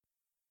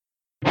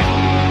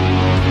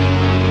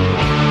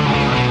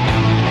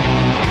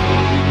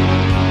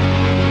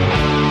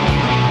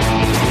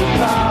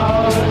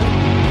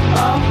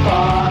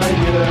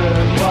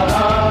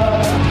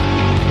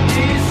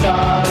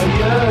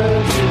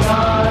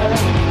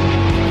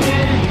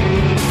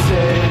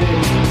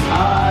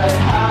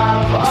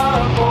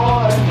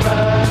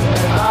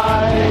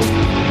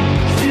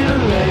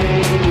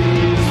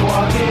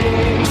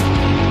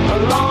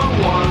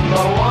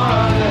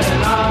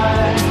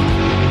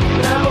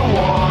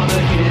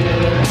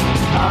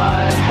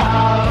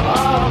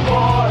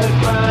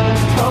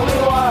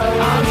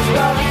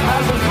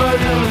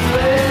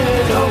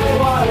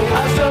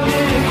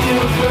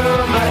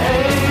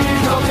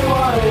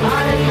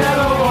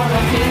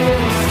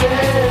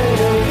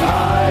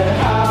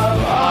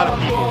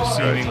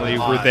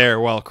there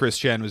while Chris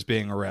Chen was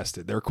being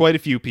arrested. There were quite a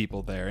few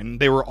people there, and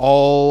they were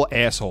all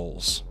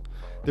assholes.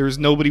 There was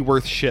nobody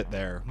worth shit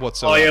there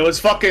whatsoever. Oh yeah, it was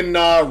fucking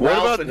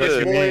Ralph and his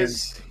the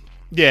boys.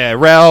 Yeah,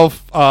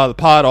 Ralph, the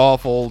pod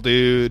awful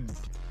dude.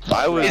 Is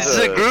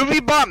the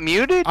Groovy Bot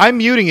muted? I'm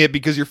muting it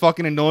because you're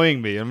fucking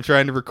annoying me. I'm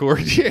trying to record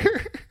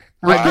here.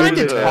 We're trying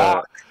to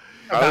talk.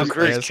 I was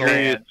very Asshole.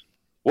 curious.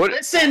 What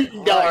Listen,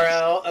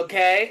 Daro,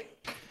 okay?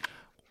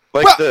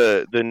 like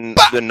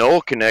the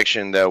Noel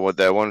connection that what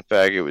that one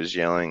faggot was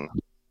yelling?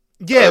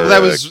 Yeah, well,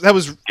 that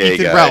was gay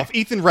Ethan guy. Ralph.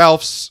 Ethan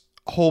Ralph's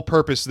whole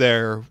purpose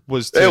there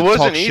was to It wasn't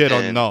talk Ethan. shit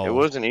on Null. It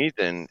wasn't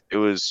Ethan. It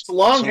was It's the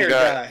long-haired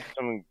guy.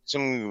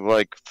 Some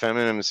like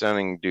feminine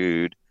sounding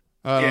dude.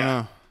 I don't Yeah.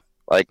 know.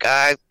 Like,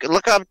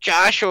 look up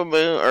Joshua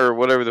Moon or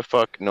whatever the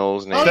fuck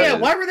Noel's name Oh yeah,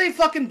 is. why were they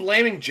fucking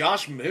blaming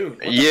Josh Moon? What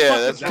the Yeah, fuck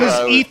that's is what Because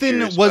that? I was Ethan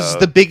curious was about.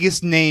 the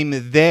biggest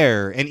name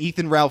there, and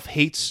Ethan Ralph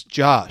hates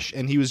Josh,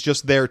 and he was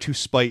just there to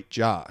spite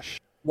Josh.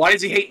 Why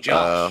does he hate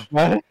Josh?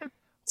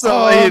 So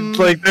like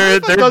Why they're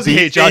the fuck does he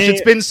hate Josh? beefing-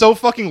 It's been so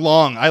fucking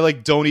long. I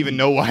like don't even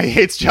know why he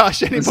hates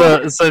Josh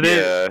anymore. So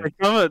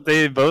Yeah.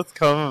 they both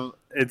come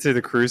into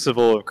the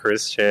crucible of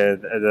Chris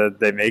Chan, and then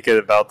they make it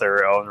about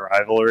their own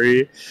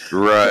rivalry.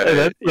 Right.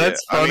 And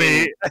that's Yeah, I funny.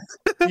 mean,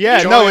 Yeah,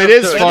 Showing no, up it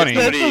is to- funny.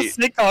 That's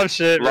some sitcom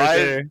shit right Live-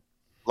 there.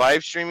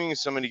 live streaming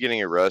somebody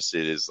getting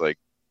arrested is like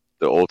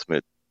the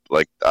ultimate.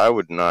 Like, I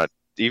would not,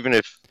 even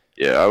if,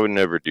 I would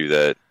never do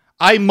that.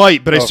 I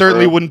might, but I Oh,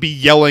 certainly bro. wouldn't be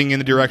yelling in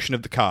the direction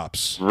of the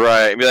cops.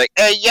 Right. Be like,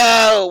 hey,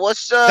 yo,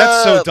 what's up?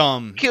 That's so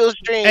dumb.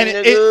 Killstream, And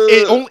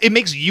it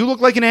makes you look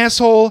like an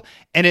asshole,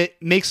 and it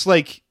makes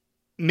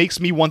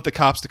me want the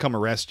cops to come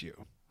arrest you.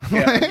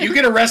 Yeah, you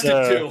get arrested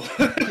Yeah.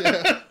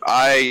 too.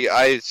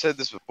 I said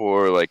this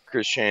before, like,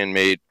 Chris Chan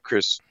made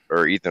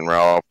Ethan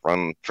Ralph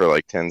run for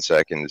like 10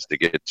 seconds to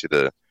get to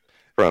the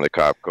front of the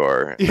cop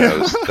car. And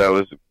Yeah.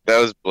 that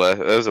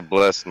was a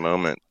blessed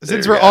moment.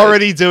 Since there, we're guys.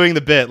 already doing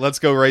the bit, let's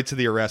go right to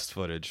the arrest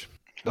footage.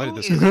 Why did Who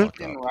this is get fucked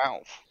Ethan up?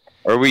 Ralph?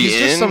 Are we He's in?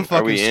 just some Are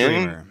fucking we in?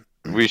 streamer.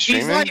 We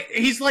streaming?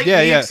 He's like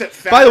Yeah, me, yeah. except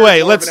fatter By the way,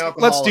 and more of an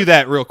let's do alcoholic.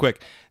 that real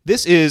quick.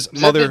 This is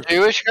Is that the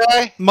Jewish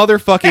guy?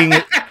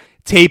 motherfucking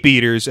tape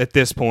eaters at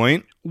this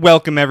point.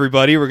 Welcome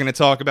everybody. We're gonna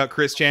talk about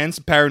Chris Chan,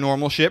 some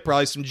paranormal shit,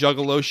 probably some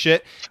juggalo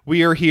shit.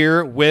 We are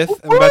here with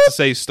I'm about to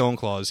say Stone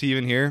Claw. Is he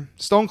even here?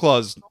 Stone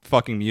Claw's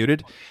fucking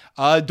muted.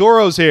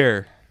 Doro's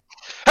here.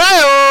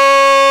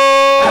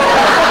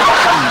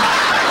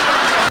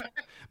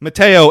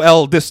 Mateo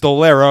El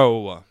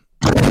Distolero.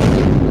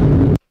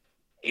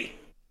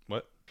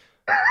 What?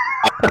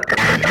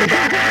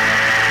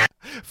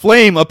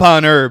 Flame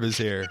Upon Herb is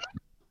here.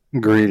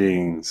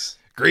 Greetings.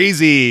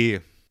 Greasy.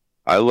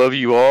 I love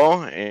you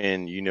all,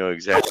 and you know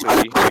exactly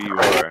who you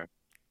are.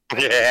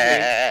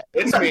 Yeah.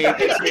 It's me,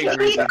 Greasy.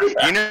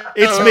 You know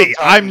It's who me.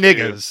 I'm talking to.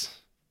 niggas.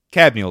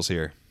 Cadmuel's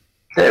here.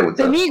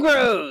 The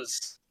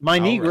Negroes. My All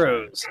right.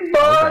 Negroes.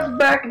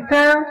 Back in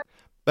town.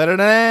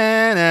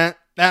 Ba-da-da-na,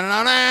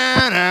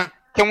 da-da-da-da-da.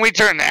 Can we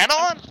turn that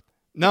on?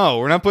 No,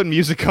 we're not putting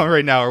music on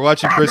right now. We're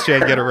watching Chris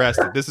Chan get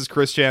arrested. This is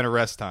Chris Chan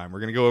arrest time. We're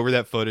going to go over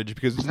that footage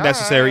because it's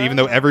necessary, even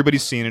though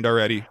everybody's seen it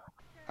already.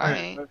 I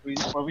mean,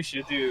 What we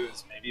should do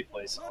is maybe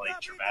play some like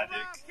dramatic,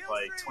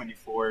 like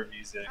 24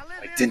 music,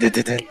 like dun dun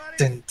dun dun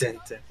dun dun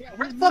dun.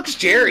 Where the fuck's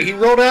Jerry? He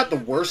rolled out the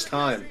worst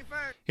time.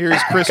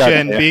 Here's Chris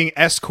Chan being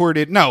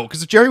escorted. No,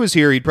 because if Jerry was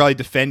here, he'd probably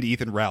defend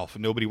Ethan Ralph,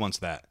 and nobody wants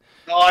that.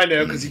 Oh, I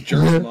know, because he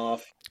jerks him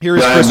off. Here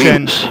is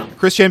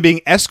Chris Chan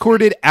being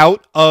escorted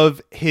out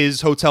of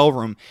his hotel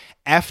room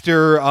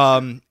after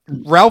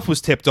Ralph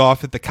was tipped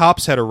off that the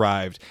cops had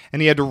arrived,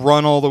 and he had to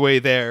run all the way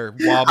there,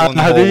 wobbling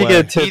the How whole did he way.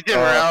 get tipped Ethan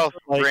off? Ralph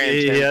Like, ran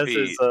he 10 has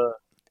feet.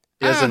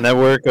 he has a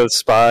network of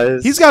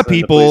spies. He's got and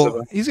the people.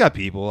 police- He's got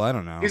people. I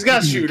don't know. He's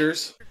got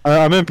shooters.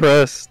 I'm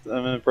impressed.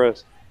 I'm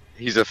impressed.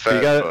 He's a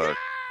fat got- fuck.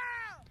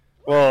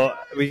 Well,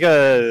 we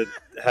gotta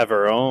have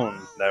our own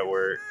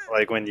network.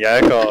 Like when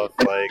Yakov,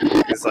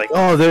 is like,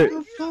 oh, they're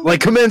like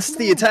commence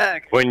the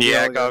attack. When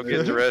Yeah, Yakov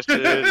gets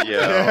arrested,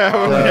 Yeah,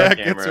 I'll when have Yak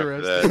a camera gets for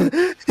arrested.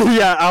 that.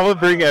 Yeah, I would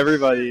bring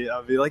everybody.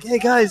 I'll be like, hey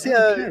guys,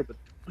 yeah.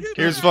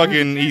 Here's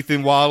fucking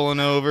Ethan waddling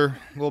over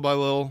little by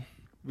little.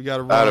 We got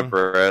to Out run. of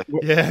breath.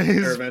 Yeah, There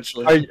he's,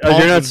 eventually. Are you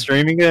Pumpkin. not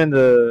streaming it in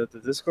the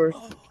Discord?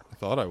 I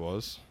thought I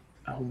was.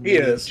 He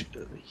is.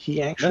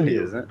 He actually No, he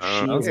isn't.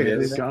 Okay, he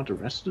is. got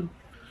arrested.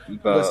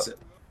 Listen,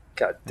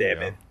 God damn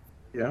it!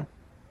 Yeah,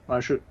 I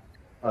should.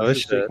 Oh, I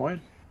should stay shit. quiet.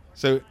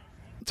 So,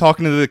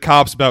 talking to the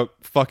cops about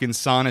fucking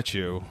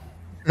Sonichu.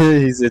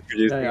 He's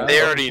introduced Yeah, me. yeah.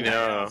 They already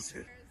know.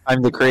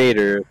 I'm the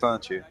creator,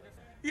 don't you?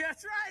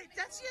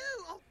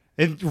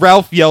 And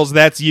Ralph yells,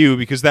 "That's you,"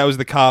 because that was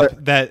the cop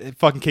that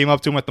fucking came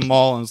up to him at the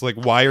mall and was like,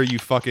 "Why are you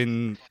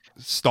fucking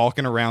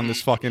stalking around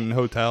this fucking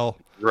hotel?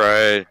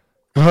 Right.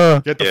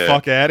 Get the Yeah.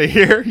 fuck out of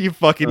here, you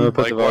fucking Put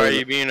Like, the why are volume-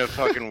 you being a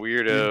fucking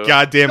weirdo?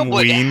 goddamn no,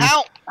 but ween."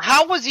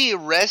 how was he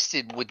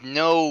arrested with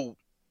no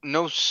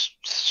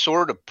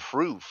sort of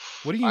proof?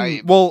 What do you?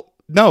 I- Well,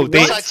 No, they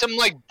Besides some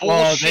like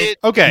Well, bullshit.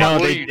 okay. No,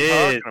 What are they you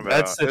did. talking about?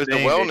 That's the It was a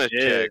thing. wellness they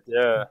did. check.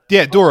 Yeah.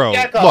 Yeah, Doro.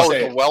 Yeah, I thought Look,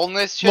 so. The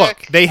wellness check.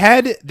 look, they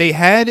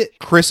had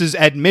Chris's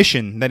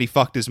admission that he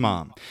fucked his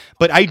mom,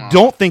 but I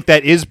don't think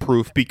that is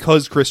proof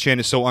because Chris Chan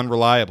is so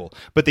unreliable.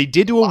 But they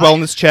did do a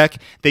wellness check.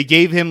 They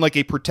gave him like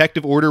a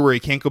protective order where he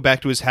can't go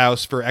back to his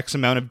house for X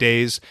amount of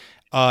days,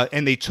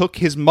 and they took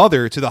his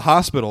mother to the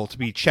hospital to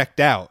be checked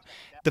out.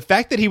 The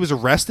fact that he was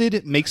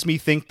arrested makes me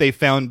think they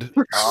found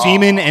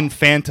semen and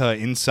Fanta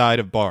inside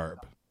of Barb.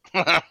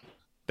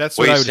 That's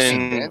what I would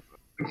assume.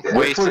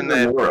 wasting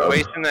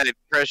that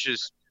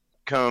precious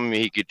cum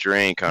he could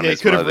drink on Yeah, he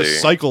his could have mother.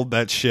 recycled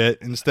that shit.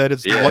 Instead,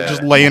 it's Yeah.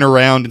 just laying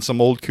around in some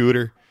old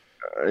cooter.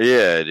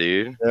 Yeah,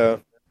 dude. Yeah.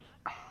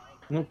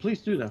 No,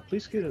 please do that.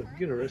 Please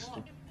get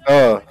arrested.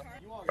 Oh,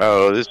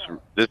 this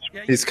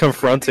He's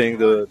confronting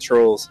the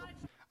trolls.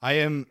 I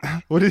am.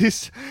 What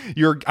is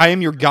I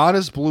am your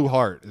goddess blue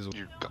heart.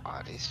 Your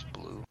god is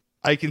blue.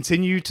 I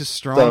continue to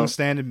So-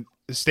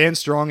 stand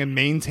strong and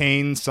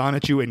maintain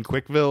Sonichu and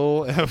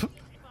Quickville.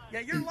 Yeah,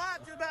 you're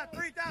live to about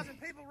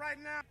 3,000 people right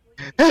now.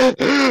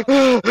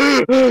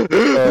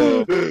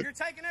 You're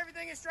taking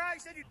everything in stride. You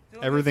said you're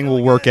doing Everything this will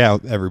really work good.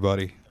 out,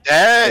 everybody.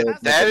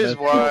 that is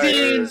why.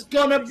 Dean's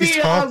gonna He's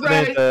be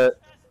confident alright. that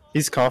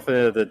he's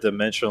confident that the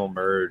dimensional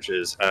merge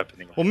is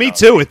happening. Well, right me now.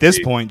 too. At this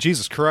point,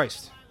 Jesus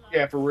Christ.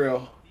 Yeah, for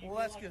real. Well,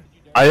 that's good.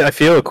 I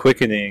feel a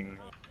quickening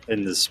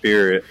in the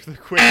spirit. The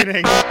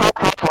quickening.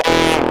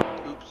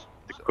 Oops.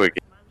 Quick.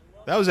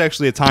 That was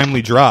actually a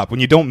timely drop. When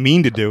you don't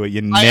mean to do it, you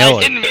I nail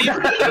it. didn't mean.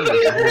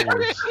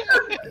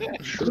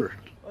 Sure.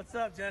 What's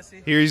up,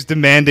 Jesse? Here he's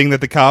demanding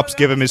that the cops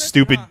give him his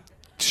stupid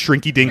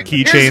shrinky dink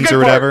Here's the keychains good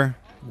or part. whatever.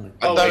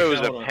 I Oh, thought wait, it was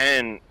hold a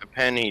on.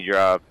 pen he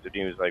dropped, and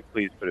he was like,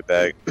 "Please put it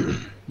back."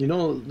 You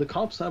know, the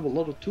cops have a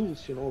lot of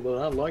tools, that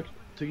I like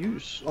to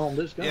use on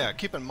this guy. Yeah,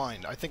 keep in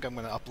mind, I think I'm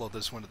going to upload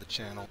this one to the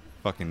channel.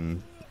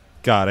 Fucking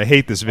God, I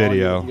hate this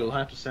video. You'll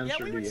have to censor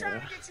Yeah, we were the.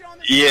 trying to get you on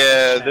the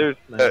Yeah, there's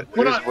No. there's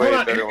Hold on, way hold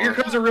on. better Here ones.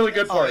 comes a really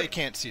good Oh, part. you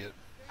can't see it.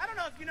 I don't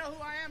know if you know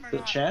who I am or The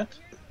not. chat?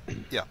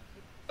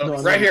 Oh, No,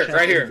 right no, here, chat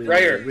right here, in the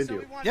right here. So Video.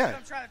 we wanted Yeah. to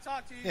come try to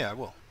talk to you. Yeah, I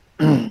will.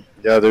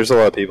 Yeah, there's a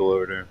lot of people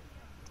over there.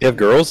 You have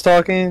girls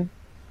talking?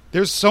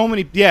 There's so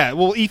many. Yeah,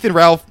 well, Ethan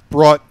Ralph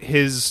brought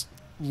his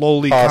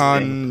lolicon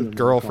Awesome.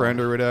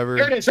 girlfriend or whatever.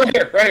 Here it is, right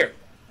here, right here.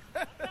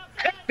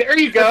 There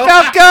you go.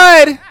 Felt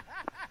good.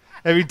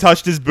 And he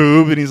touched his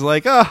boob, and he's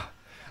like, "Ah,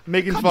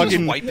 making Just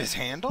fucking wipe his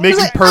hand off?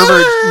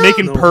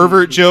 making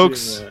pervert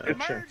jokes." The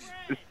merge.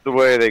 It's the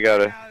way they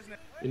gotta. Now, isn't it?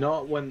 You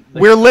know, when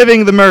We're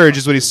living the merge,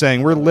 is what he's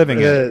saying. We're living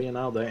it. Yeah. You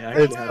know, they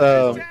actually It's,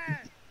 have,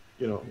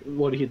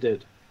 what he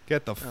did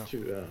Get the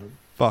to,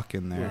 fuck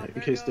in there.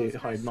 in case they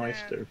hide knives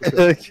there.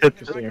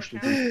 Because they actually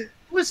do.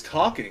 Who is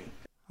talking?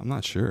 I'm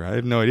not sure. I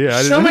have no idea.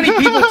 I So didn't- many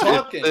people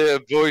talking.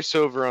 The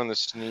voiceover on the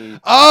sneeze.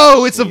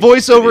 Oh, it's a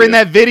voiceover in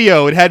that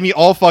video. It had me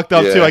all fucked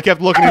up Yeah. I kept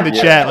looking in the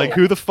Yeah. chat, like,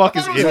 who the fuck I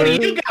is thought it was one in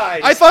of it? you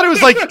guys. I thought it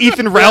was like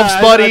Ethan Ralph's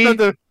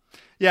buddy.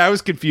 Yeah, I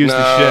was confused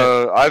as shit.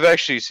 No, I've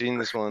actually seen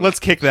this one. Let's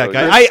kick that So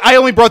guy. it's- I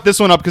only brought this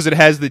one up because it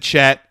has the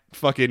chat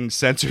fucking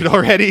censored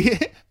already.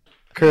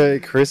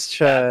 Chris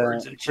Chan.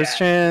 Words in Chris chat.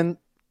 Chan.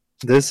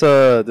 This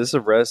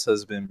arrest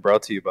has been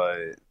brought to you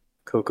by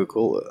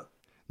Coca-Cola.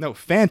 No,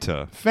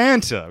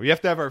 Fanta. We have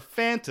to have our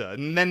Fanta,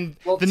 and then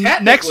Well, next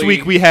technically-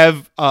 week we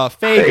have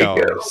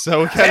Fago.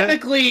 So we gotta,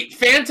 Technically,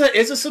 Fanta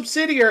is a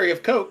subsidiary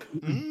of Coke.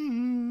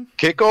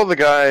 Kick all the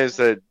guys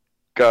that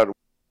got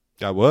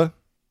got what?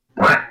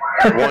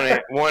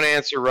 one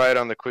answer right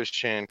on the Quiz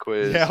Chan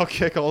quiz. Yeah, I'll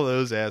kick all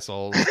those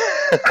assholes.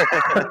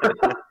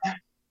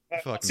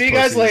 Fucking See you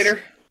guys pussies. later.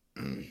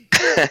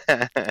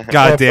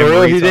 Goddamn For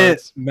real, you retards.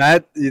 didn't,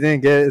 Matt. You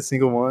didn't get a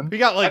single one. We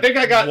got like I think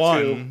I got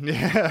one.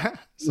 Yeah.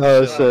 Some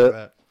Oh, shit shit. like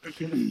that.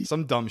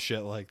 Some dumb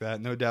shit like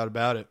that, no doubt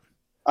about it.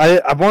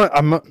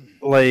 I'm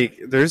like,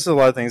 there's a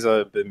lot of things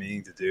I've been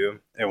meaning to do,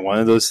 and one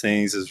of those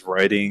things is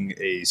writing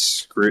a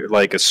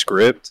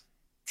script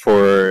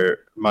for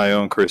my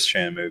own Chris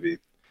Chan movie.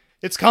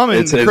 It's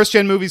coming. The Chris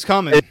Chan movie's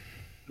coming.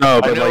 No,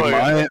 but know,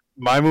 like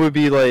mine would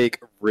be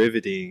like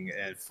riveting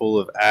and full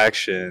of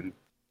action.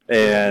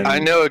 And I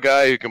know a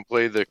guy who can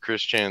play the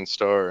Chris Chan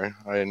star.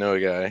 I know a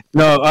guy.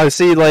 No, I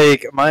see.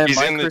 Like my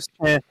He's in the- Chris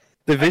Chan,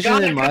 the vision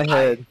got in a my guy.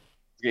 head.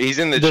 He's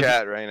in the The-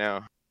 chat right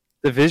now.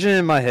 The vision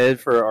in my head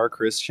for our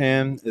Chris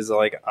Chan is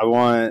like I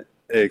want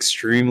an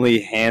extremely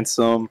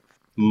handsome,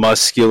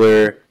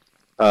 muscular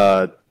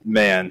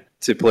man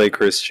to play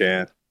Chris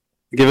Chan.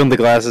 Give him the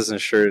glasses and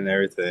shirt and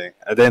everything,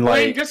 and then I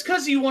mean, like just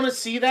because you want to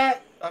see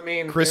that, I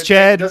mean, Chris it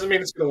Chad? doesn't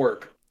mean it's gonna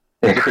work.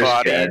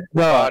 Body,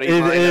 no, body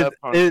lineup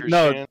on Chris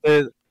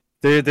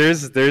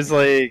Chan. there's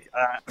like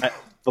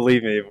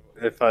believe me,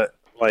 if I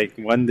like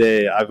one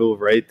day I will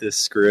write this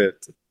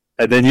script,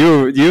 and then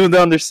you will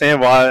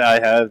understand why I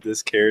have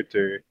this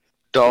character.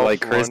 Dolph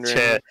Like Chris Lundgren.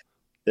 Chan.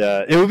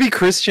 Yeah, it would be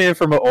Chris Chan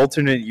from an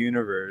alternate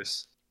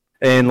universe,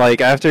 and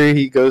like after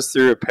he goes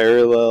through a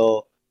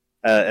parallel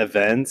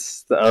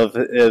events of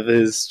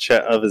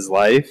his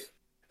life,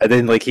 and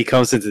then like he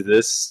comes into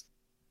this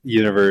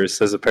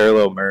universe as a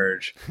parallel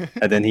merge,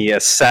 and then he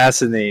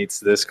assassinates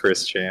this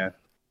Chris Chan.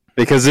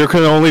 because there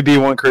can only be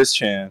one Chris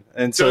Chan,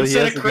 and So so he instead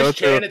has of to go Chris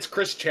Chan, through. it's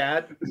Chris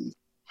Chad.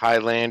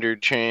 Highlander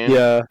Chan.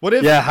 Yeah, What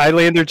if yeah,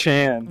 Highlander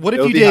Chan. What if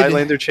It'll you be did-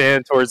 Highlander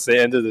Chan towards the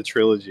end of the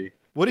trilogy?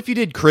 What if you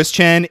did Chris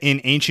Chan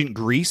in ancient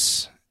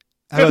Greece?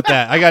 How about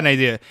that? I got an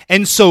idea.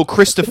 And so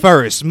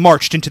Christophorus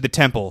marched into the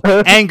temple,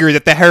 angered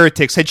that the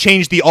heretics had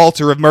changed the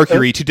altar of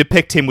Mercury to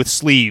depict him with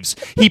sleeves.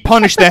 He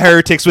punished the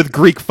heretics with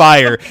Greek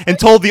fire and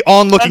told the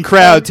onlooking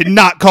crowd to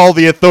not call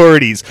the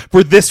authorities,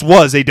 for this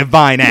was a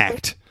divine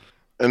act.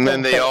 And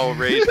then they all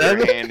raise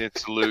their hand and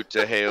salute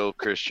to hail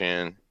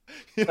Christian.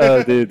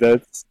 Oh, dude,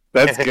 that's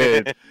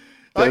good.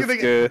 I That's can,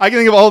 think, good. I can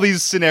think of all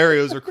these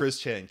scenarios where Chris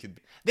Chan could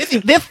be.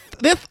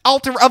 This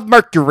altar of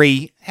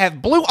Mercury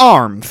have blue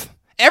arms.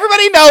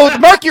 Everybody knows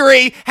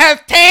Mercury has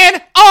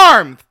 10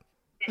 arms.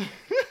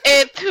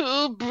 Et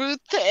tu, Brute?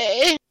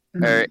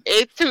 Or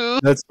et tu,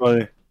 That's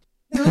funny.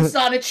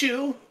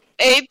 Sonichu.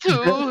 et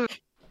tu?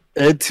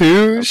 And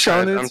two, I'm Sean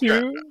trying- and I'm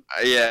two.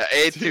 Yeah,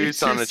 A2 E2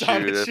 Sonichu. That's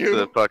Sonichu.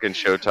 the fucking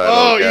show title.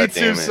 Oh, God E2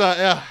 damn it.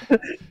 Yeah.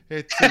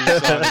 E2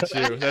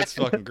 Sonichu. That's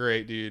fucking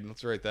great, dude.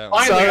 Let's write that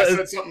one. Finally, I So-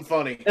 said something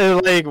funny.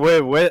 And like,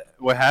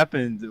 what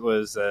happened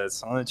was that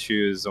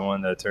Sonichu is the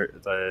one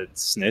that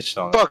snitched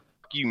on him. Fuck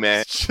you,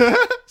 man.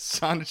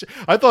 Sonichu.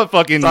 I thought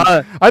fucking.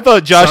 Son- I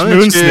thought Josh Sonichu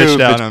Moon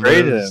snitched on him.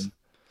 betrayed It was- him.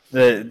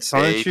 That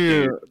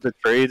Sonichu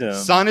betrayed him.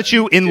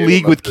 Sonichu in Dude,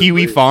 league with that's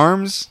Kiwi great.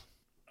 Farms.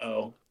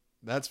 Oh.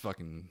 That's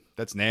fucking.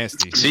 That's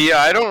nasty. See, yeah,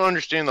 I don't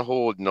understand the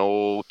whole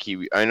Noel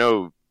Kiwi. I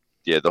know,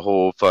 yeah, the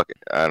whole fucking.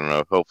 I don't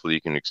know. Hopefully,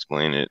 you can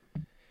explain it.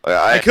 Like,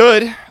 I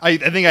could. I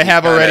think I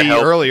have kinda already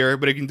help. earlier,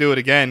 but I can do it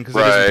again because it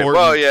is right.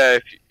 important. Well, yeah,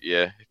 if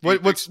you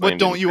What explained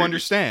don't it you previous-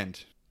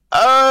 understand?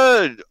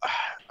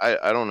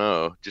 I don't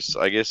know. Just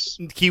I guess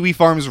Kiwi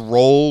Farms'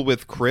 role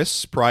with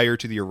Chris prior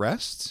to the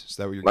arrest? Is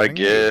that what you're I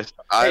getting at? guess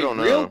I Hey, don't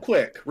know.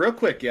 Real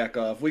quick,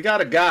 Yakov. We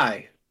got a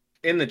guy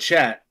in the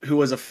chat who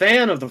was a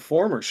fan of the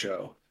former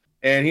show,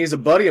 and he's a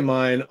buddy of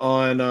mine.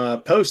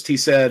 On post, he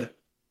said,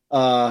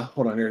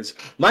 "Hold on, here's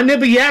my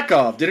nibba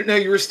Yakov. Didn't know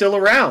you were still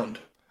around."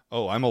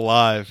 Oh, I'm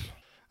alive.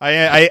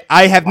 I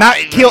have not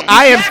killed.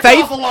 I am Yakov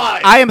safe.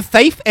 alive! I am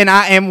safe and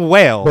I am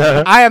well.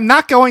 I am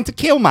not going to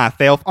kill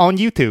myself on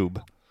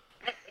YouTube.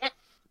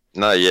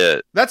 Not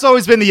yet. That's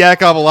always been the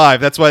Yakov alive.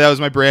 That's why that was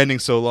my branding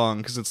so long,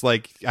 because it's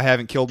like I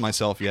haven't killed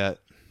myself yet.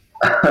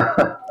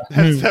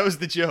 That was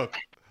the joke.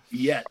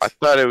 Yet. I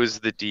thought it was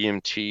the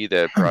DMT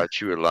that brought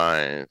you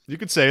alive. You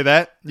could say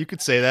that. You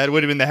could say that. It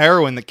would have been the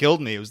heroin that killed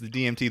me. It was the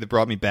DMT that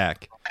brought me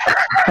back.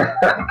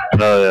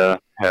 Oh yeah.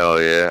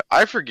 Hell yeah.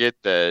 I forget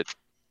that.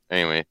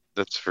 Anyway,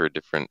 that's for a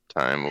different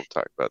time. We'll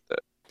talk about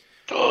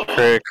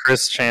that.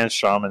 Chris Chan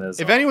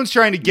shamanism. If anyone's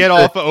trying to get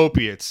off of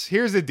opiates,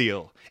 here's the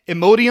deal.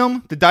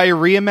 Imodium, the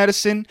diarrhea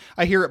medicine,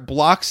 I hear it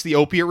blocks the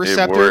opiate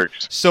receptor,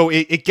 works. so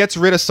it gets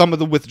rid of some of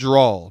the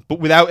withdrawal, but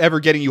without ever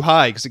getting you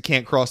high because it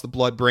can't cross the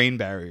blood-brain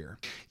barrier.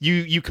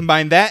 You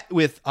combine that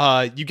with,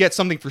 you get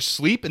something for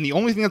sleep, and the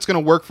only thing that's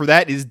going to work for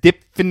that is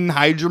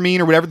diphenhydramine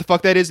or whatever the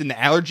fuck that is in the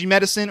allergy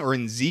medicine or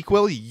in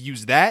ZQL. You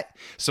use that.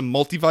 Some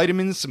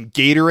multivitamins, some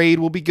Gatorade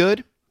will be good.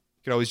 You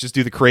could always just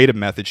do the creative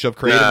method, shove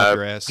creative up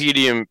your ass.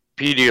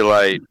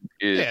 Pedialyte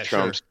is Yeah,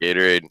 Trump's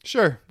Gatorade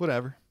Sure,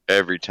 whatever.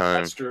 every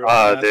time. That's true.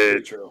 Ah, That's dude.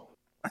 pretty true.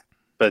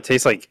 but it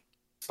tastes like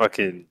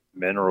fucking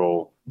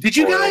mineral. Did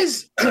you oil.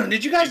 guys?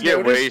 Did you guys You get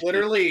notice? wasted.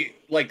 Literally,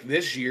 like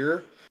this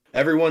year,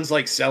 everyone's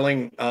like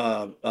selling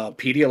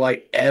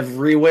Pedialyte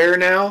everywhere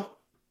now.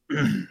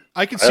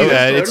 I could I see always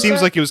that. It noticed seems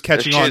that. like it was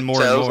catching That shit on more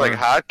and sells more. like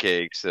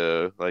hotcakes.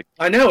 So like,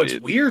 I know it's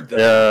Dude. weird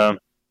though.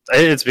 Yeah,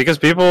 it's because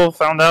people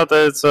found out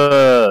that it's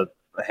a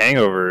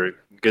hangover,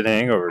 good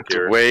hangover it's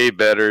cure. way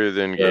better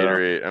than Yeah.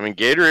 Gatorade. I mean,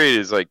 Gatorade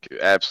is like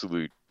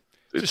absolute.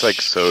 It's Just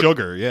like soda.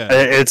 sugar, yeah.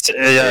 It's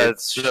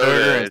It's sugar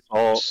soda, and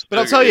salt. But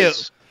I'll tell you,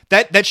 It's-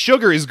 that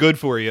sugar is good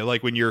for you.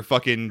 Like when you're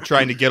fucking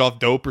trying to get off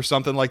dope or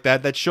something like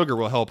that, that sugar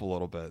will help a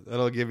little bit.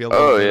 That'll give you a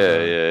little Oh bit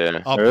yeah, of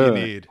yeah. up you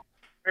Really? need.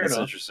 Fair That's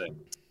enough. interesting.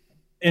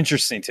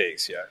 Interesting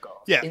takes, yeah. Go.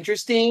 Yeah,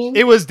 Interesting.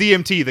 it was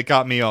DMT that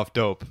got me off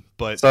dope,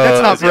 but So,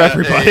 that's not is for Ya-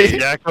 everybody.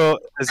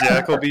 Is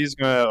Yacklebee's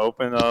going to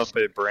open up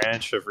a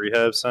branch of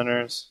rehab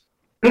centers?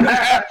 We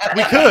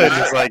could.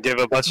 Just like give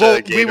a bunch Well,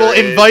 of we will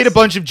Gatorades. invite a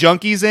bunch of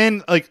junkies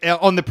in, like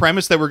on the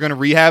premise that we're going to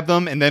rehab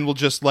them, and then we'll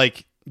just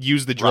like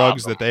use the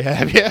drugs that they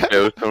have. Yeah.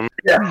 Dose 'em.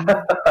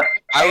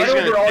 I was Hand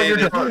over gonna all say your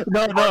that- drugs.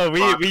 No,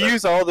 we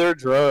use all their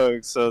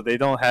drugs, so they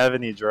don't have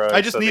any drugs.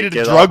 I just so they needed a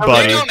get drug off-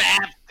 buddy. We don't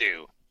have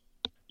to.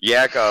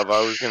 Yakov,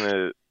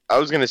 I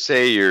was gonna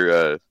say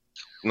you're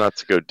not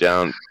to go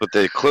down, but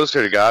the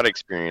closer to God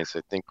experience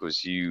I think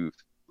was you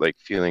like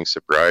feeling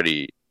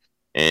sobriety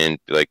and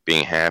like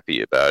being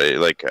happy about it.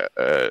 Like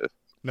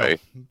No.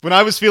 Right. When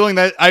I was feeling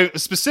that, I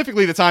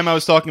specifically the time I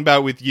was talking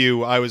about with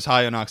you, I was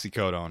high on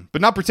oxycodone, but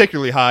not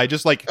particularly high,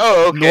 just like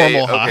okay,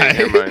 normal okay, high.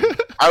 never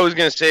mind. I was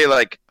gonna say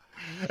like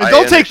And I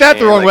don't take that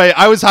the understand, wrong like- way.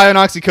 I was high on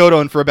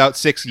oxycodone for about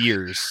 6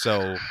 years,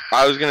 so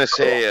I was gonna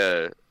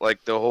say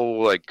like the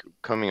whole like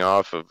coming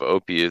off of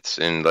opiates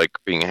and like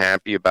being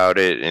happy about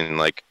it and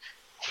like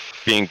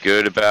being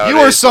good about it. You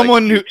are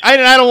someone who I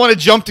don't want to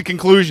jump to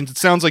conclusions. It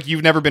sounds like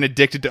you've never been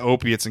addicted to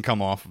opiates and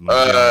come off of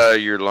them.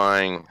 You're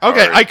lying.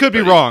 Okay, hard, I could be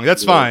buddy. wrong.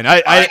 That's fine.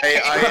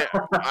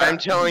 I'm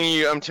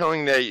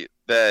telling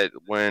that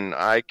when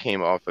I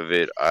came off of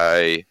it,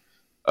 I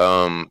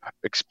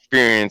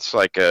experienced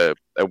like a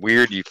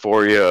weird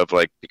euphoria of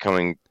like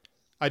becoming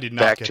I did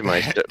not back get to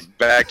that.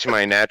 back to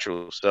my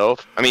natural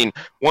self. I mean,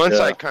 once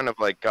Yeah. I kind of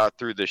like got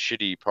through the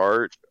shitty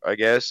part, I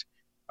guess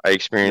I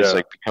experienced Yeah.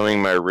 like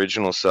becoming my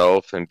original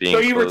self and being. So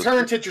you close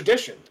return to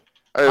tradition.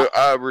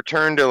 I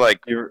returned to like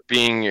You're-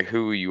 being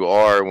who you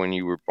are when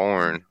you were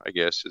born. I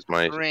guess is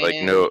my like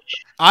no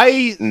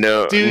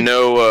Dude.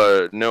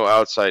 no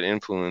outside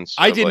influence.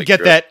 I of, didn't like,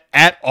 get that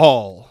at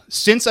all.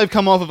 Since I've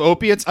come off of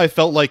opiates, I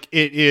felt like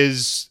it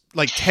is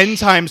like 10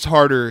 times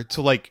harder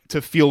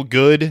to feel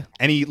good,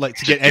 to get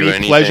do any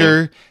anything.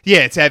 pleasure.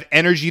 Yeah, to have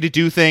energy to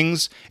do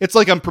things. It's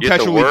like I'm You have to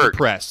perpetually work.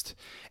 depressed.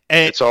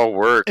 And, It's all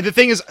work. and the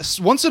thing is,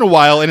 once in a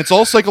while, and it's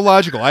all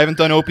psychological. I haven't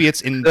done opiates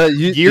in You,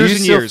 years do you and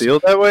still years. feel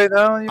that way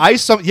now?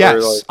 Yes,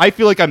 like- I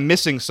feel like I'm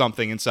missing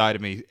something inside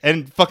of me,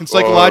 and fucking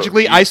Well,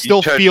 psychologically, you- I you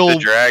still touched feel the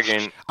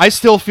dragon. I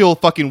still feel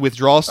fucking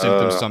withdrawal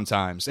symptoms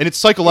sometimes, and it's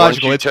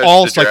psychological. you It's touch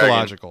all the dragon.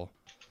 psychological.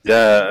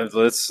 Yeah,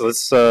 let's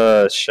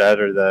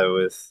shatter that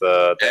with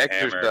the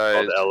hammer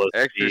called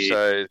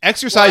LSD.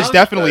 Exercise Well,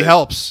 definitely uh,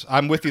 helps.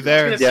 I'm with you I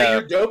there. was gonna say Yeah.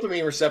 your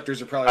dopamine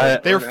receptors are probably I-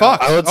 They're burned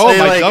fucked. out. I would Oh, say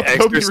my like dopamine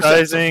receptors are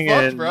exercising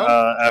fucked, and bro.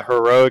 a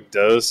heroic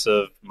dose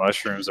of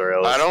mushrooms or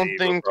LSD. I don't would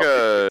think, probably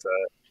fix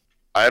that.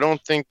 I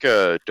don't think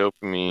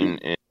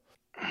dopamine.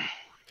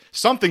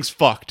 Something's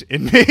fucked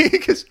in me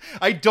because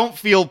I don't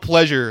feel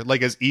pleasure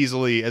like as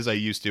easily as I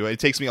used to. It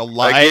takes me a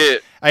lot. I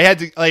I had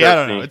to I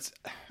don't know. Trust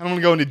I don't want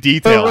to go into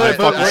detail. But It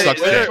fucking wait,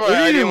 sucks. wait, dick. That's what why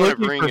are I you didn't want to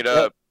looking bring for it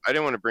up. I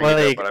didn't want to bring it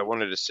Like- up, but I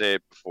wanted to say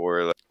it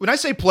before. Like, When I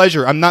say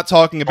pleasure, I'm not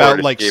talking about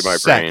to like escape my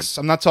sex.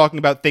 I'm not talking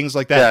about things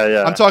like that. Yeah,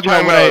 yeah. I'm talking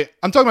about Talking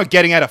I'm talking about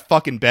getting out of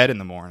fucking bed in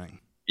the morning.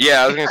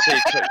 yeah, I was gonna say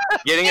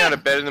getting out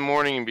of bed in the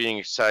morning and being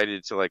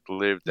excited to like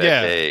live that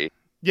Yeah. day.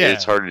 Yeah,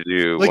 It's hard to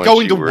do. like once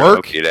going you to were an work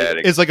opiate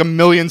addict. is like a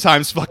million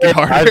times fucking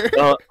harder.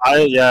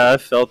 I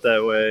felt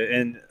that way,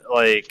 and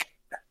like,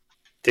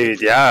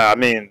 dude, yeah. I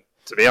mean,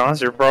 to be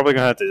honest, you're probably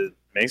gonna have to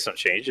make some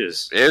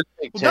changes. It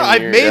takes Well, no, 10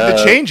 I've years. made the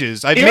Yeah.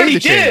 changes. I've He made already the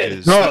did.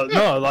 changes.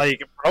 No, like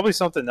probably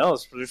something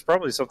else. There's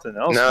probably something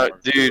else. No, more,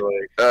 dude.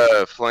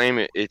 like,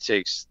 Flame. It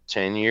takes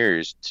 10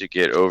 years to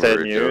get over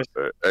 10 a years?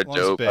 dope.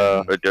 Well,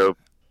 it's been- A dope.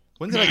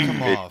 When did I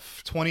come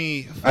off?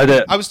 20. I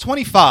did. I was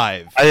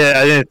 25. I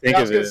didn't think Yeah,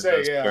 I was of gonna it. say,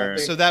 as yeah, I burn.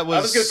 think- So that was.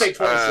 I was gonna say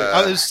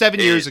 26. it was 7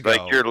 years ago.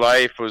 Like your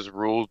life was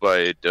ruled by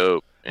a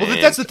dope. Well,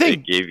 and that's the thing.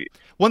 It gave you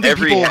One thing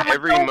every people.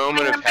 every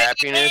moment of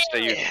happiness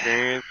that you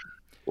experienced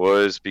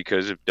was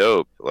because of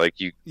dope. Like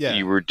you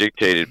were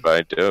dictated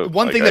by dope.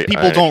 One Like, thing that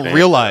people I don't understand.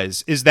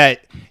 realize is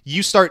that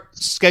you start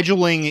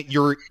scheduling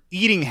your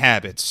eating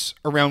habits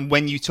around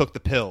when you took the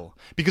pill.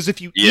 Because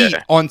if you Yeah. eat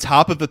on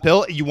top of the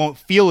pill, you won't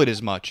feel it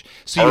as much.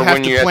 So you Or have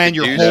when to you have plan to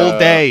your do whole that.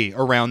 day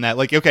around that.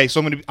 Like, okay,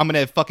 so I'm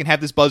gonna fucking have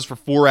this buzz for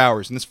 4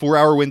 hours. In this 4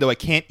 hour window, I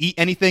can't eat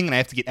anything, and I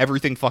have to get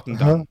everything fucking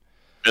done.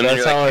 And then That's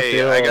you're how I like, hey,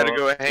 feel I gotta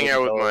go hang with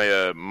out with dope.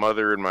 my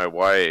mother and my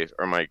wife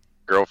or my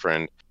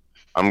girlfriend.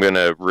 I'm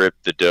gonna rip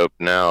the dope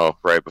now,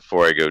 right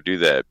before I go do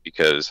that,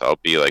 because I'll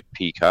be like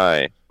peak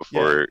high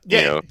before Yeah,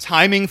 you know.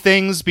 timing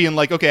things, being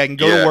like, okay, I can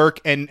go to Yeah. work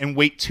and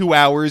wait 2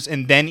 hours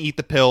and then eat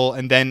the pill,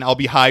 and then I'll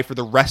be high for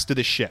the rest of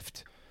the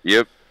shift.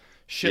 Yep.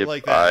 Shit yep,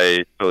 like that.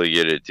 I totally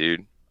get it,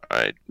 dude.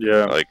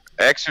 Yeah. Like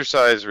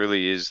exercise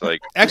really is like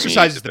for me,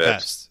 Exercise is the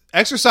best.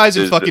 Exercise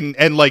and Is the- fucking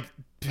and like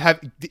have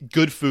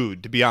good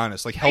food. To be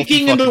honest, like healthy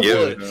Hiking in the fucking Yeah.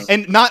 food, woods.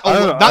 and not I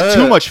don't- not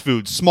too much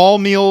food. Small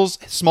meals,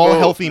 small Oh,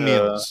 healthy yeah.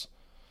 meals.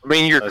 I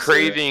mean, I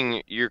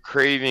see. you're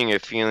craving a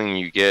feeling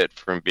you get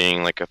from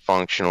being like a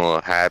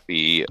functional,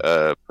 happy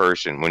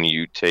person when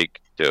you take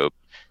dope,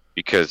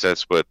 because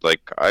that's what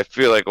like I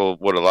feel like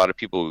what a lot of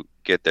people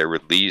get their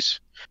release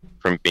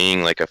from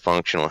being like a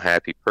functional,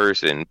 happy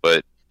person.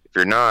 But if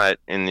you're not,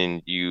 and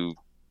then you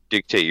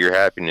dictate your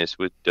happiness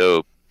with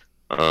dope,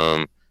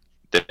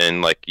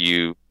 then like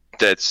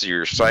that's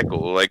your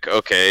cycle. Like,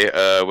 okay,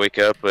 wake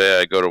up,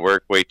 go to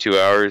work, wait 2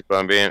 hours,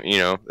 bam, bam. You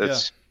know,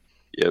 that's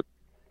yep.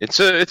 It's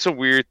a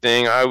weird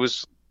thing. I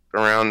was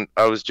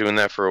doing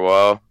that for a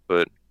while,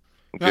 but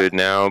I'm Yeah. good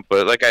now.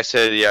 But like I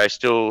said, yeah, I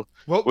still.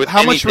 With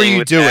How much were anything you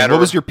with doing? that What or-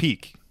 was your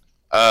peak?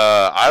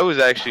 I was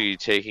actually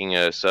taking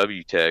a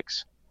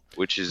Subutex,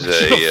 which is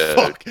a.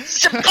 Fuck.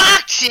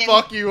 Suboxone.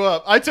 Fuck you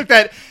up. I took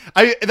that.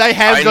 I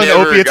have I done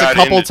never opiates a got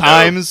couple into dope.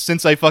 times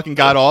since I fucking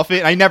got off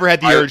it. I never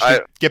had the I- urge to I-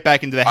 get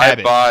back into the I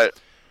habit.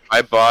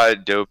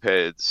 bought dope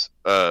heads,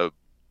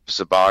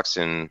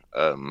 Suboxone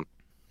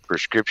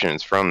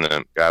prescriptions from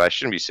them. God, I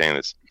shouldn't be saying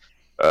this.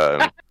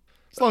 As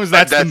long as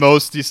that's the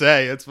most you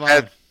say, it's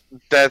fine.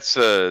 That's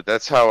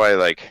how I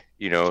like.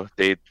 You know,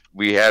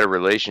 we had a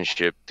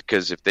relationship,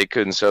 because if they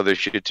couldn't sell their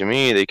shit to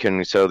me, they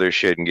couldn't sell their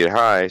shit and get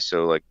high.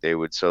 So like they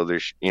would sell their,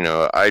 you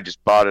know, I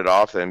just bought it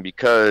off them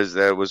because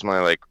I've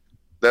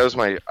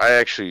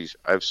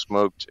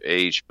smoked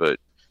H, but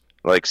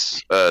like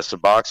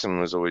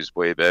Suboxone was always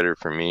way better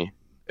for me.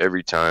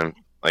 every time.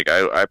 Like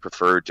I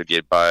prefer to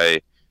get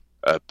by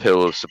a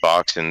pill of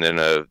Suboxone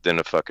than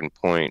a fucking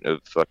point of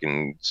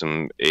fucking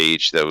some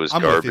H that was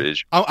I'm with you.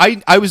 garbage.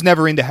 I was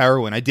never into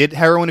heroin. I did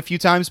heroin a few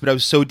times, but I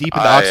was so deep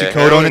into Yeah, oxycodone at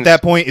heroin's-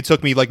 that point, it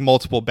took me like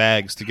multiple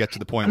bags to get to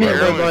the point where I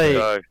Heroin- was. Heroin,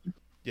 like-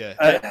 Yeah,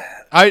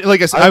 I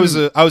like I said, I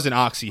was an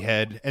oxy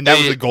head, and that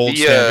was The- a gold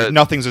the, standard.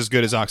 Nothing's as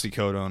good as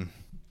oxycodone.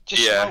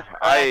 Just Yeah, smoke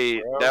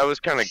crack, bro. that was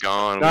kind of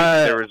gone.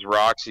 Nah, There was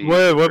Roxy.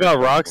 What about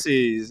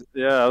Roxy's?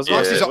 Yeah, I was Yeah,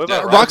 Roxy's, what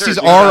about Roxy's Roxy's-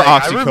 are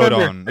I remember-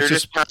 oxycodone. They're It's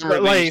just just time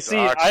But, like, release see,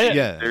 oxy.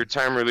 yeah. They're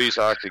time release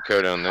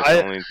oxycodone. That's I-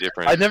 the only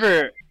difference.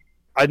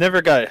 I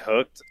never got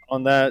hooked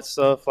on that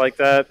stuff like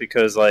that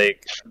because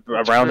like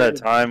around that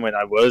time when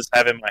I was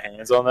having my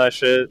hands on that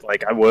shit,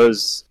 like I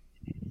was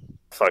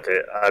fuck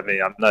it. I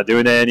mean, I'm not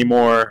doing it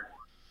anymore,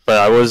 but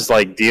I was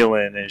like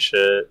dealing and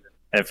shit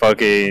and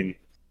fucking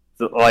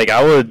like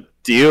I would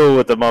deal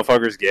with the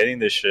motherfuckers getting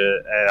this shit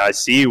and I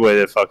see what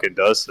it fucking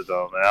does to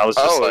them and I was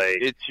just like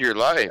it's your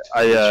life.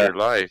 I, It's your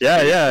life. yeah,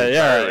 It's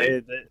yeah.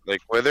 entirely-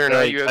 Like whether or not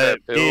like, you have that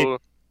pill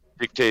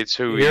dictates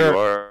who Here- you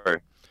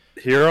are.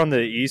 Here on the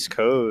East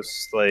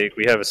Coast, like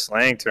we have a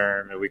slang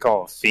term and we call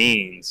them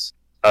fiends.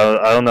 I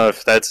don't know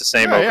if that's the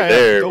same Yeah, over yeah, yeah.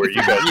 there Go where with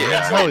you it. guys.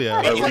 Yeah. Hell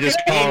yeah. But we just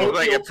call Seems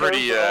like a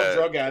pretty,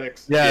 drug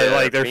addicts. Yeah, Yeah,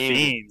 like they're fiend.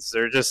 fiends.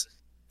 They're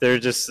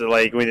just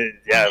like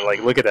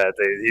like look at that.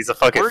 He's a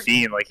fucking We're-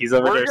 fiend. Like he's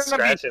over we're there gonna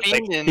be scratching.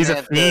 Like, fiending he's a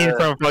at fiend the-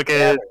 from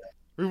fucking.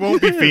 We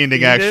won't be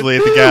fiending actually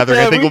at the gathering.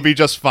 I Yeah, think we- we'll be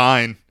just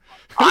fine.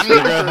 I'm They're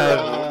not gonna have,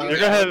 sure. they're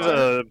gonna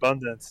have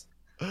abundance.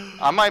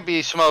 I might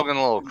be smoking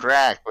a little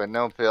crack, but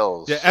no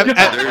pills. Yeah, There's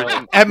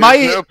at my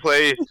no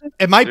place.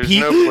 at my There's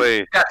peak, no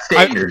place.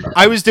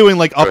 I was doing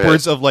like Go ahead.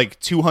 upwards of like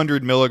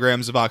 200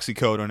 milligrams of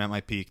oxycodone at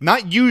my peak.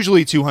 Not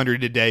usually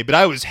 200 a day, but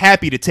I was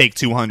happy to take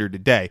 200 a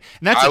day,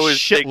 and that's I a was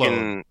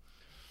shitload.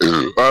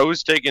 I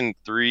was taking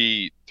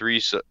three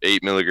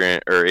 8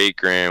 milligram or 8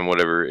 gram,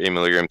 whatever, 8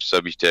 milligram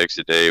Subutex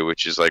a day,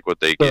 which is like what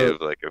they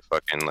give like a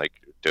fucking like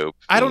dope.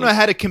 I don't know fiend.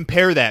 how to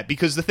compare that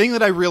because the thing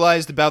that I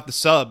realized about the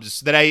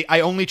subs that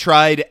I only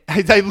tried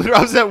I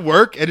was at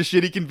work at a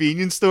shitty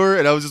convenience store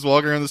and I was just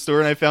walking around the store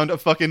and I found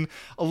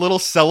a little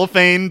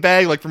cellophane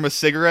bag like from a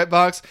cigarette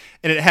box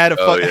and it had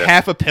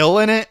half a pill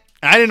in it.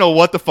 I didn't know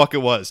what the fuck it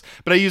was,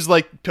 but I used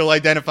like pill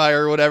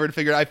identifier or whatever to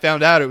figure. I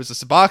found out it was a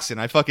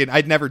Suboxone.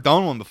 I'd never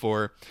done one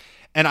before,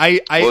 and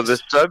Well,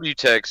 the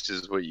Subutex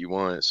is what you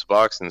want.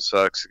 Suboxone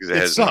sucks because it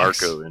has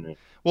sucks. narco in it.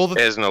 well, It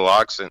has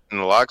naloxone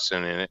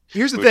in it.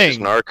 here's the which is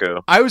thing.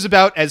 narco. I was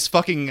about as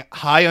fucking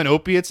high on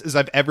opiates as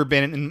I've ever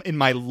been in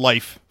my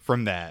life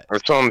from that.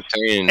 That's what I'm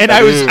saying. And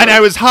I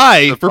was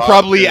high for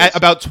probably Suboxone is-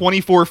 about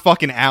 24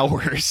 fucking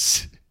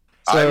hours.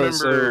 I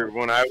So- remember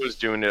when I was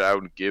doing it, I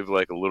would give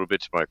like a little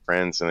bit to my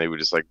friends, and they would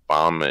just like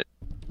bomb it.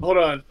 Hold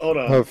on.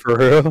 Oh, for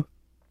real?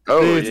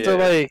 Oh Dude, yeah. so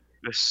like,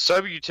 The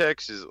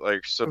Subutex is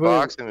like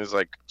Suboxone is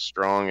like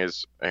strong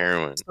as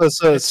heroin.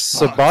 so It's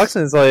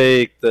Suboxone is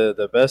like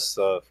the best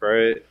stuff,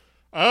 right?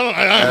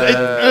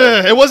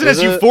 It wasn't as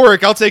is it?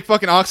 euphoric. I'll take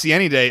fucking Oxy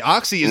any day.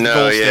 Oxy is the No,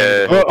 gold yeah.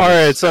 standard. Well, all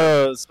right,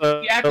 so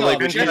Yakov,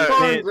 like, check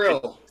bar and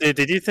grill.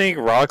 did you think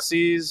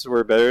Roxy's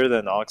were better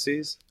than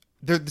Oxy's?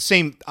 They're the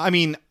same. I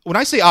mean, when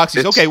I say Oxys,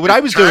 It's- okay, what I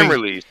was time doing,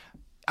 release.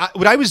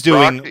 what I was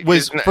doing Roxy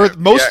was isn't- for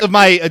most yeah. of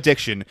my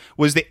addiction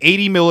was the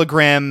 80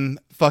 milligram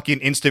fucking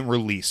instant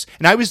release,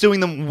 and I was doing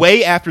them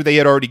way after they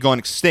had already gone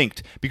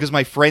extinct because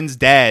my friend's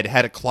dad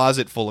had a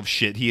closet full of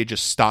shit he had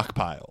just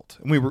stockpiled,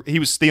 and he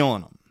was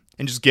stealing them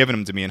and just giving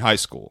them to me in high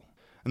school,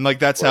 and like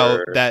that's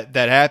Word. how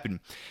that happened.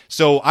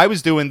 So I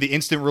was doing the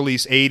instant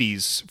release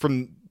 80s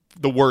from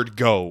the word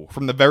go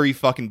from the very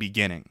fucking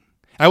beginning.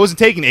 I wasn't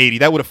taking 80.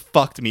 That would have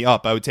fucked me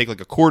up. I would take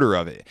like a quarter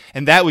of it.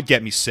 And that would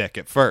get me sick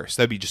at first.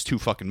 That'd be just too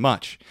fucking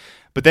much.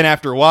 But then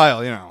after a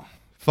while,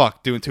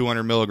 fuck, doing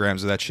 200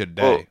 milligrams of that shit a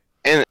day. Well,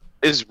 and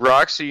is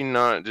Roxy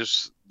not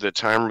just the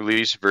time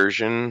release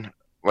version?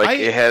 Like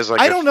it has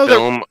like I don't know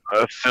that-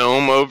 a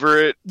film over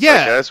it. Yeah,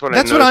 Like, that's what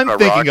that's I what noticed I'm about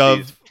thinking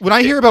Roxy's. of. When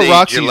I hear about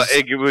Roxy's...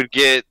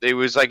 It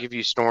was like if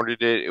you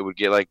snorted it, it would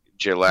get like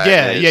gelatinous.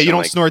 Yeah, you and, don't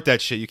like, snort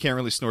that shit. You can't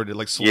really snort it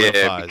like solidifies.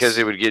 Yeah, because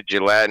it would get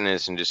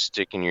gelatinous and just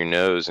stick in your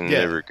nose and Yeah.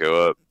 never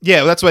go up. Yeah,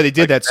 well, that's why they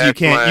did Like, that. So you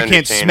that's my can't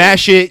understanding.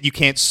 smash it, you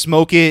can't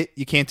smoke it,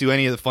 you can't do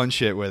any of the fun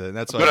shit with it.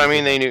 That's why. But I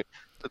mean, did they knew.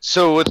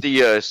 So with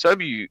the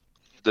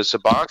the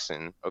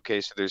Suboxone, okay,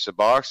 so there's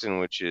Suboxone,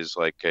 which is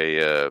like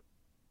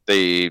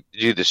they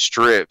do the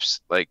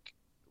strips, like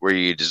where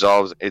you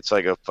dissolve. It's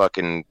like a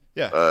fucking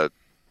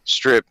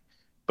strip,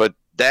 but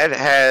that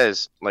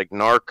has like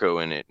narco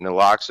in it,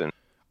 naloxone.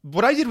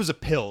 What I did was a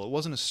pill. It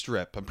wasn't a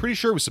strip. I'm pretty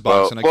sure it was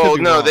Well, Suboxone. I could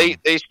be no, wrong.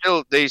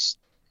 they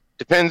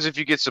depends if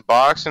you get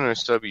Suboxone or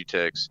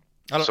Subutex.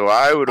 I don't- So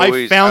I would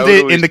always I found would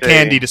it always in the say-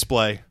 candy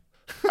display.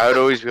 I would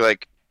always be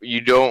like, you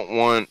don't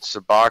want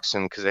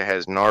Suboxone because it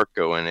has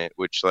narco in it,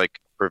 which like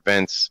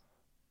prevents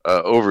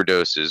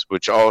overdoses,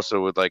 which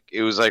also would like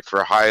it was like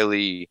for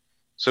highly.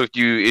 So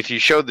if you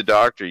showed the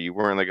doctor, you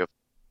weren't like a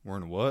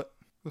Weren't what?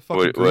 The fuck?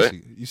 What- what?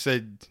 You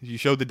said you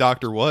showed the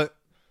doctor what?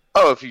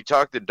 if you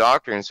talk to the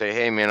doctor and say,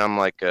 hey man, I'm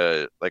like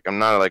I'm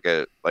not like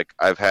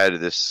I've had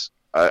this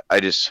I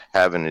just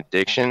have an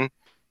addiction.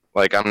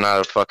 Like I'm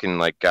not a fucking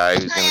like guy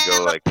who's gonna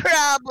go like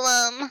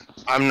problem.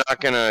 I'm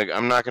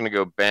not gonna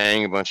go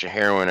bang a bunch of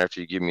heroin after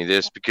you give me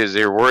this because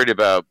they're worried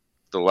about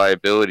the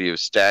liability of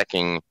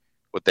stacking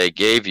what they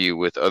gave you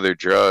with other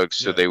drugs,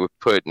 so they would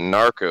put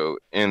narco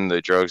in the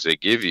drugs they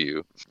give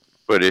you.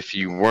 But if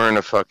you weren't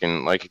a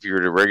fucking like if you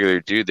were a regular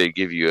dude, they'd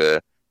give you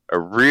a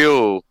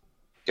real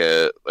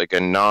like a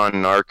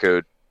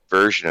non-narco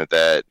version of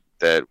that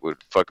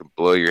would fucking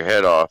blow your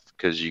head off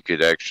because you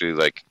could actually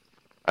like,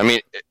 I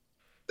mean.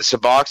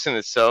 Suboxone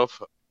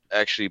itself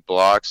actually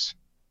blocks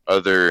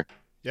all the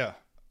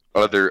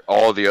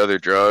other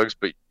drugs,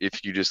 but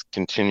if you just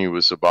continue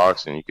with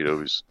Suboxone,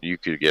 you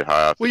could get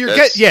high off. Well,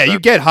 it. You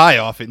get high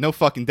off it, no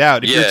fucking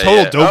doubt. If you're a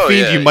total dope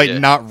fiend, you might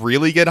not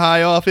really get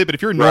high off it, but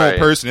if you're a normal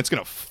person, it's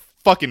gonna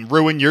fucking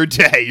ruin your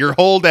day, your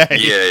whole day.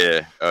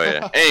 Yeah. Oh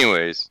yeah.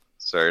 Anyways,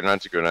 sorry,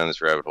 not to go down this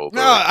rabbit hole.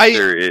 No,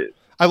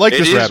 I like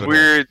this rabbit hole. It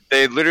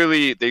is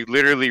weird. They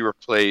literally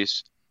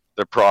replaced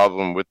the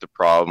problem with the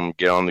problem.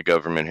 Get on the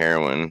government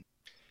heroin.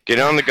 Get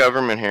on the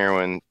government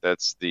heroin.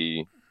 That's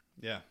the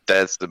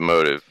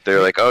motive.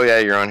 They're like, oh yeah,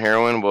 you're on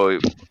heroin. Well,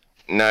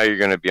 now you're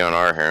gonna be on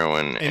our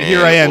heroin. And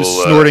here I am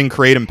snorting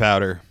kratom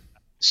powder.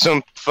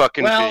 Some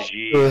fucking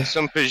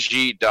some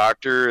Pajit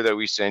doctor that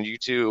we send you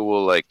to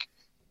will like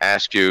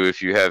ask you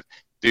if you have.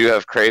 Do you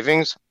have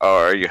cravings? Oh,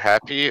 are you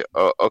happy?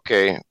 Oh,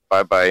 okay.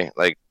 Bye.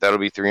 Like that'll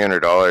be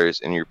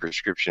 $300 in your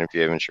prescription if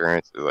you have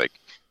insurance. They're like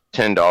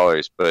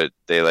 $10, but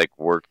they like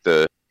work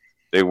the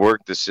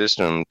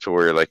system to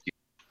where like.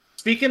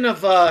 Speaking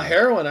of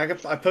heroin,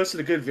 I posted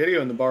a good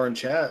video in the bar and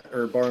chat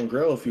or bar and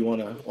grill if you want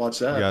to watch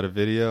that. You got a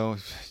video,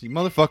 you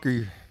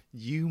motherfucker.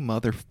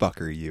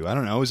 You. I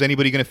don't know. Is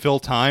anybody gonna fill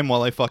time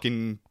while I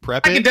fucking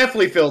prep it? I can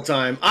definitely fill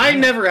time. I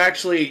never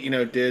actually,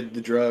 did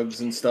the drugs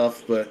and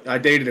stuff, but I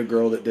dated a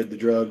girl that did the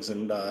drugs,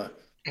 and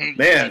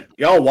man,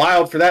 y'all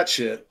wild for that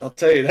shit. I'll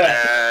tell you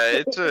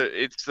that.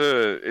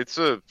 It's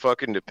a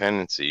fucking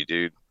dependency,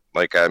 dude.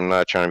 Like I'm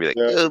not trying to be like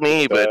oh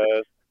me, but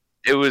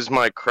it was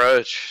my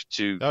crush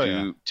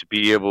to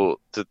be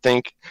able to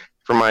think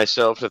for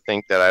myself, to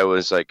think that I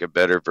was like a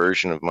better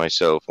version of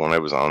myself when I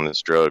was on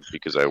this drug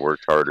because I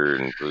worked harder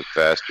and was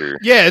faster.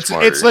 Yeah,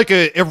 it's like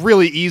a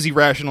really easy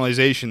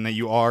rationalization that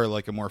you are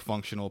like a more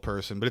functional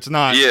person, but it's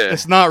not. Yeah.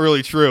 It's not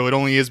really true. It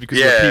only is because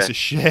you're a piece of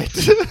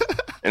shit.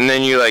 And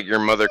then you like your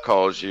mother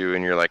calls you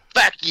and you're like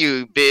fuck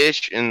you,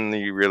 bitch, and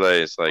then you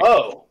realize like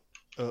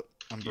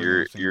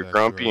you're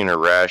grumpy and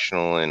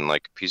irrational and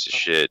like a piece of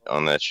shit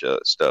on that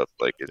stuff.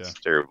 Like it's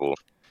terrible.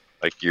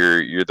 Like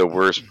you're the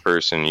worst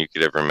person you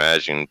could ever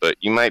imagine, but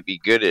you might be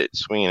good at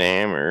swinging a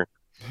hammer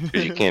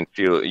because you can't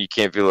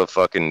feel a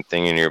fucking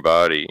thing in your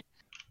body.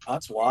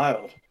 That's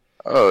wild.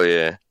 Oh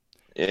yeah,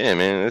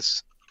 man.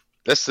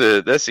 That's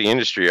the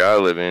industry I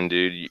live in,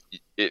 dude.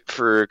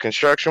 For a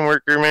construction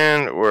worker,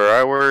 man, where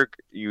I work,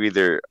 you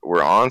either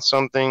were on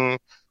something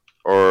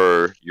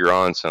or you're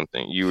on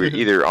something. You were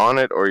either on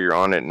it or you're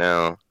on it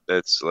now.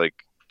 That's like,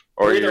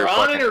 or you're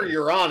on it or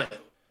you're on it.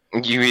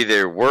 You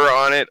either were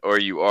on it or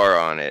you are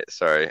on it.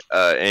 Sorry,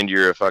 and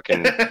you're a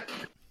fucking,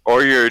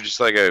 or you're just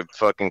like a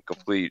fucking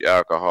complete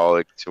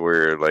alcoholic to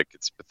where like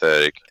it's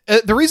pathetic.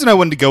 The reason I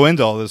wanted to go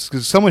into all this is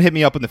because someone hit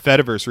me up in the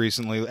Fediverse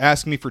recently,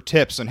 asking me for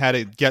tips on how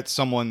to get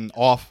someone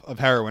off of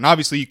heroin.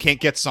 Obviously, you can't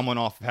get someone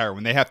off of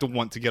heroin; they have to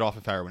want to get off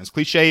of heroin. As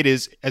cliche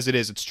as it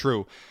is, it's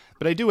true.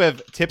 But I do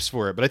have tips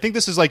for it. But I think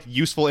this is like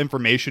useful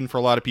information for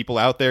a lot of people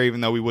out there,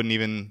 even though we wouldn't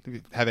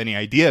even have any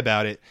idea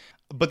about it.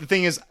 But the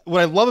thing is, what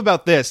I love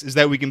about this is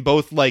that we can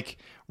both like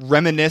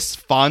reminisce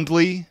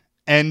fondly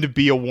and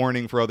be a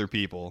warning for other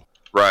people.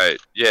 Right.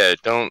 Yeah.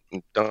 Don't.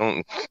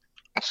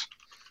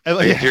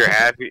 If you're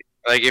happy,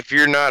 like if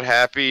you're not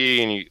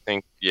happy and you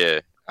think,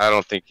 I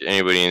don't think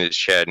anybody in this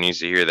chat needs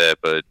to hear that.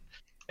 But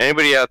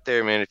anybody out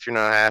there, man, if you're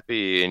not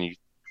happy and you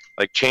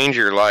like change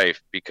your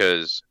life,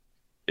 because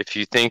if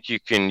you think you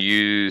can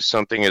use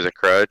something as a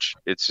crutch,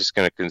 it's just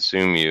going to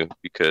consume you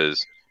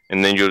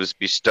and then you'll just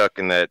be stuck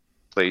in that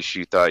place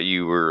you thought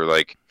you were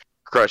like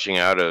crushing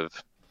out of.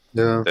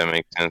 Yeah. If that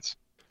makes sense.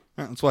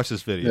 All right, let's watch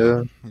this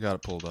video. Yeah. I got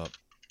it pulled up.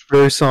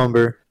 Very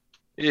somber.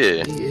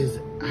 Yeah. He is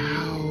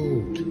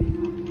out.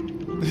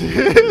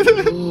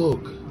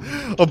 Look.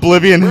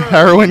 Oblivion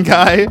heroin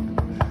guy.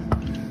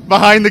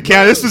 Behind the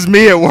counter. This is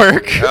me at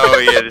work. Oh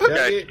yeah, this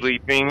guy's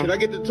sleeping. Can I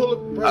get the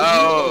toilet? Bro,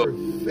 oh.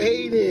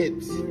 Fade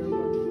it.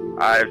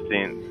 I've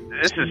seen.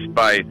 This is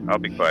Spice. I'll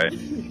be quiet.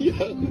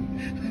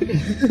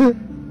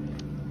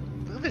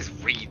 This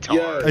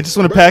retard. I just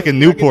want to pack in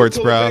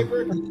Newports, bro.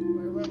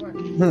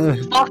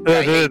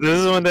 This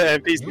is when the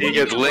NPC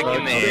gets licked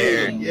in the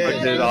air.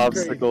 Yeah, there's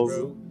obstacles.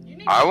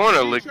 I want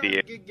to lick the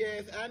air.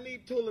 I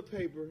need toilet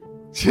paper.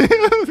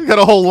 We got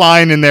a whole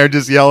line in there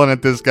just yelling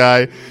at this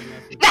guy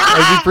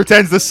as he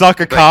pretends to suck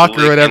a cock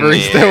or whatever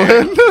he's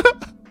doing.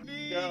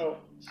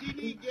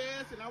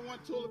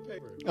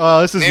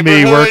 Oh, this is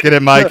me working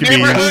at my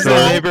convenience store.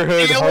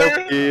 Neighborhood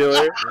hope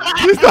dealer.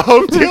 He's the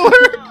hope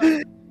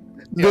dealer.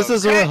 This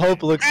is what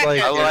hope looks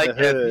like. I like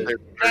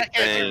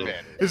that.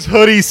 His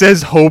hoodie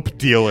says hope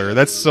dealer.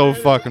 That's so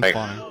fucking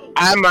funny.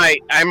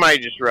 I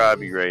might just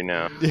rob you right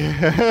now.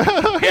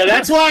 Yeah,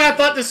 that's why I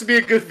thought this would be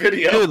a good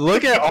video. Dude,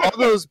 look at all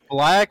those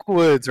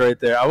blackwoods right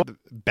there. I would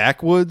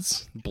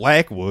Backwoods,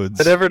 Blackwoods.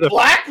 whatever the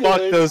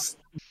Blackwoods? fuck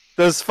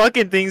those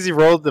fucking things he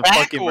rolled the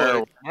fucking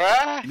marijuana.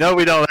 Bruh. No,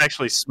 we don't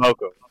actually smoke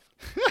them.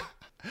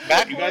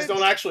 You guys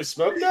don't actually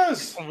smoke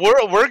those?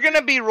 We're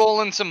gonna be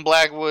rolling some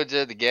Blackwoods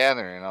at the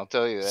gathering. I'll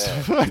tell you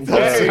that. That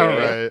doesn't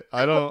Yeah.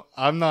 sound right.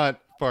 I'm not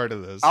part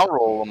of this. I'll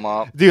roll them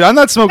up. Dude, I'm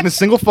not smoking a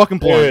single fucking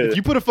blunt. Dude, If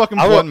you put a fucking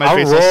blunt in my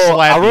face, I'll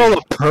slap I'll roll you.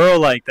 a pearl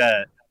like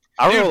that.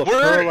 I'll Dude, roll a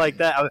pearl like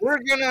that. We're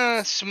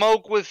gonna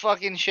smoke with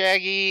fucking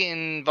Shaggy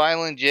and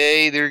Violent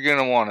J. They're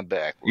gonna want it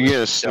back. You're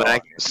gonna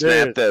snap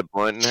that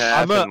blunt in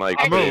half I'm a- and like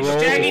I'm a Hey, roll.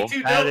 is Shaggy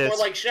too dope Fattest or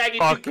like Shaggy too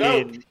goat?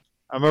 fucking.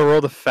 I'm gonna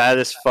roll the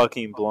fattest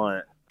fucking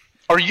blunt.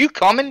 Are you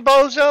coming,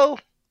 Bozo?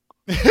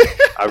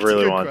 I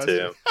really good want question.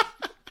 to.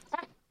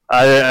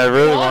 I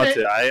really Want want it.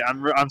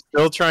 to. I'm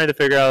still trying to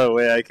figure out a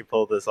way I can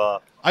pull this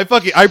off. I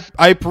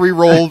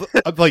pre-rolled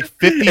like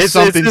 50 It's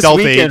something this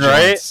Delta weekend, 8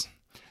 right? joints.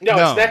 No,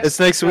 No. it's next. It's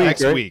next week.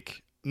 Next right?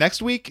 week.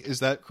 Next week, is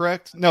that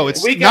correct? No,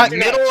 it's Week not. after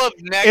Middle of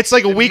next. It's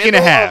like a week and a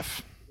middle of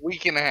half.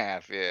 Week and a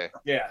half, yeah.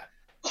 Yeah.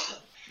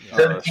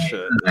 Oh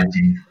shit.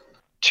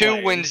 2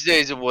 Right.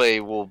 Wednesdays away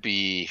will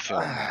be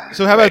filming.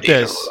 So how about Ready to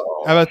this?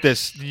 How about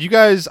this? You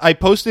guys, I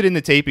posted in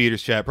the Tape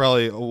Eaters chat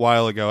probably a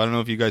while ago. I don't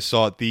know if you guys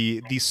saw it.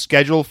 The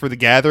schedule for the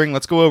gathering.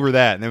 Let's go over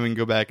that, and then we can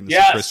go back into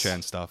Yes. some Chris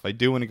Chan stuff. I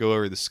do want to go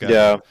over the schedule.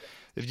 Yeah.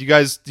 If you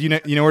guys, you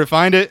know where to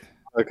find it?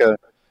 Okay.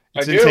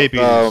 It's I in do. Tape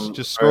Eaters.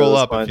 Just scroll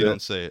alright, up let's if you find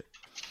don't see it.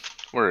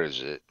 Where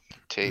is it?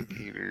 Tape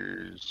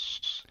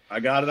Eaters. I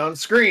got it on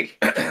screen.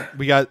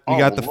 We got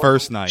the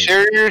first night.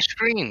 Share your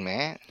screen,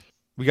 man.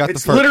 We got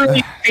It's the first.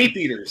 literally tape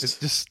eaters. It's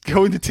just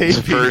going to Tape it's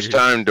the first Eaters.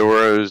 time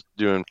Doro's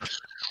doing.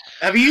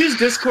 Have you used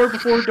Discord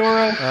before,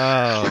 Doro?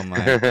 Oh my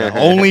god!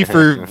 Only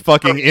for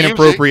fucking Music.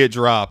 inappropriate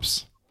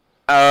drops.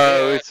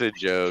 Oh, it's a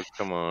joke.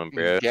 Come on,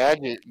 bro.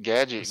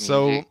 Gadget.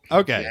 So music.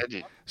 okay.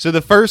 Gadget. So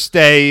the first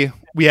day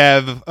we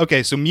have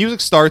so music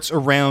starts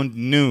around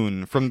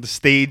noon from the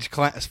stage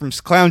from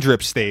Clown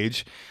Drip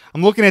stage.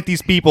 I'm looking at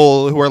these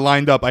people who are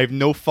lined up. I have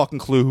no fucking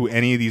clue who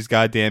any of these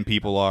goddamn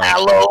people are.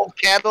 Aloe,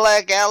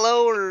 Cadillac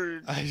Aloe,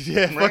 or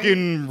Yeah, Right?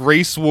 fucking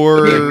race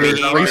war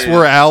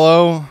Right.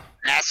 aloe.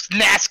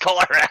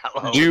 NASCAR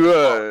Aloe. Do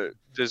you,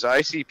 does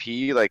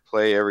ICP like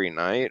play every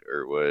night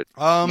or what?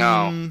 I'm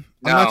No,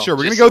 not sure.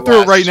 We're gonna just go the through it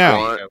last right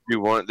now.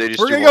 one. They just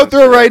We're do gonna go one through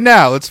it set? right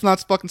now. Let's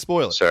not fucking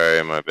spoil it.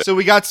 Sorry, my bad. So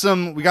we got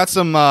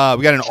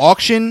an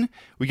auction.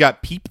 We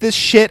got Peep This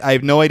Shit. I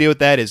have no idea what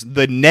that is.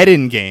 The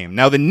Nedden game.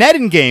 Now the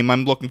Nedden game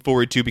I'm looking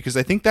forward to because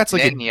I think that's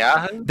like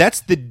Netanyahu?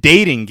 that's the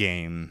dating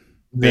game.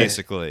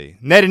 Basically,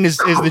 Nedden is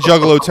the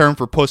Juggalo term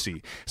for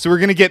pussy. So we're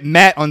gonna get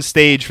Matt on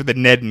stage for the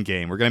Nedden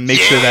game. We're gonna make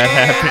sure that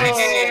happens.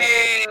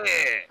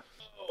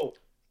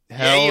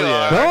 Hell you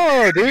yeah!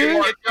 No, dude.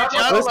 You're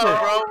Juggalo, Listen,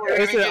 bro. We're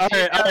listen, gonna all get you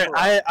right, all right.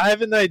 Juggalo. I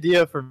have an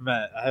idea for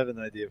Matt.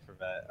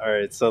 All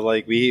right, so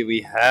like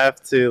we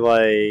have to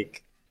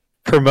like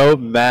promote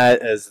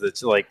Matt as the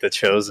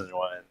chosen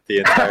one the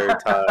entire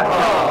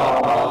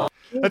time.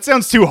 That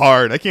sounds too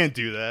hard. I can't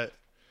do that.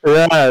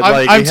 Yeah,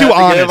 like, I'm we too have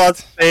to get him on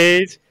honest.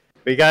 stage.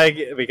 We gotta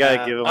give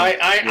him.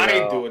 I you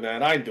ain't know, doing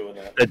that. I ain't doing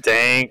that. the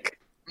dank.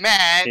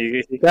 Matt,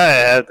 You gotta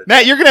have the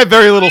Matt, you're gonna have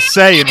very little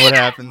say in what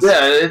happens.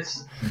 Yeah,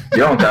 it's you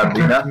don't gotta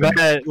do nothing.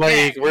 Matt,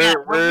 like Matt, when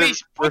we we're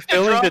put the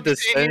filling the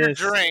drugs in your descendants.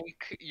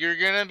 drink, you're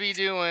gonna be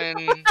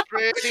doing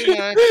pretty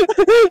much.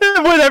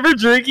 Whatever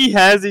drink he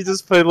has, he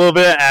just put a little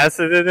bit of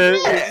acid in it.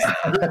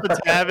 Just put a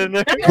tab in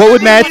there. What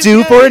would Matt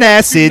do for an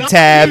acid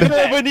tab?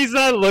 When he's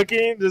not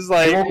looking, just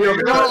like He won't be able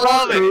to You're gonna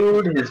love it.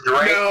 food, his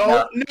drink.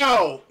 No,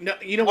 no, no.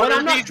 You know what? What are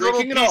I'm not these little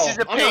drinking at all. pieces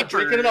of I'm not paper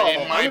drinking at all.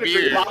 in my I'm gonna beer?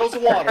 drink bottles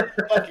of water.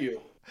 Fuck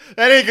you.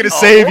 That ain't gonna Oh,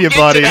 save we'll you, get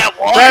to buddy. that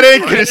one. That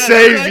ain't gonna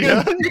save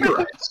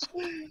you.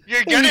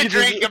 You're gonna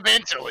drink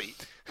eventually.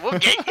 We'll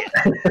get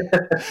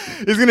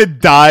you. He's gonna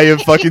die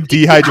of fucking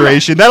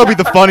dehydration. That'll be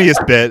the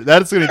funniest bit.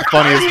 That's gonna be the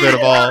funniest bit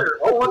of all.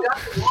 Oh, I got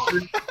the water.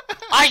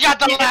 I got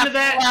the At the end of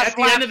that, last at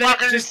the end of that,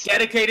 fuckers. just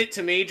dedicate it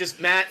to me. Just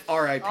Matt,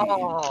 R.I.P.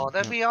 Oh,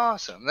 that'd be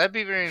awesome. That'd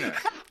be very nice.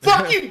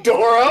 Fuck you,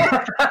 Doro.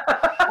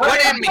 I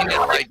didn't mean it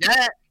like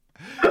that.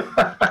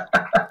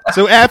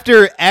 So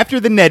after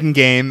the Nedden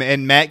game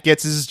and Matt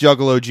gets his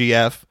Juggalo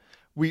GF,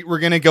 we're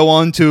gonna go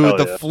on to Hell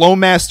the yeah.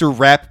 Flowmaster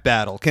rap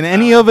battle. Can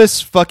any of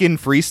us fucking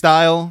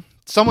freestyle?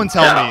 Someone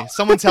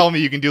tell me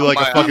you can do like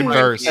a I fucking might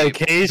verse. be able-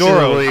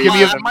 occasionally. Give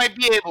me a- I might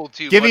be able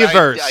to. give me but a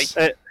verse.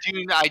 I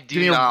Give do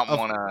me a- not a-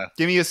 want to.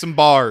 Give me some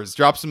bars.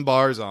 Drop some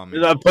bars on me.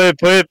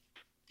 Put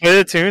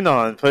a tune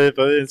on. Put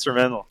it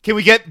instrumental. Can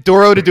we get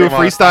Doro to do a Come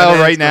on, freestyle find an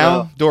right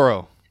now? instrumental.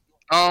 Doro.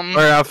 All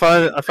right, I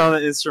found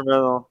an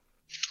instrumental.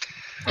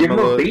 Give him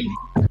a beat.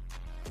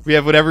 We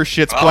have whatever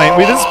shit's playing.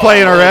 This is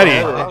playing already.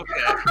 Okay.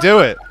 Do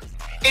it.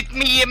 It's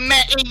me and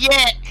Matt and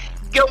Yet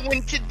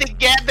going to the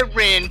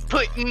gathering,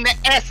 putting the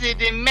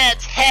acid in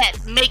Matt's hat,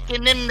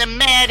 making him the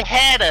Mad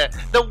Hatter,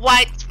 the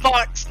white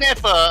fart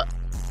sniffer.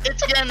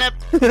 It's gonna.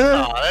 Oh,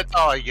 that's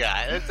all I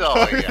got. That's all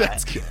I got.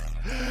 That's good.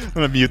 I'm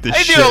gonna mute this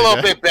I shit. do a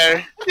little bit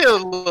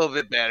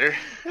better.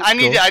 I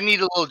need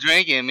a little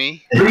drink in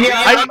me. Yeah,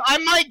 I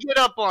might get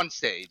up on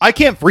stage. I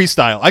can't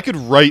freestyle. I could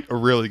write a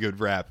really good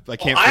rap. I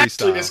can't I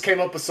actually freestyle. just came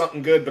up with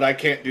something good, but I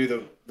can't do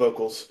the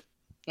vocals.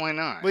 Why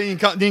not? Well, you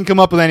didn't come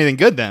up with anything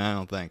good then, I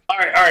don't think. All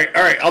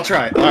right. I'll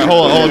try it. All right,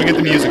 hold on. Let me get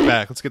the music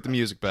back. Let's get the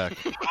music back.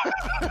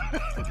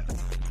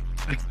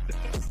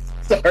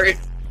 Sorry.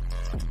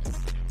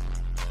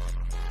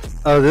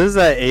 Oh, this is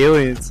that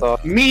alien song.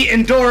 Me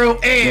and Doro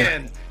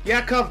and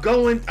Yakov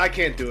going. I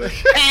can't do it.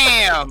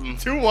 Damn.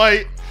 Too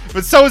white.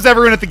 But so is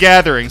everyone at the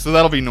gathering, so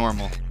that'll be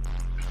normal.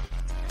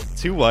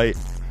 Too white.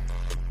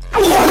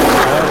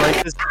 I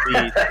like this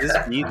beat. This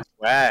beat's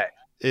whack.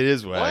 It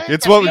is whack. What?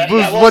 It's what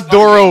Yeah, what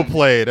Doro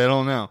played. I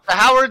don't know.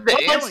 Howard the Oh,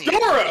 it's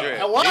alien. Doro.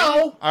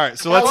 Hello. All right,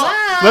 so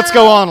let's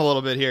go on a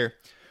little bit here.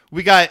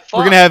 We're gonna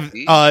have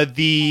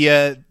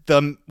the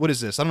what is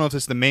this? I don't know if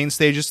this is the main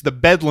stage. This is the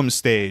Bedlam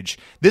stage.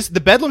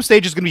 The Bedlam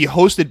stage is gonna be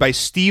hosted by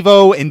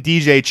Steve-O and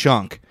DJ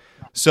Chunk.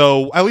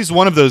 So at least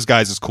one of those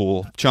guys is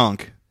cool.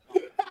 Chunk.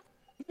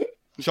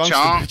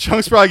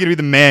 Chunk's probably gonna be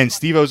the man.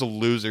 Steve-O's a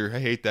loser. I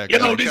hate that guy.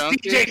 Yo, this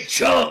DJ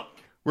Chunk.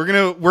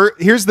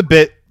 Here's the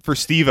bit for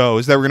Steve-O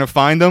is that we're gonna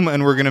find him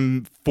and we're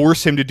gonna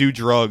force him to do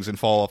drugs and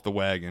fall off the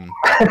wagon.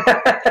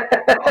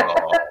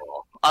 Oh,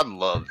 I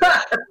love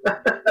that.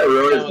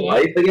 ruin his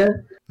life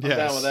again. Yes,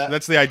 down with that.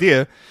 that's the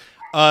idea.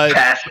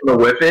 Pass from the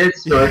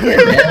whippets. So like, yeah,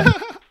 man.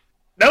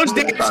 Those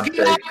damn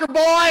Skinwalker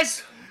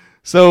boys.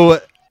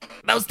 So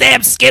those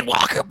damn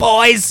Skinwalker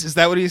boys. Is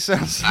that what he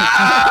sounds like?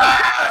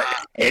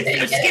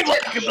 It's the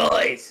Skinwalker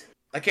boys.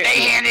 I can't.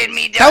 They handed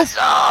me dust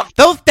off.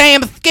 Those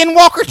damn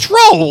Skinwalker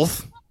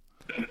trolls.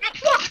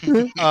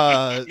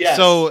 Yes.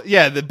 So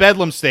yeah, the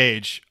Bedlam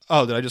stage.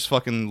 Oh, did I just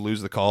fucking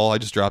lose the call? I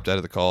just dropped out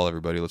of the call.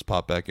 Everybody, let's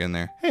pop back in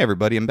there. Hey,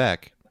 everybody, I'm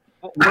back.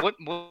 What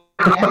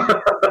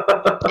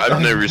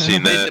I've never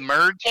seen did that. the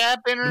merge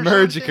happen or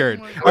Merge something?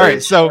 occurred. All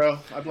right, so Doro.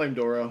 I blame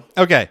Doro.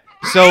 okay,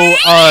 so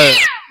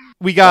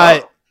we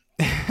got.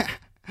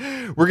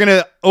 We're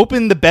gonna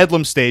open the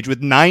Bedlam stage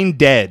with Nine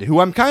Dead, who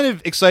I'm kind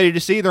of excited to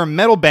see. They're a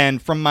metal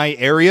band from my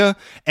area,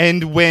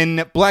 and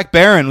when Black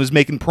Baron was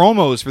making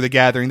promos for the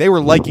gathering, they were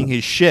liking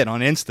his shit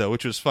on Insta,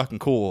 which was fucking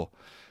cool.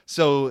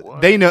 So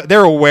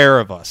they're aware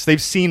of us.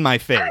 They've seen my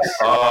face.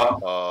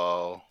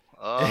 Oh.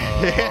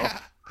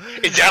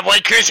 Is that why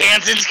Chris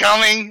Hansen's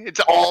coming? It's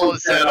all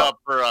set up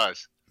for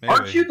us.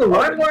 Aren't you the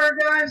LimeWire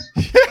guys?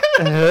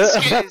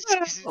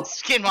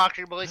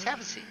 Skinwalker boys,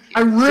 have a seat.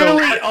 I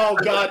really. Oh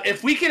God!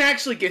 If we can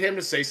actually get him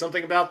to say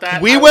something about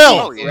that, We I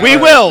will. would be- We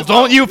will.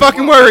 Don't you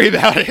fucking worry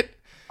about it.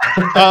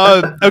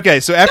 Okay,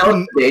 so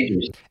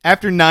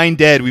after Nine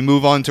Dead, we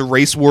move on to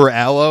Race War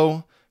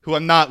Aloe, who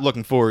I'm not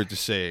looking forward to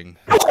seeing.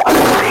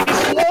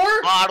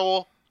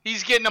 Bottle.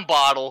 He's getting a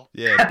bottle.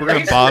 Yeah, we're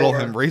gonna bottle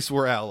him. Race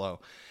War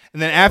Aloe.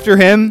 And then after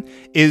him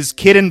is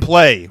Kid and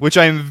Play, which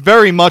I'm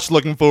very much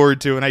looking forward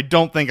to, and I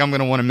don't think I'm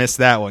going to want to miss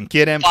that one.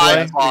 Kid and Play.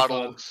 5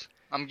 bottles.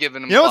 I'm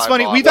giving him. You know what's 5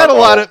 funny? bottles. We've had a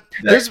lot of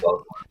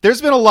there's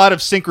been a lot of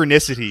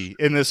synchronicity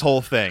in this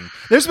whole thing.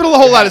 There's been a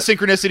whole lot of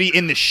synchronicity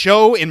in the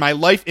show, in my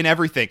life, in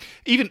everything.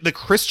 Even the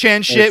Chris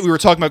Chan shit. We were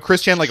talking about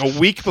Chris Chan like a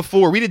week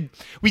before. We did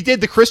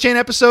the Chris Chan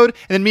episode,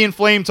 and then me and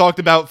Flame talked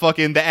about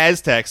fucking the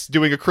Aztecs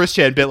doing a Chris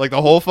Chan bit like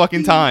the whole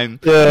fucking time.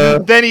 Yeah.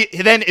 Then he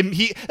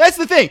that's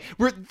the thing.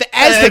 We're the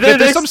Aztec bit,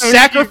 there's some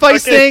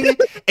sacrifice thing.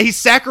 There's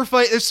some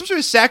sort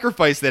of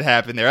sacrifice that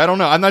happened there. I don't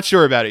know. I'm not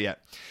sure about it yet.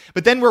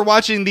 But then we're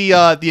watching the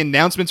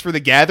announcements for the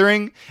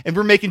gathering, and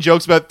we're making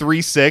jokes about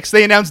 3-6.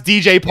 They announced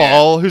DJ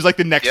Paul, who's like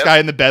the next guy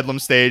in the Bedlam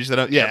stage.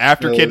 That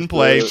after Kid and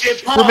Play,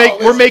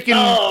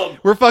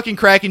 we're fucking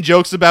cracking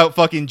jokes about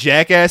fucking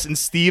Jackass and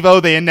Steve-O.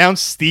 They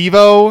announced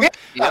Steve-O.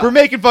 Yeah. We're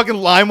making fucking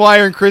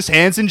LimeWire and Chris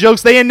Hansen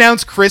jokes. They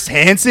announced Chris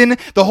Hansen.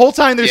 The whole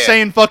time they're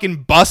saying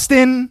fucking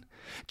Bustin'.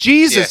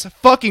 Jesus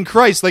fucking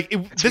Christ! Like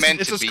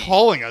this is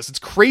calling us. It's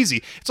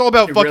crazy. It's all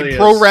about fucking really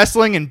pro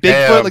wrestling and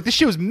Bigfoot. Like this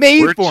shit was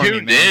made for me. We're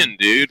tuned in,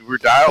 dude. We're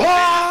dialed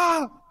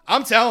in.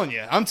 I'm telling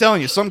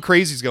you, something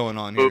crazy's going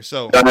on here.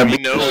 So we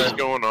know what's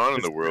going on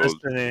in the world.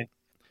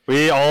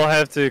 We all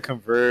have to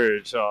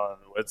converge on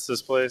what's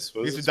this place?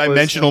 It's a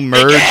dimensional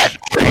merge.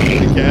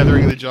 The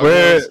gathering of the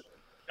Juggalos.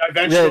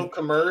 Dimensional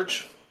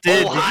converge.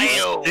 Did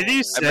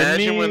you send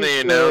Imagine me when they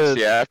announce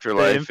the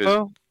afterlife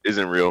info?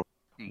 isn't real.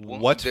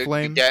 What,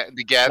 Flame?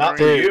 The gathering. Not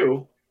for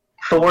you.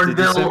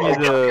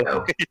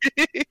 Thornville.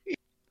 Did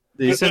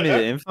you send me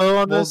the info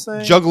on this thing?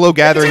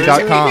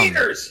 JuggaloGathering.com.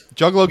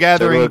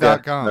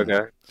 JuggaloGathering.com.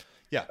 Okay.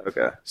 Yeah.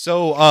 Okay.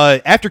 So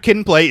after Kid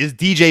and Play is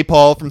DJ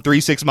Paul from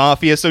 3-6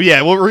 Mafia. So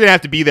yeah, we're gonna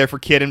have to be there for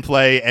Kid and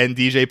Play and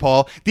DJ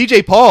Paul.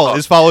 DJ Paul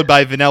is followed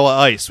by Vanilla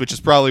Ice, which is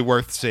probably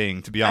worth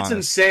seeing. To be honest,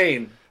 That's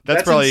insane.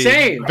 That's probably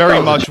insane.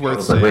 very much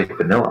worth seeing. Wait,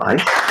 Vanilla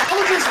Ice? How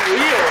is this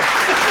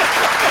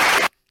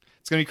real?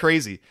 It's gonna be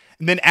crazy.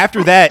 And then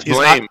after that is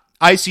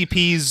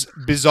ICP's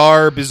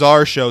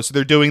Bizarre show. So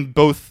they're doing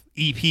both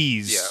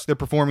EPs. Yeah. They're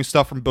performing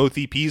stuff from both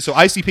EPs. So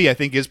ICP, I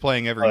think, is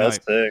playing every night.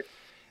 That's sick.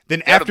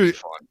 Then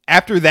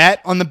after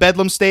that, on the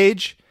Bedlam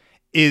stage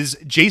is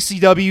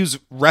JCW's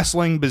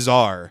Wrestling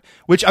Bazaar,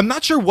 which I'm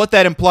not sure what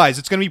that implies.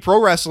 It's going to be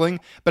pro wrestling,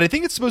 but I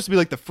think it's supposed to be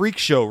like the freak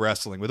show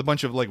wrestling with a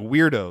bunch of like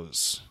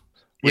weirdos.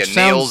 Yeah, Which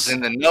nails sounds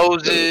in the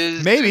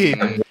noses. maybe.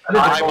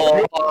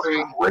 Eyeball.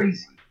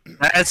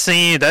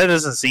 That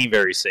doesn't seem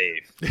very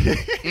safe.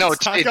 No,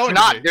 It's not it's going to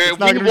not. be. It's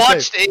not We gonna be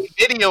watched a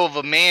video of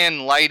a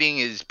man lighting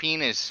his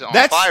penis on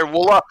That's- fire.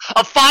 Well,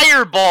 a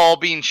fireball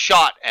being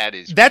shot at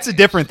his. That's a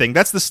different thing.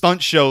 That's the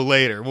stunt show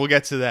later. We'll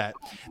get to that.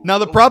 Now,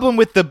 the problem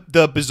with the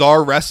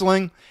Bizarre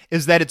Wrestling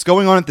is that it's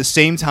going on at the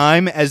same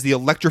time as the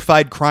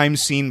electrified crime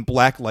scene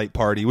blacklight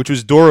party, which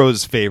was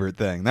Doro's favorite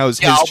thing. That was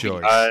his I'll be-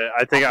 choice.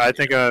 I think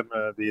I'm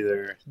gonna be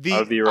there.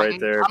 I'll be right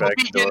there. I'm gonna Back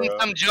be in getting Doro.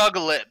 some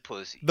juggalette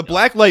pussy. The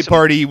blacklight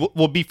party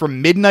will be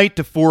from midnight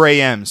to 4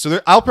 a.m.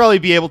 So I'll probably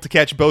be able to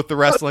catch both the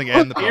wrestling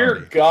and the Dear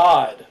party.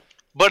 God.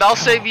 But I'll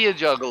save you a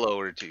juggalo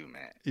or two,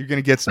 man. You're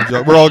gonna get some.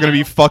 We're all gonna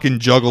be fucking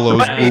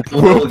juggalos.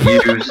 Whoop,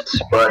 whoop.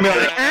 Used, but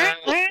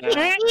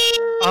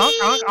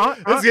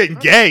This is getting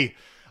gay.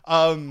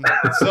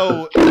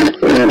 So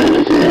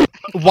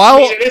I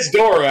mean, it is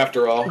Doro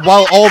after all.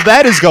 while all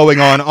that is going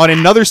on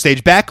another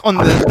stage, back on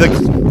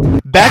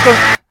back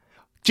on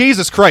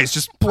Jesus Christ,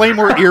 just play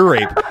more ear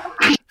rape.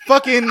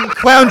 Fucking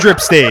clown drip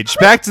stage.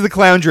 Back to the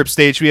clown drip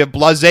stage. We have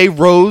Blase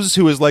Rose,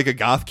 who is like a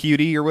goth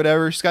cutie or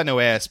whatever. She's got no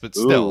ass, but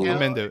still,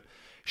 I'm into it.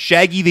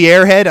 Shaggy the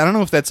Airhead. I don't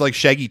know if that's like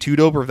Shaggy Two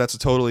Dope or if that's a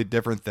totally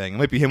different thing. It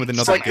might be him with It's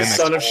another like the gimmick.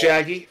 son of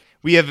Shaggy.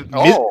 We have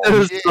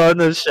The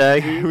son of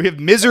Shaggy. we have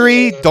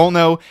Misery, don't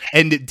know,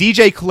 and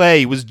DJ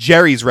Clay was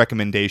Jerry's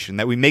recommendation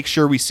that we make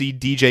sure we see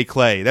DJ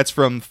Clay. That's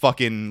from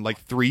fucking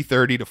like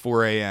 3:30 to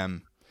 4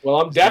 a.m.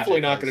 Well, I'm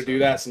definitely not going to do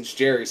that since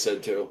Jerry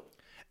said to.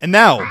 And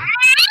now,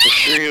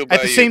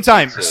 at the same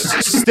time,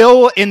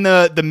 still in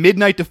the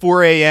midnight to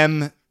 4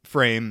 a.m.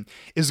 frame,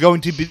 is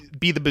going to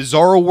be the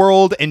Bizarro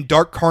World and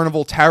Dark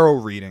Carnival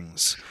tarot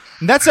readings.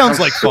 And that sounds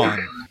like fun.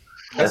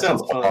 That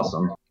sounds fun.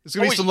 awesome. There's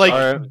gonna be some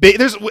like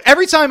there's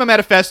every time I'm at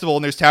a festival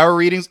and there's tarot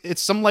readings,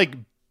 it's some like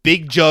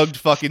big jugged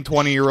fucking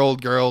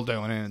 20-year-old girl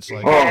doing it. It's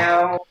like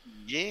Oh,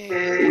 Yeah.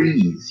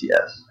 please,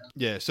 yes.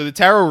 yeah. So the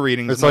tarot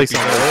readings, It's might like be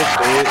some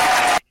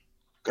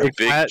A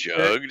big fat-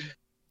 jugged.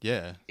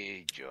 yeah.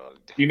 He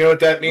jugged. You know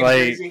what that means, Like-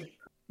 Daisy?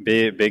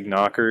 big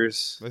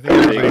knockers. I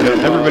think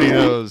everybody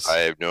knows. I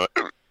have no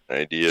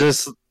idea.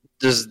 Just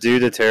do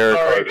the tarot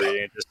All right. card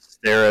reading and just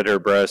stare at her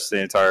breast the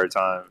entire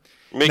time.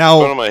 Making Now-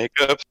 fun of my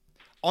hiccups.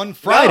 On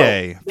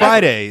Friday,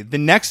 the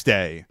next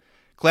day,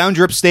 Clown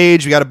Drip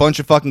stage, we got a bunch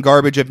of fucking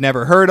garbage I've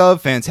never heard of.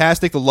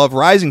 Fantastic. The Love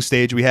Rising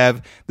stage, we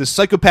have the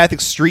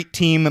Psychopathic Street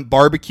Team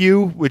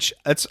Barbecue, which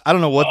that's I don't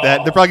know what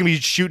that. They're probably gonna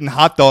be shooting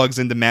hot dogs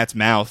into Matt's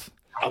mouth.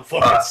 I'm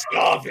fucking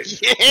starving.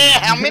 Yeah,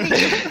 how many?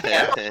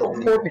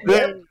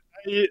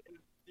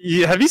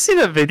 Have you seen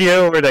a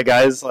video where the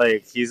guy's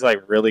like, he's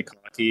like really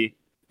cocky?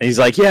 And he's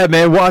like, yeah,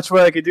 man, watch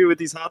what I can do with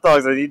these hot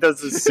dogs. And he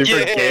does this super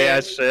Yeah, gay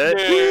ass shit.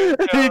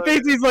 yeah. He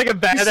thinks he's like a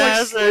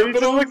badass. and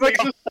he just looks like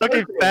a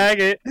fucking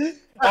faggot.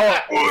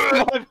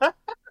 Oh,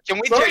 Can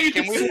we Sorry, you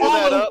can can we pull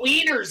that swallow up?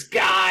 wieners,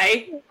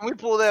 guy. Can we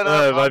pull that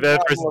up? my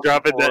bad for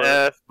dropping the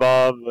F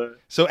bomb.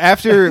 So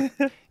after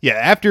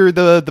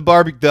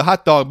the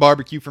hot dog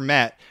barbecue for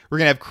Matt, we're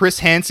gonna have Chris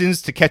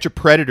Hansen's To Catch a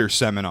Predator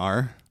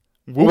seminar.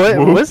 Whoop,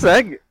 whoop. What's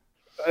that?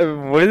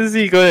 What is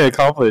he going to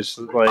accomplish?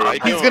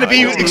 Like, He's gonna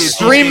be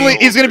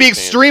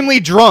extremely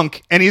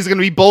drunk and he's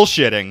gonna be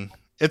bullshitting.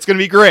 It's gonna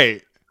be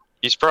great.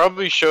 He's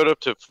probably showed up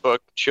to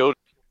fuck children.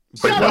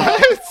 What?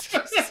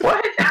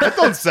 That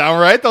don't sound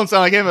right. Don't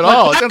sound like him at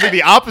all. It sounds like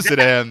the opposite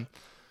of him.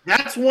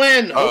 That's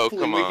when Oh,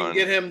 hopefully come we can on.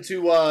 get him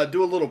to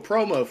do a little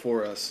promo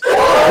for us.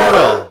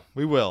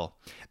 We will.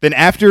 Then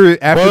after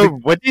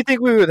what do you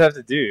think we would have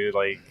to do?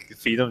 Like,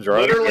 feed him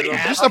drugs? Literally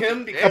just ask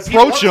him because he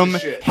approach loves him,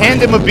 this shit.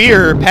 hand him a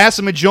beer, pass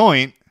him a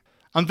joint.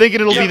 I'm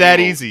thinking it'll be that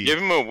easy. Give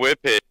him a whip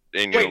hit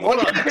and Wait, hold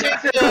on.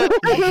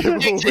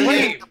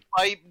 The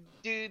pipe,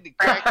 dude, the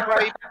crack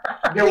pipe.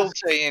 He'll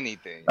say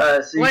anything.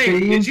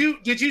 Wait,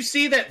 did you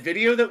see that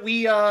video that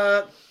we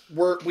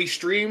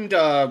streamed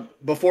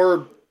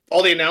before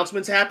all the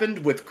announcements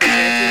happened with Chris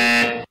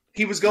Hansen?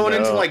 He was going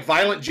into like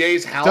Violent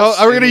J's house. So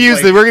we're gonna and use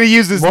was this. We're gonna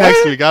use this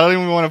next week. I don't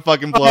even want to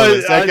fucking blow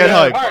this. Get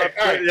hyped.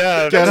 All right.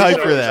 Yeah, Get no hyped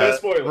spoilers, for no that.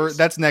 spoilers.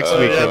 That's next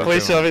week. yeah, though,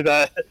 please so. show me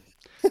that.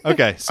 Okay, I'm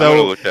gonna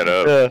so look that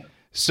up.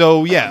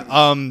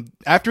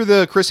 after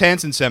the Chris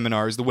Hansen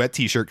seminars, the wet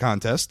T-shirt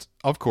contest,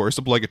 of course,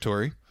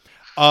 obligatory.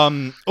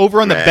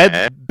 Over on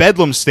the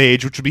Bedlam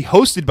stage, which will be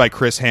hosted by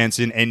Chris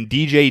Hansen and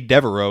DJ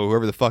Devereaux,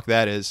 whoever the fuck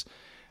that is.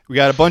 We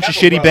got a bunch of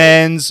shitty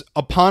bands.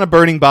 Upon a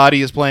Burning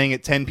Body is playing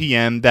at 10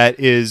 p.m.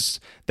 That's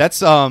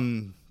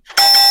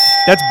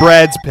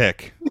Brad's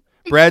pick.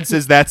 Brad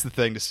says that's the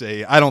thing to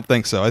say. I don't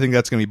think so. I think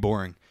that's gonna be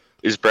boring.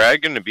 Is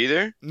Brad gonna be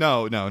there?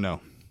 No.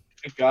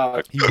 Thank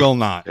God. He will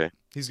not. Okay.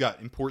 He's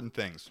got important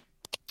things.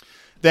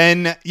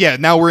 Then,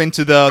 now we're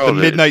into the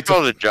midnight.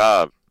 Call the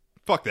job.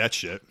 Fuck that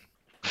shit.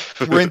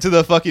 We're into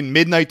the fucking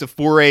midnight to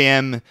 4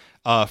 a.m.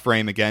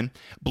 Frame again.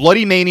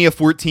 Bloody Mania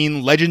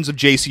 14, Legends of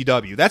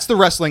JCW. That's the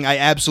wrestling I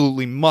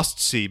absolutely must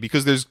see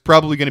because there's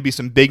probably going to be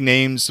some big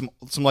names,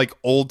 some like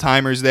old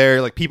timers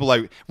there, like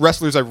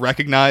wrestlers I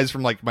recognize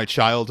from like my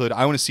childhood.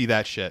 I want to see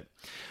that shit.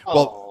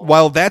 Well,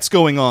 while that's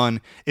going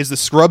on, is the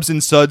Scrubs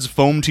and Suds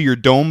Foam to Your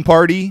Dome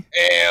party?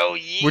 Hell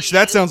yeah. Which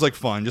that sounds like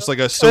fun, just like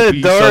a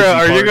soapy, Dora, sudsy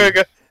are you party. gonna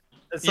go?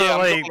 So Yeah, I'm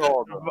like, going to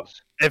all of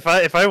those.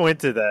 if I went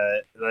to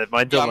that, like,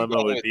 my I'm dilemma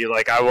going would with be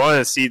like, I want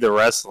to see the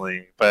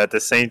wrestling, but at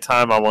the same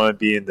time, I want to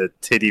be in the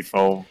titty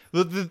foam.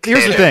 Here's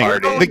the thing.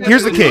 party.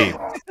 Here's the key.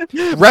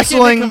 Why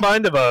Wrestling. can't they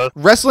combine the both.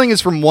 Wrestling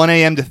is from 1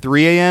 a.m. to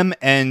 3 a.m.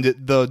 and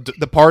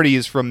the party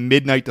is from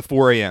midnight to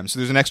 4 a.m. So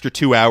there's an extra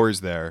 2 hours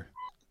there,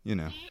 you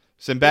know.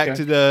 So back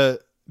to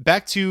the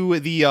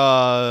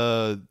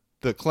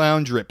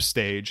clown drip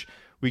stage.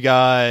 We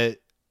got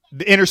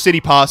the Inner City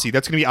Posse.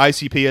 That's gonna be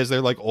ICP as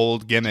their like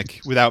old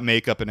gimmick without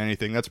makeup and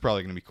anything. That's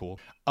probably gonna be cool.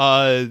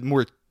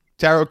 More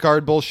tarot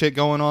card bullshit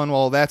going on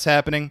while that's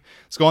happening.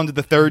 Let's go on to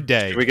the third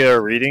day. Can we get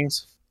our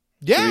readings?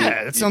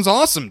 Yeah, that sounds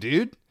awesome,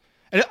 dude.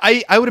 And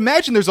I would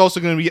imagine there's also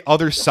going to be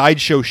other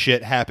sideshow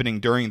shit happening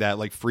during that,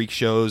 like freak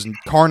shows and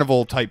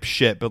carnival type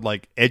shit, but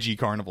like edgy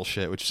carnival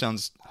shit, which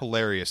sounds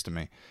hilarious to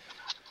me.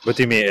 What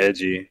do you mean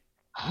edgy?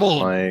 Well,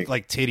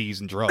 like titties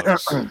and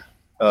drugs.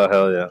 Oh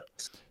hell yeah!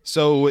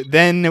 So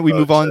then we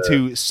move on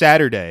to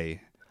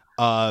Saturday.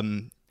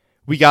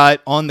 We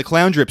got on the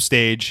Clown Drip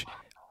stage.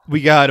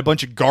 We got a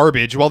bunch of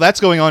garbage. While that's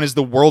going on is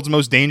the World's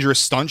Most Dangerous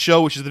Stunt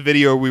Show, which is the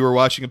video we were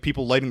watching of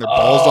people lighting their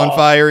balls on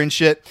fire and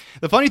shit.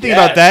 The funny thing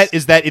about that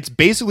is that it's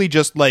basically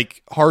just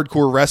like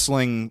hardcore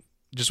wrestling,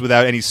 just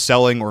without any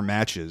selling or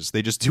matches.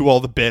 They just do all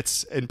the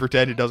bits and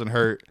pretend it doesn't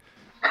hurt.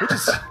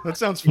 That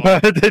sounds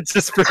fun. They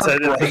just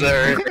pretend it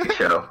doesn't hurt.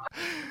 Show.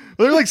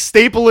 They're like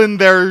stapling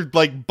their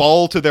like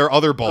ball to their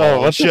other ball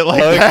and what shit the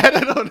like fuck? that. I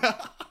don't know.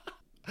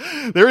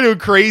 They were doing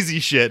crazy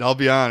shit. I'll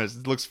be honest.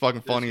 It looks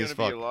fucking funny There's as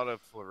gonna fuck. be a lot of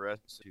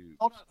fluorescent.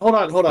 Hold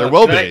on. There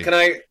will be.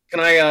 Can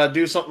I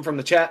do something from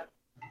the chat?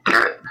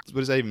 What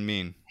does that even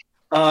mean?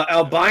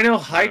 Albino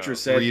Hydra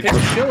said, read "Pitch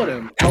from- chill at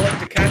him. Tell him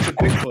to catch a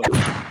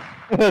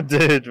Bigfoot."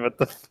 Dude, what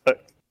the fuck?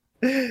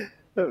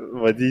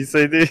 What did you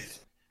say, dude?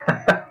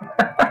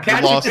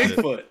 Catch a lost it.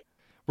 Bigfoot.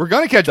 We're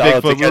gonna catch Oh, to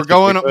Bigfoot. catch We're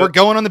the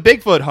going on the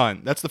Bigfoot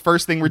hunt. That's the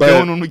first thing we're But-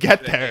 doing when we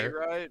get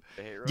there.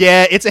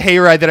 Yeah, it's a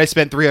hayride that I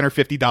spent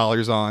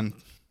 $350 on.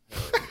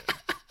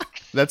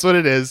 That's what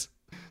it is.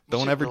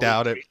 Don't ever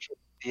doubt it.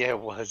 Yeah, it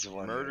was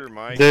one. Murder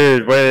Mike.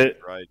 Dude, wait.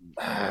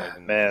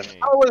 Riding Man.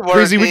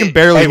 Crazy, we can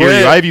barely Hey, hear wait.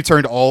 you. I have you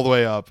turned all the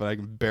way up, and I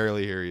can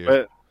barely hear you.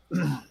 But,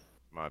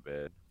 My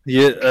bad.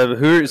 yeah,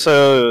 who?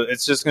 So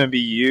it's just gonna be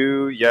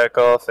you,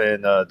 Yakov,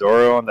 and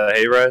Doro on the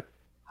hayride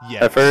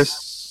Yes. at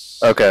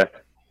first. Okay.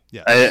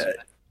 Yes.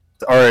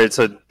 All right.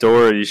 So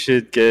Doro, you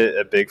should get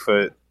a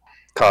Bigfoot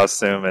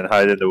costume and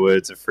hide in the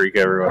woods and freak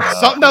everyone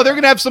out. No, they're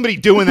gonna have somebody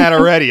doing that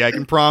already. I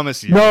can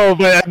promise you. No,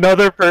 but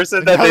another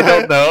person that they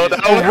don't know.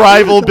 A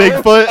rival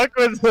Bigfoot Fuck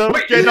with them.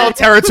 getting all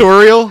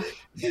territorial.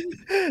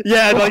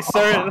 Yeah, like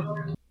start.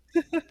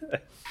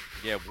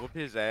 Yeah, whoop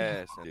his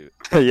ass, dude.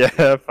 Yeah,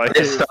 fight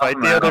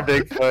the other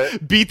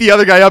Bigfoot. Beat the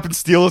other guy up and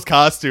steal his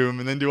costume,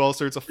 and then do all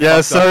sorts of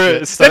Yeah, fucked up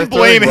shit. start Then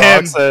blame throwing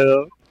him. rocks at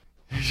him.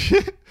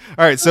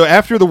 All right, so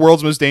after the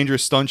World's Most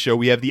Dangerous Stunt Show,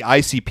 we have the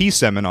ICP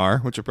seminar,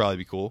 which will probably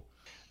be cool.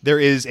 There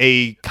is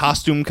a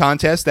costume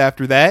contest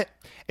after that,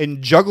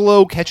 and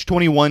Juggalo Catch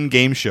 21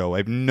 game show. I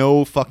have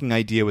no fucking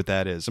idea what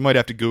that is. I might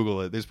have to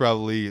Google it. There's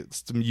probably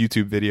some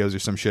YouTube videos or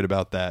some shit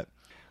about that.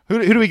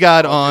 Who do we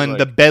got on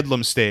the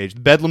Bedlam stage? The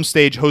Bedlam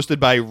stage hosted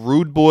by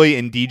Rude Boy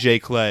and DJ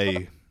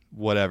Clay.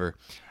 Whatever.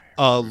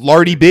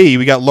 Lardy B.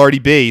 We got Lardy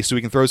B, so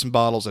we can throw some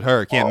bottles at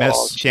her. Can't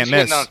miss. She's Can't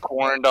miss. getting a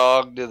corn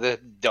dog to the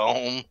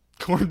dome.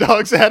 Corn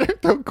dogs at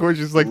her. Of course,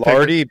 she's like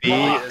Lardy B.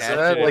 Oh, Is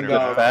that like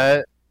the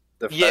fat?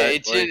 Yeah, fat,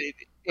 it's like,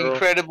 an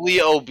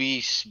incredibly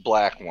obese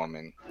black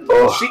woman.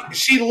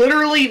 She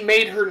literally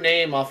made her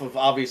name off of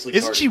obviously.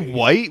 Isn't she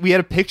white? We had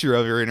a picture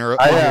of her in her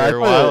I a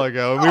while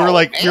ago. And we were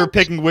like, we were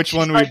picking which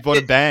one we'd want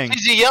to bang.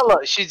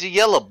 She's a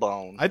yellow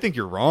bone. I think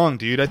you're wrong,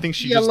 dude. I think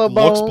she Yellow just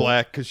looks bone.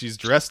 black because she's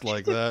dressed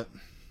like that.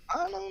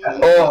 I don't know.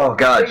 Oh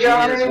god, she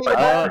is white.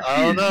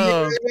 I don't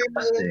know.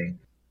 Disgusting.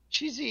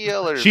 She's a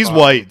yeller. She's bone.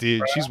 white,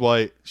 dude. She's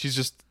white. She's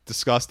just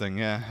disgusting.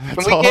 Yeah.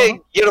 That's Can all.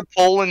 we get a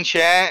poll in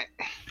chat?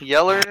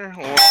 Yeller?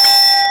 Or...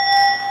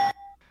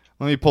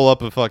 Let me pull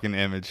up a fucking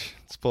image.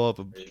 Let's pull up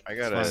a. I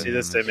gotta See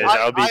this image. I,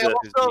 I'll be I the.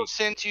 also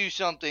sent you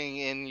something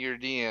in your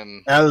DM.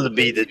 I'll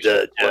be the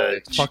judge.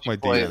 Fuck my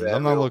play DMs. that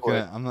I'm not real looking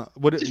quick. at. I'm not.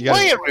 What? Just You gotta,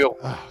 play it real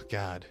quick. Oh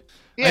god.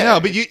 I Yeah, know,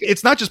 but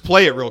it's not just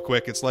play it real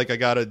quick. It's like I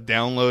gotta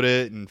download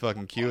it and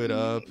fucking queue it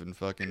up and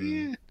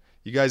fucking.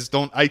 You guys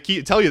don't. I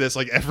keep tell you this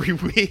like every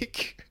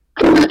week.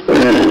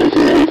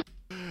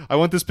 I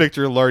want this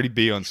picture of Lardy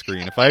B on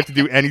screen. If I have to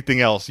do anything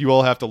else, you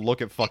all have to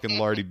look at fucking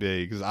Lardy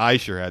B because I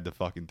sure had to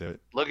fucking do it.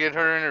 Look at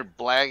her in her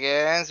black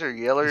ass or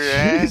yeller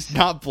ass. She's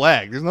not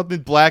black. There's nothing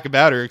black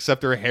about her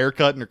except her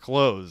haircut and her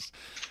clothes.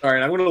 All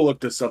right, I'm gonna look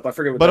this up. I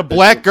forget. What But a that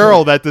black picture-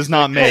 girl that does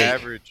not make.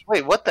 average.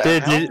 Wait, what the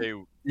Did hell?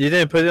 you- You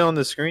didn't put it on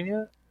the screen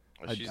yet?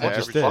 Well, she's I an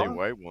just average did.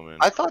 white woman.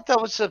 I thought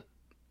that was a.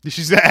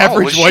 She's an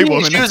average white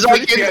woman. She was That's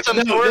like pretty- in some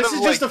no, sort this of is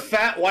like. just a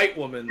fat white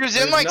woman. She was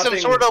in There's like some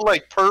nothing- sort of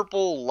like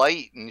purple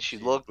light, and she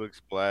looked.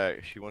 looks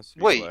black. She wants to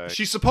be Wait, black.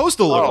 She's supposed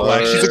to look Oh,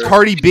 black. She's a uh,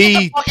 Cardi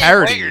B Fucking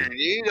parody. weird,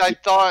 dude. I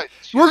thought.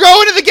 We're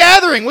going to the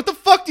gathering. What the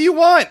fuck do you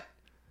want?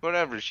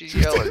 Whatever. She's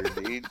yelling,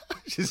 dude.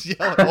 She's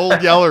yelling,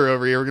 old Yeller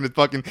over here. We're gonna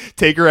fucking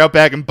take her out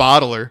back and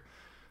bottle her.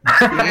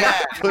 Yeah.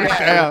 Put it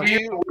down.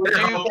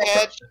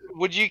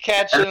 Would you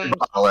catch some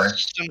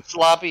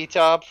sloppy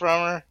top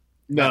from her?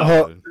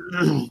 No.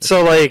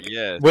 So like,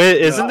 Yes.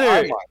 wait, isn't No,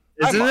 there I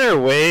might. isn't there a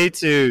way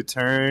to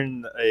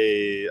turn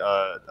a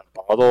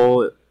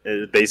bottle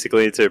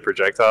basically into a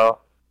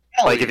projectile?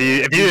 Like if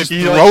you just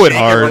like, throw it shake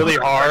hard. really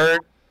hard,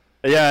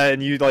 yeah,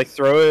 and you like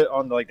throw it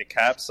on like the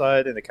cap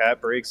side, and the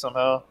cap breaks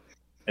somehow,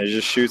 and it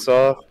just shoots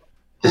off.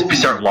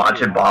 Just start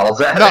launching bottles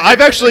at No, it. I've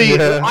actually.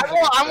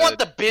 I want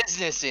the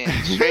business in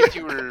straight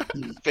to her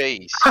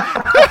face.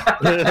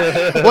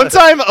 One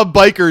time, a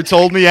biker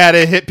told me how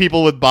to hit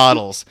people with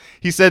bottles.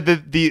 He said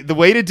that the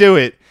way to do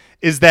it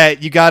is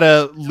that you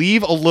gotta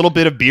leave a little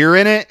bit of beer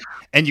in it,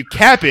 and you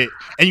cap it,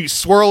 and you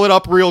swirl it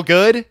up real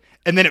good,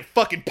 and then it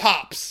fucking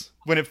pops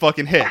when it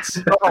fucking hits.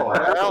 Oh,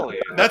 hell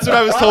yeah. That's what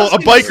I was I told. was A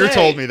gonna biker say-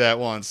 told me that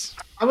once.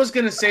 I was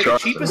gonna say the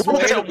cheapest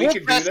way that we We'll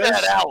could do test this.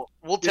 that out.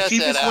 We'll The test that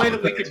cheapest out. way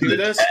that we could do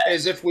this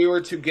is if we were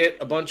to get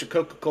a bunch of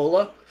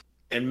Coca-Cola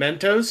and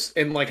Mentos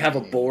and like have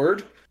a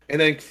board and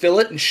then fill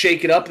it and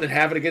shake it up and then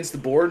have it against the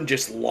board and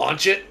just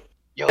launch it.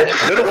 Yo,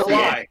 It'll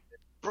fly.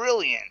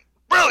 brilliant,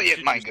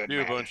 Should my just good do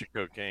man. a bunch of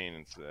cocaine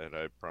instead.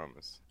 I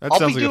promise. That I'll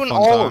sounds be like a doing fun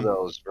all of time.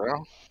 those,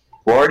 bro.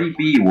 Lordy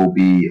B will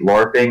be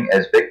LARPing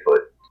as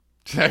Bigfoot.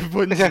 That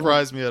wouldn't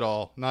surprise me at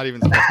all. Not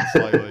even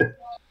slightly.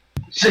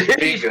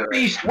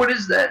 Beast, what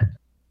is that?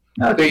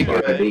 Okay,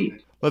 Lordy B.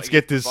 Let's Like,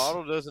 get if the this.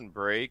 bottle doesn't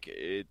break.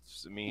 It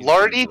means.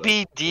 Lardy you, B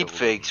like,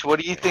 deepfakes. What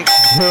do you think?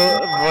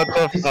 What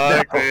the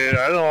fuck, dude?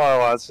 I don't want to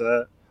watch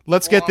that.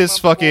 Let's get this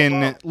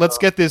fucking. Let's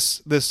get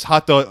this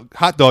hot dog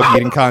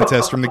eating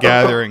contest from the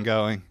gathering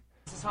going.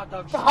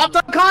 The hot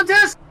dog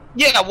contest?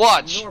 Yeah,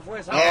 watch. Oh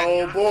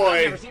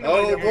boy.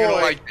 Oh You're gonna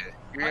boy. like this.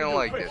 You're gonna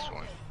like this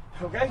one.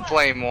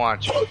 Flame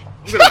watch. I'm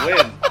gonna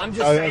win. I'm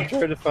just I'm saying.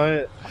 trying to find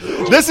it.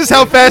 This is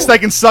how fast I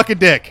can suck a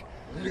dick.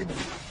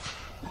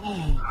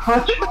 Well,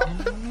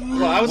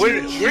 I was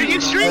Where gonna are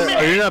you streaming?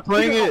 Are you not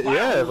playing it?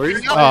 Yeah, where are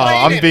you? Oh,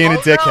 I'm being a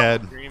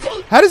dickhead.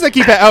 How does that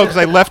keep? Oh, because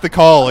I left the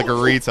call like a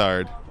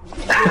retard.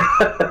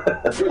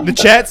 The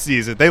chat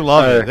sees it. They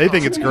love it. They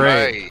think it's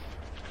great. Right.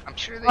 I'm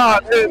sure they. Oh,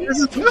 dude,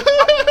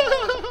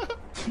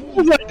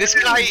 This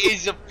guy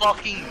is a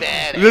fucking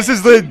badass. This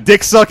is the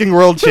dick sucking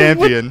world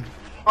champion.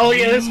 Oh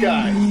yeah, this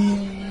guy.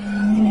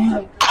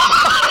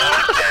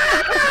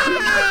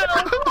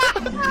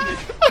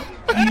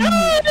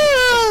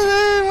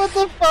 What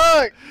the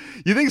fuck?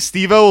 You think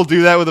Steve-O will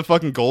do that with a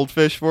fucking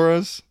goldfish for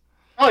us?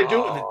 Probably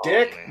do it with a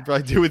dick. He'd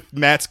probably do it with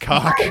Matt's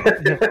cock.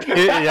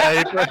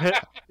 yeah,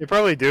 you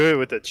probably do it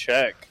with a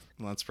check.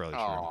 Well, that's probably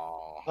true.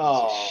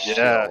 Oh.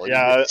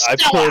 Yeah, I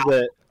pulled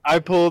it. I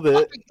pulled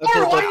it.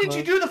 Or why didn't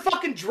you do the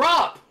fucking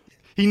drop?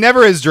 He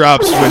never has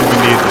drops when we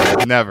need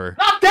them. Never.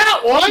 Not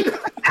that one.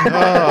 Oh.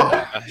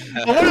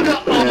 I wanted to.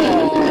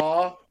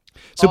 Aww.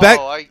 So back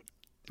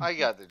I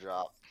got the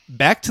drop.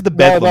 back to the No,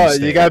 bedlam no,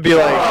 stage. you gotta be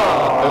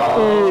like,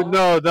 ooh,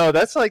 no,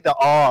 that's like the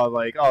awe,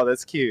 like, oh,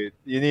 that's cute.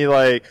 You need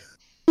like,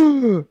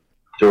 or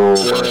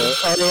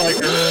like,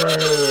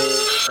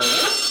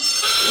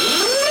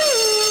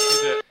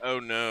 Oh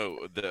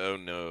no! The oh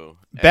no!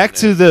 Back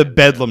to the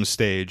bedlam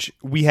stage.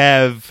 We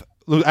have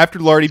after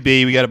Lardy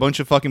B, we got a bunch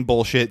of fucking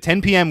bullshit.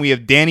 10 p.m. we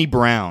have Danny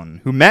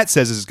Brown, who Matt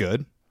says is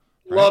good.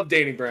 Love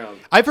Danny Brown.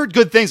 I've heard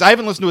good things. I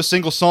haven't listened to a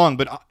single song,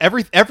 but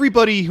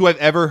everybody who I've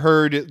ever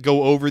heard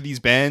go over these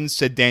bands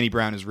said Danny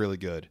Brown is really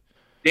good.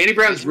 Danny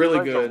Brown's really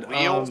Like good. a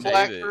real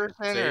black Save it. person,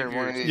 Save or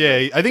one of these- Yeah,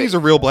 I think he's a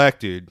real black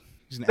dude.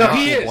 He's an No, actual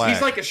he is. black.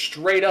 He's like a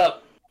straight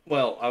up.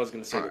 Well, I was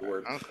going to say the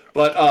word,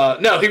 but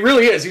no, he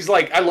really is. He's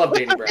like, I love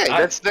Danny Brown. Okay,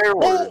 that's their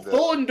word. though.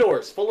 Full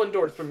endorse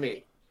from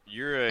me.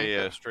 You're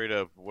a straight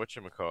up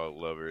whatchamacallit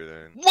lover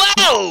then.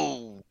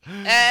 Whoa!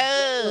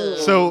 Oh.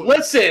 So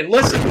Listen.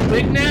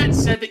 Big Nat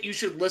said that you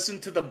should listen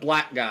to the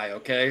black guy.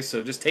 Okay,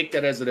 so just take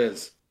that as it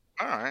is.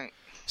 All right.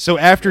 So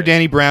after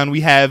Danny Brown,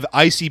 we have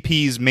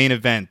ICP's main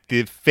event,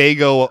 the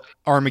Fago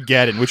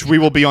Armageddon, which we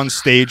will be on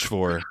stage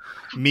for.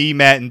 Me,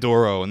 Matt, and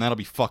Doro, and that'll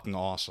be fucking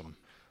awesome.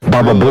 did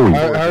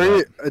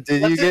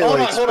you get Hold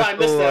like on, I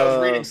missed that. I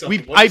was reading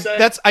something. What'd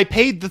you say? I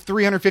paid the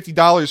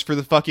 $350 for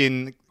the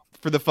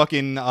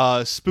fucking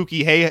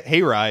spooky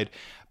hayride,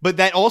 but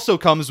that also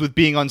comes with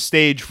being on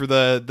stage for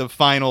the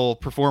final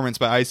performance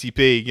by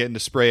ICP, getting to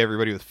spray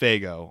everybody with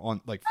Fago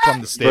on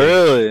from the stage.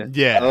 Really?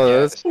 Yeah.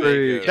 Oh, that's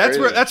pretty.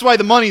 That's why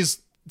the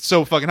money's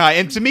so fucking high.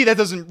 And to me, that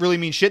doesn't really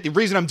mean shit. The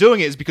reason I'm doing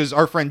it is because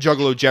our friend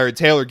Juggalo Jared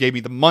Taylor gave me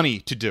the money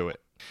to do it.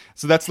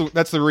 So that's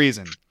the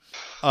reason.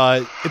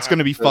 It's going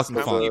to be fucking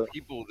How many fun.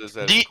 people does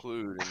that Do you-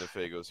 include in the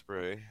Fago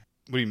spray?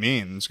 What do you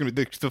mean? It's gonna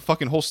be the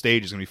fucking whole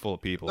stage is gonna be full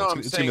of people. No, it's I'm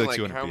gonna saying be like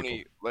 200 how people.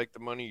 many, like the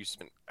money you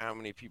spent, how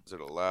many people is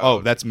it allowed?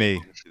 Oh, that's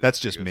me. That's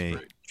just me.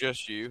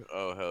 Just you?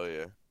 Oh, hell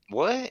yeah.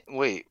 What?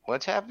 Wait,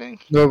 what's happening?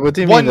 No, what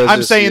do you One, mean?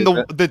 I'm saying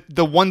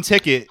the one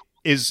ticket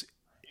is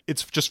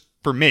it's just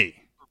for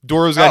me.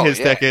 Doro's got his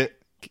ticket.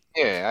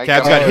 Yeah,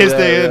 Cap's got his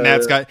ticket. yeah,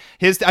 Matt's got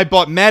his. I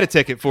bought Matt a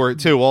ticket for it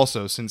too,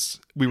 also, since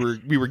we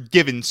were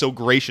given so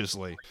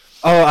graciously.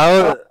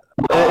 Oh,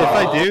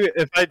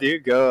 if I do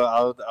go,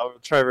 I'll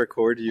try to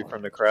record you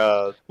from the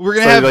crowd. We're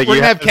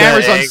gonna have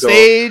cameras on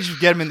stage.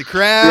 Get them in the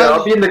crowd. Yeah,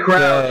 I'll be in the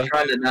crowd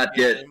trying to not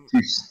get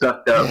too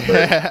stuck up.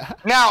 But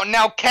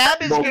Now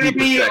Cab is gonna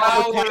be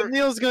our.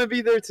 Neil's gonna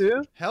be there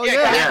too. Hell Yeah,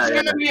 yeah! Cab's Yeah,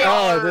 gonna be dude.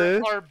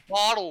 our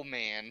bottle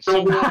man.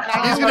 So we're kinda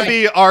He's gonna like-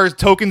 be our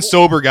token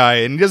sober guy,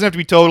 and he doesn't have to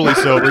be totally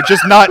sober,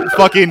 just not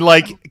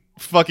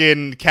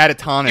fucking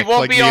catatonic He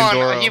won't like be me and on.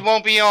 Doro. He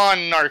won't be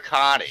on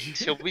narcotics.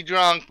 He'll be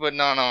drunk, but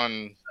not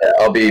on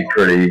I'll be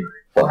pretty.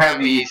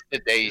 heavy You'll be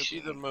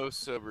sedation. the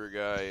most sober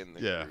guy in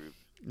the Yeah. group.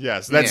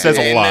 Yes, that Yeah. says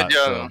a And lot. the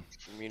So. jungle.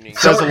 Meaning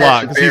Says a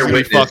lot because he's gonna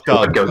be fucked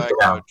up.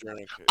 blackout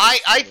drunk.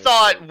 I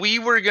thought we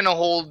were gonna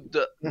hold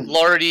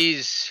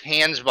Lardy's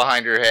hands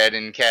behind her head,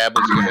 and Cab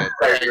was gonna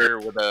tag her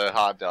with a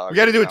hot dog. We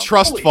got to do a Now-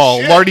 trust Holy fall.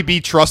 shit. Lardy B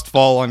trust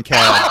fall on Cab.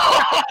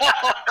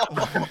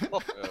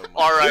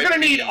 All right. You're gonna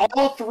need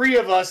all three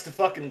of us to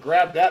fucking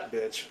grab that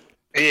bitch.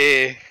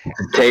 Yeah.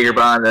 Take her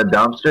behind the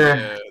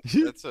dumpster.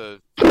 Yeah, that's a.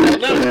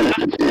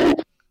 No,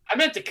 I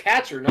meant to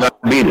catch her,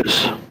 not Beat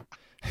us.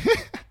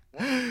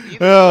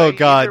 Oh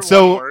God!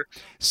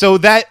 So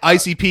that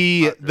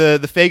ICP, the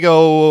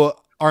Fago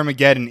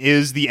Armageddon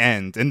is the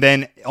end, and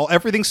then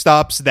everything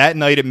stops that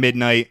night at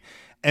midnight,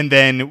 and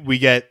then we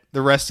get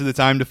the rest of the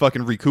time to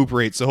fucking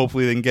recuperate. So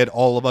hopefully they can get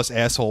all of us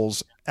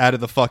assholes out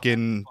of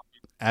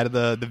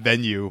the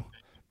venue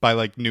by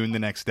like noon the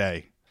next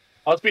day.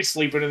 I'll just be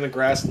sleeping in the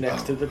grass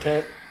next to the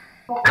tent.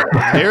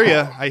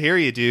 I hear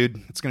you,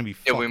 dude. It's gonna be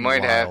Yeah, we fucking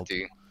might have wild.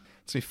 to.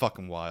 It's gonna be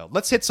fucking wild.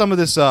 Let's hit some of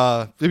this.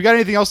 Have we got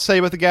anything else to say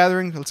about the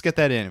gathering? Let's get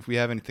that in if we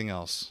have anything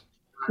else.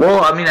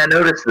 Well, I mean, I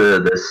noticed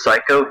the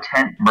Psycho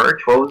tent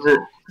merch. What was it?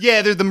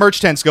 Yeah, the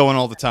merch tents going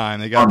all the time.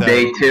 They got On that.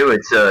 day 2,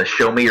 it's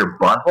show me your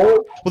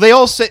butthole. Well, they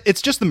all say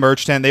it's just the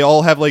merch tent. They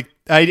all have like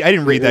I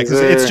didn't read that because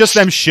it's just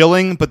them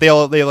shilling, but they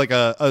have like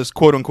a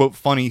quote unquote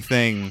funny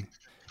thing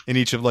in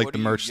each of like What the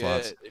do you merch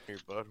get slots. in your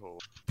butthole?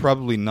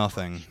 Probably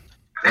nothing.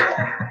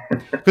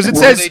 Because it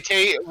says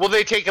Will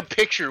they take a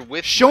picture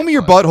with? "Show me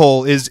your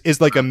butthole"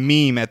 is like a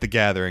meme at the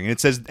gathering, and it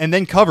says and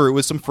then cover it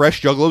with some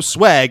fresh Juggalo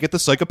swag at the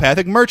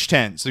psychopathic merch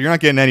tent. So you're not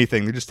getting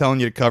anything. They're just telling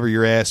you to cover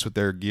your ass with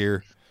their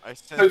gear.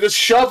 So just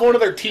shove one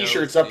of their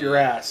t-shirts up your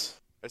ass.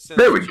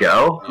 There we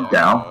go. I'm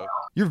down.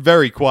 You're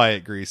very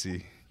quiet,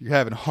 Greasy. You're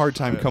having a hard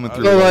time coming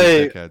through. So, with all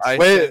these like, dickheads. I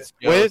Wait, sense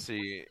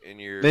jealousy in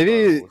your maybe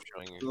butthole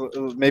showing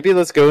you. maybe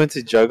let's go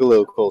into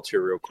Juggalo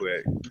culture real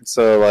quick.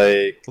 So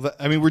like, Well,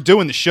 I mean, we're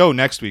doing the show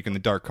next week in the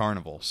Dark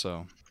Carnival,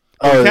 so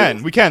oh,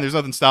 we can. There's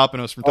nothing stopping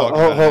us from talking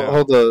about it. now.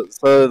 hold up.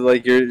 So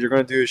like, you're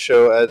going to do a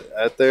show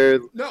at there?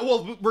 No,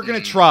 well, we're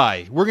gonna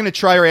try. We're gonna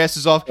try our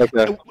asses off.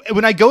 Okay.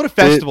 When I go to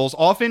festivals,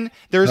 often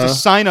there's a Huh?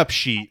 sign-up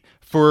sheet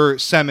for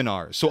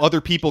seminars, so other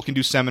people can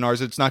do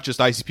seminars. It's not just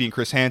ICP and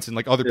Chris Hansen.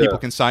 Like other people Yeah.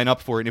 can sign up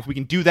for it. And if we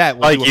can do that,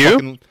 we'll Like do a you?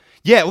 fucking.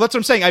 Yeah, well, that's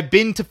what I'm saying. I've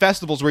been to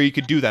festivals where you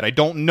could do that. I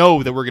don't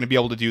know that we're gonna be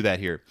able to do that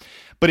here,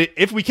 but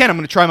if we can, I'm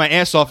gonna try my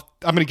ass off.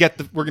 We're gonna get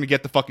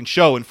the fucking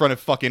show in front of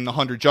fucking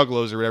 100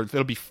 juggalos or whatever.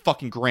 It'll be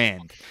fucking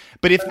grand.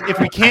 But if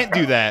we can't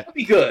do that, That'd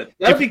be good.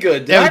 That'd be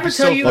good. Did that I would ever be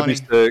so tell you? funny.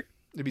 That'd be sick.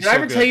 It'd be Did I so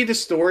ever good. tell you the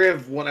story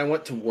of when I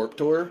went to Warped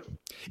Tour?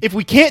 If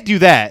we can't do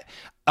that,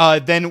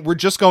 then we're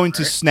just going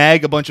to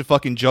snag a bunch of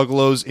fucking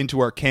juggalos into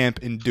our camp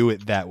and do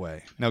it that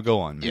way. Now go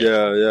on, man.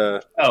 Yeah.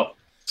 Oh,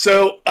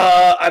 so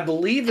I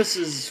believe this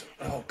is.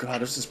 Oh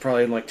god, this is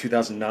probably in like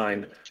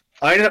 2009.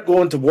 I ended up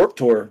going to Warped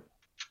Tour,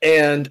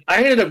 and I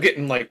ended up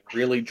getting like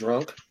really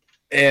drunk,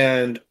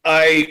 and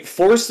I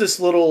forced this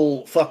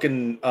little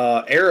fucking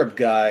Arab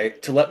guy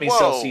to let me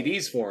sell Whoa.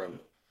 CDs for him.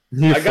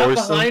 You I got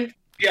forced them? behind.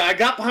 Yeah, I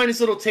got behind his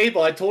little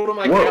table. I told him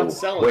I could Whoa,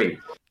 outsell him. wait.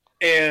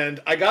 And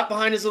I got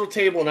behind his little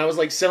table and I was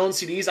like selling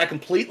CDs. I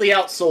completely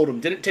outsold him.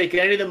 Didn't take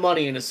any of the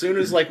money. And as soon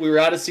as like we were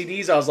out of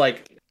CDs, I was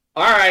like,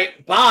 "All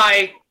right,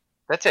 bye."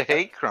 That's a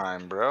hate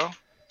crime, bro.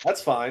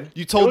 That's fine.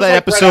 You It told was that like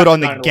episode right on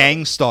the after 9/11.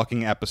 gang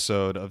stalking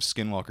episode of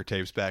Skinwalker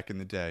tapes back in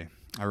the day.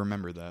 I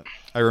remember that.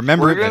 I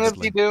remember We're it gonna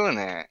vividly. be doing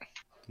that.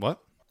 What?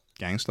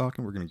 Gang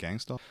stalking? We're gonna gang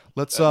stalk?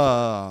 Let's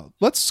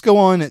go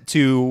on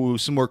to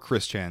some more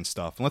Chris Chan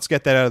stuff. And let's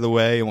get that out of the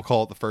way and we'll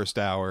call it the first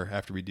hour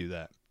after we do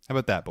that. How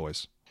about that,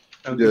 boys?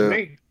 Sounds good to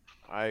Yeah. me.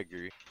 I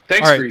agree.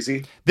 Thanks, All right.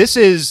 Greasy. This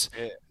is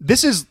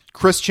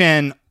Chris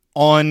Chan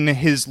on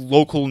his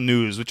local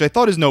news, which I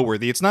thought is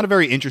noteworthy. It's not a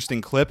very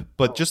interesting clip,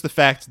 but just the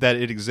fact that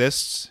it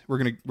exists, we're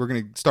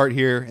gonna start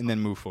here and then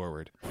move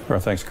forward. Sure,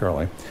 thanks,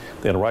 Carly.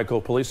 The Henrico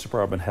Police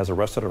Department has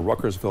arrested a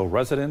Ruckersville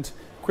resident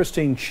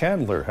Christine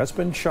Chandler has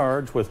been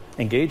charged with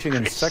engaging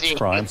in sex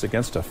crimes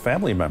against a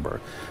family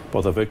member.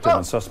 Both the victim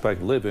and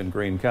suspect live in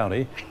Greene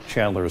County.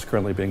 Chandler is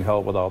currently being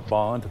held without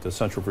bond at the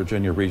Central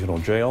Virginia Regional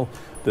Jail.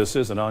 This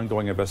is an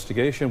ongoing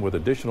investigation with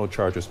additional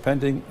charges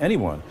pending.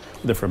 Anyone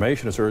with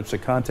information is urged to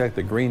contact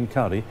the Greene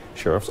County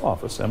Sheriff's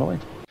Office. Emily?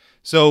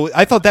 So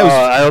I thought that was...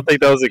 I don't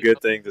think that was a good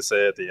thing to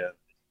say at the end.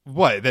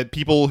 What? That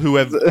people who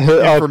have Please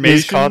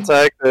information...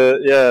 contact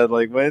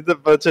like when a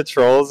bunch of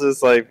trolls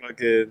is like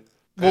fucking...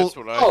 Well, That's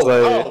what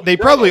I they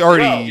probably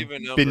already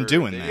been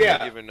doing that.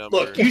 Yeah.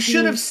 Look, you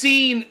should have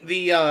seen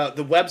the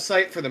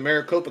website for the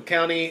Maricopa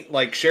County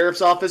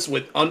Sheriff's Office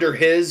with under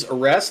his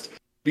arrest,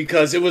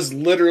 because it was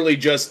literally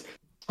just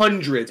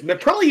hundreds,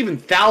 probably even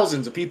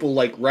thousands of people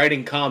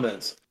writing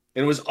comments,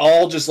 and it was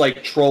all just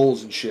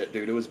trolls and shit,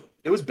 dude.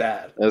 It was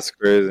bad. That's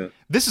crazy.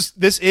 This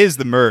is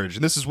the merge,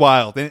 and this is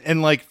wild.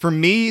 And for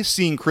me,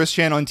 seeing Chris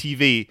Chan on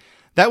TV,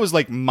 that was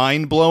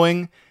mind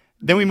blowing.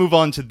 Then we move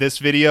on to this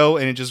video,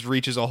 and it just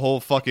reaches a whole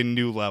fucking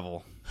new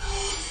level.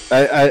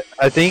 I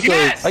think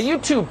a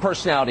YouTube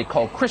personality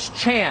called Chris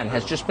Chan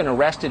has just been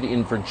arrested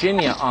in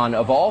Virginia on,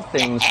 of all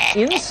things,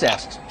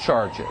 incest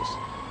charges.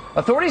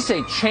 Authorities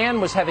say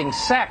Chan was having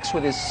sex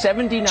with his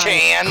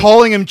 79...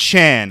 Calling him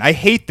Chan. I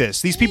hate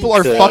this. These people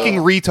are fucking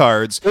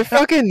retards. They're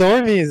fucking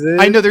normies, dude.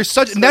 I know, there's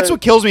such... And that's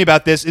what kills me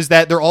about this, is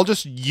that they're all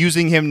just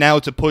using him now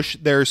to push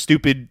their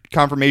stupid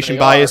confirmation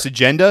bias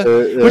agenda,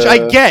 which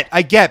I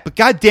get, but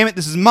god damn it,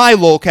 this is my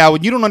lolcow,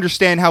 and you don't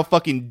understand how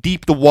fucking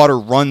deep the water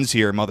runs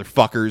here,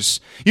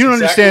 motherfuckers. You don't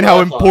understand how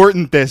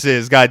important this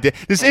is, god damn.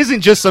 This isn't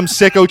just some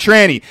sicko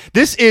tranny.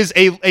 This is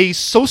a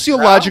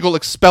sociological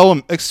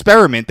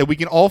experiment that we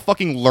can all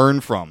fucking learn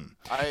from.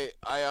 I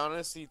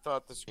honestly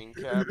thought the screen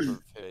caps were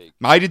fake.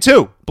 I did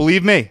too.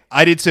 Believe me,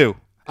 I did too.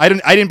 I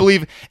didn't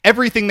believe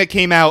everything that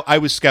came out. I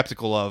was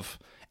skeptical of,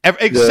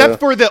 except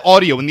for the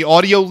audio. When the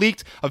audio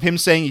leaked of him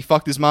saying he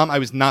fucked his mom, I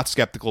was not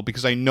skeptical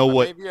because I know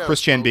what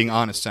Chris Chan being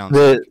honest sounds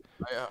like.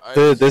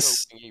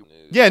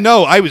 Yeah,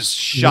 no, I was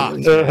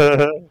shocked.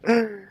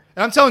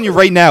 And I'm telling you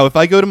right now, if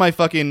I go to my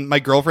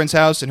girlfriend's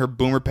house and her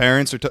boomer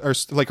parents or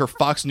her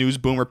Fox News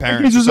boomer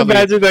parents, You just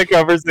imagine that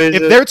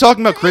conversation. if they're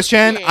talking about Chris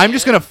Chan, I'm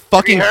just gonna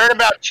fucking. You heard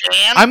about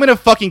Chan? I'm gonna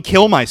fucking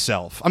kill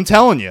myself. I'm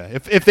telling you,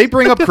 if they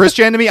bring up Chris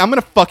Chan to me, I'm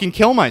gonna fucking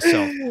kill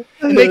myself.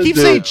 And they keep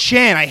saying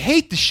Chan. I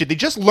hate this shit. They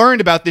just learned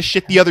about this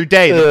shit the other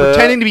day. They're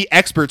pretending to be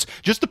experts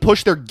just to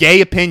push their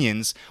gay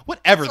opinions.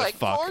 Whatever the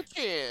fuck.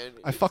 4chan.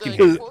 I fucking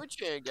hate it.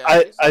 4chan,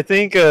 guys. I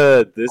think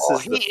this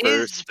is the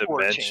first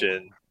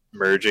dimension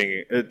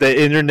merging.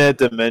 The internet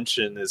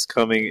dimension is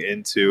coming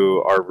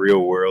into our real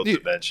world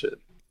dimension.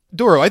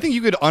 Doro, I think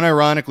you could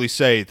unironically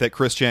say that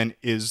Chris Chan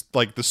is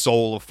the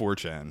soul of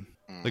 4chan.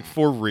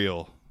 For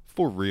real.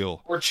 For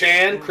real. Or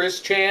Chan,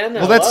 Chris Chan.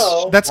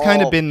 Well, that's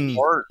kind of been...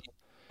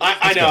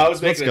 I know, I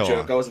was making a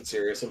joke. I wasn't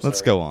serious. I'm sorry.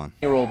 Let's go on.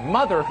 Year-old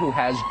mother who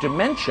has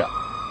dementia.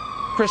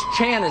 Chris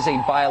Chan is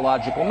a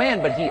biological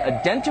man, but he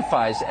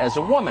identifies as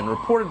a woman.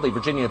 Reportedly,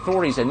 Virginia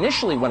authorities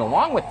initially went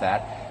along with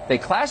that. They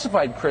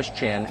classified Chris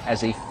Chan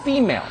as a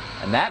female,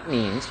 and that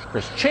means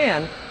Chris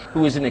Chan,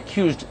 who is an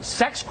accused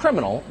sex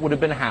criminal, would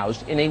have been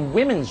housed in a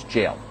women's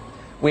jail.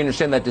 We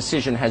understand that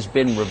decision has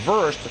been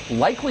reversed,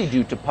 likely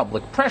due to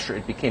public pressure.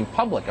 It became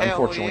public,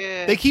 unfortunately.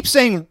 Yeah. They keep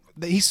saying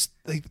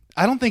that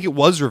I don't think it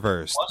was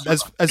reversed.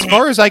 As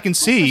far as I can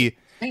see,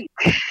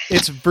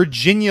 it's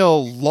Virginia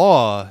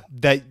law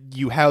that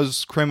you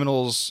house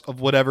criminals of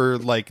whatever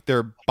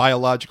their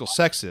biological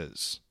sex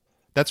is.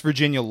 That's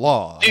Virginia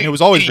law, and it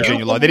was always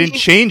Virginia law. They didn't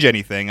change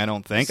anything, I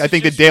don't think. I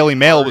think the Daily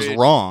Mail was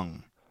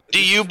wrong.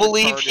 Do you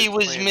believe he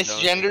was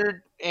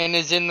misgendered and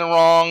is in the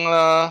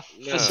wrong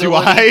facility? Do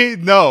I?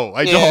 No,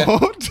 I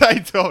don't. I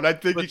don't. I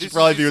think you should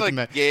probably do it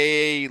with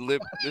gay.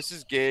 This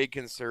is gay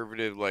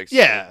conservative.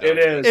 Yeah, it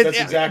is.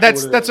 That's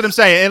exactly that's what I'm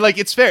saying. And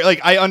it's fair.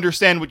 I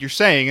understand what you're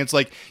saying. It's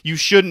you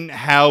shouldn't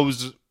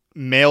house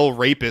male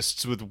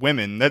rapists with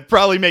women. That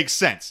probably makes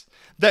sense.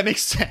 That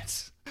makes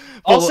sense.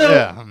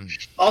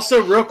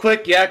 Also, real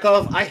quick,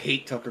 Yakov, I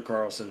hate Tucker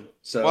Carlson.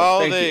 So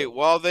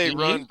while they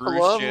run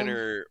Bruce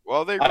Jenner,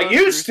 I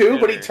used to,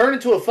 but he turned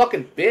into a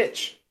fucking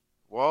bitch.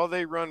 While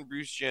they run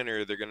Bruce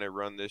Jenner, they're gonna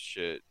run this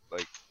shit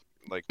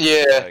that's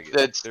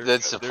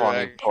the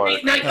funny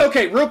part.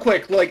 Okay, real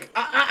quick,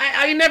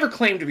 I never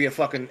claimed to be a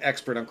fucking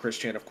expert on Chris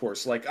Chan, of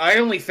course. I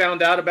only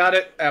found out about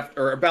it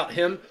about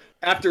him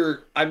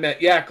after I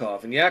met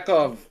Yakov, and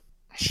Yakov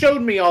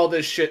showed me all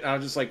this shit, and I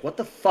was just like, what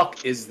the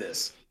fuck is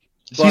this?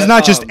 But, he's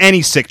not just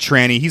any sick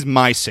tranny. He's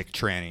my sick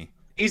tranny.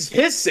 He's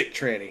his sick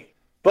tranny.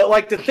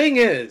 But the thing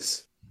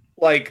is,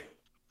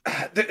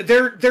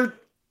 they're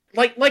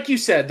like you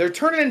said, they're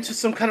turning into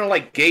some kind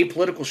of gay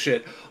political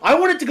shit. I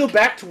wanted to go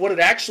back to what it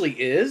actually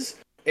is,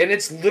 and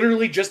it's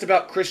literally just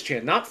about Chris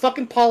Chan, not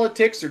fucking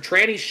politics or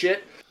tranny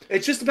shit.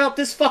 It's just about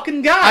this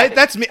fucking guy.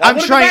 That's me. I'm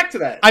trying. Go back to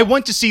that. I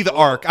want to see the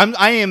arc.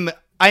 I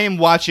am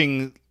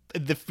watching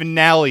the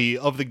finale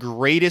of the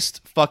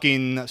greatest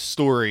fucking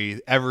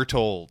story ever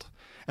told.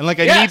 And like,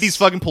 I Yes! need these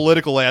fucking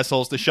political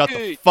assholes to shut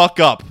the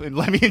fuck up and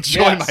let me enjoy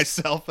Yes.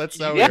 myself. That's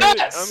how You it could-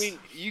 Yes! I mean,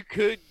 you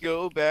could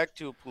go back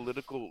to a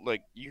political,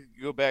 like, you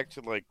could go back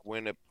to, like,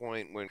 when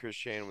Chris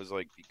Chan was,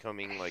 like,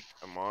 becoming, like,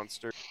 a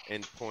monster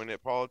and point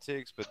at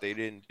politics, but they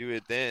didn't do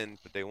it then,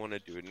 but they want to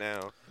do it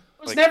now.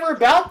 It was never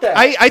about that.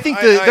 I think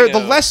I the know.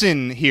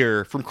 lesson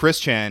here from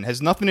Chris Chan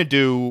has nothing to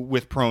do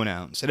with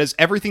pronouns. It has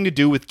everything to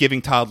do with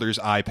giving toddlers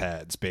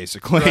iPads,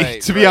 basically, Right,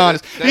 to be right.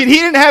 honest. I mean, he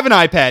didn't have an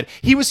iPad.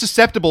 He was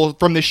susceptible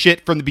from this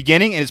shit from the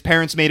beginning, and his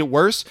parents made it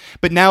worse.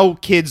 But now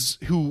kids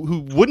who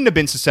wouldn't have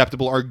been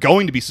susceptible are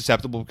going to be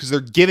susceptible because they're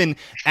given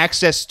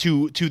access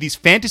to these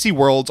fantasy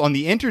worlds on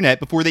the internet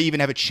before they even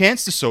have a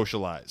chance to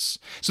socialize.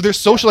 So their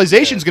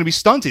socialization is going to be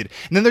stunted.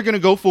 And then they're going to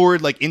go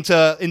forward like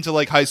into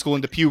like high school,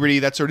 into puberty,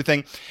 that sort of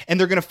thing. And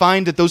they're going to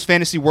find that those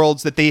fantasy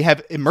worlds that they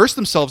have immersed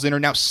themselves in are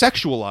now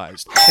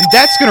sexualized, and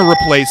that's going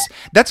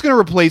to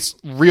replace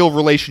real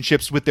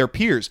relationships with their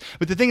peers.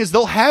 But the thing is,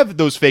 they'll have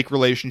those fake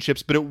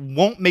relationships, but it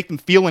won't make them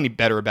feel any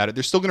better about it.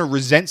 They're still going to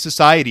resent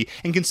society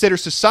and consider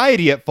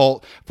society at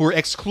fault for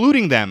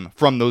excluding them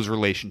from those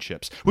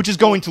relationships, which is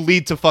going to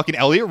lead to fucking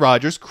Elliot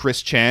Rodgers,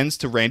 Chris Chan's,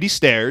 to Randy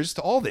Stairs,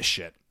 to all this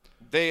shit.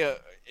 They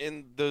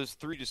in those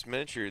three just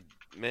mentioned,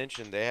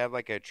 they have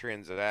like a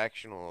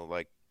transactional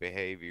like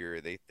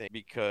behavior. They think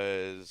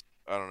because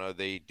I don't know,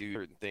 they do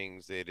certain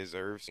things, they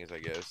deserve things. I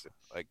guess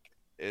like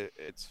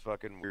it's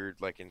fucking weird,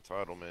 like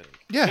entitlement.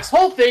 Yeah, This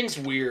whole thing's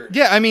weird.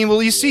 Yeah, I mean,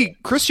 well, you see,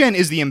 Chris Chan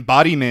is the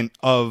embodiment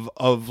of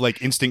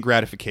like instant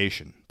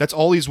gratification. That's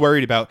all he's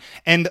worried about.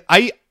 And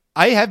I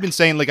have been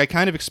saying, like, I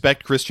kind of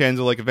expect Chris Chan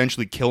to like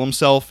eventually kill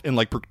himself in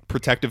like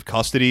protective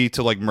custody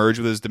to like merge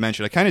with his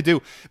dementia. I kind of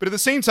do, but at the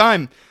same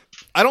time,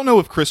 I don't know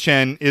if Chris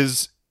Chan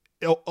is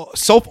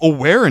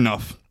self-aware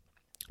enough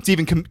to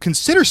even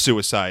consider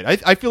suicide.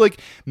 I feel like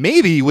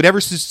maybe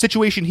whatever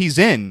situation he's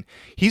in,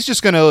 he's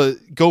just gonna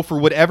go for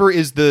whatever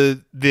is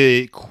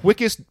the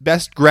quickest,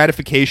 best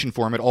gratification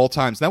for him at all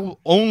times. That will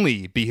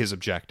only be his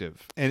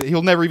objective, and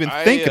he'll never even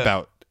think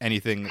about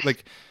anything.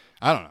 Like,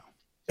 I don't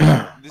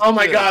know. Oh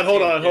my God!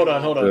 Hold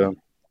on.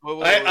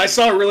 Yeah. I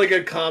saw a really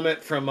good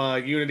comment from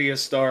Unity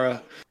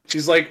Astara.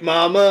 She's like,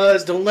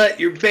 "Mamas, don't let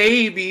your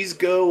babies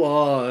go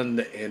on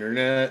the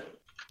internet."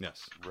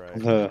 Yes,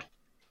 right.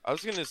 I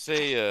was gonna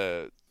say,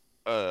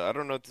 I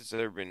don't know if this has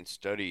ever been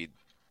studied,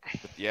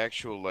 but the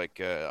actual like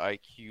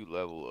IQ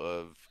level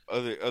of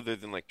other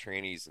than like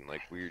trainees and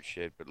like weird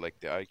shit, but like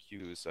the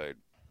IQ side,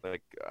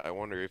 like I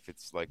wonder if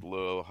it's like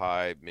low,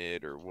 high,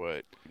 mid, or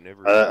what.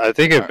 I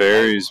think it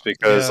varies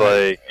because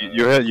like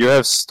you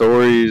have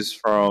stories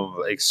from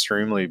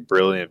extremely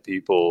brilliant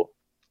people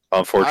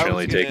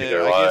unfortunately taking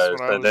their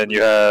lives, and then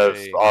you have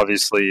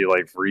obviously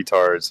like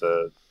retards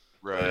that.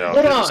 Right.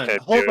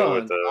 Hold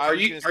on. Are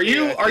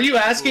you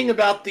asking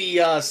about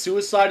the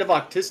suicide of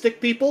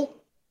autistic people?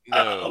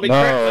 No. Let me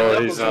correct my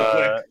numbers real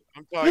quick.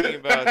 I'm talking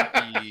about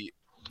the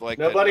like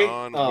Nobody? the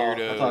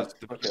non-weirdos,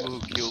 the people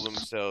who kill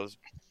themselves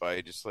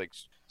by just like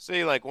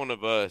say like one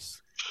of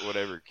us,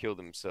 whatever, kill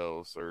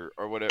themselves or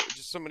whatever.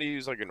 Just somebody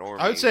who's like an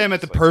orphan. I would say I'm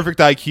at the perfect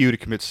IQ to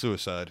commit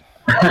suicide.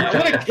 I'm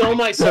gonna kill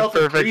myself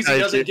if Perfect Breezy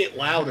doesn't IQ. get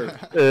louder.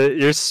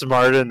 You're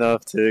smart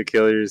enough to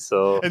kill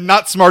yourself, And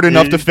not smart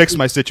enough to fix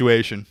my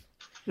situation.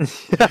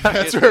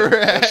 That's where we're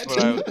at.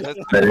 That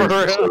is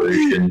the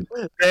solution.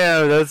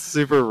 Damn, that's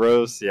super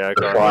roast, yeah.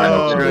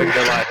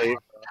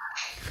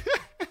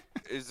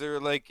 Is there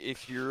like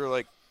if you're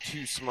like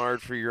too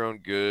smart for your own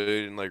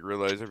good and like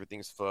realize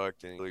everything's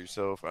fucked and kill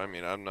yourself? I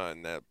mean, I'm not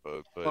in that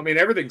boat, but I mean,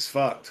 everything's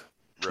fucked.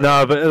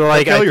 No, but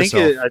like Kill I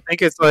yourself.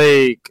 think it's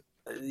like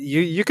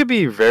you could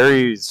be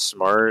very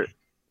smart,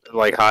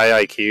 like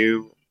high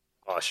IQ.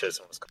 Oh shit,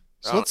 someone's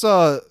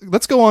So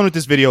let's go on with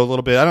this video a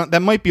little bit.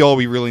 That might be all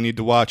we really need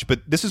to watch, but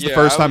this is the Yeah,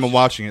 first I time was I'm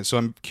watching it, so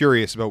I'm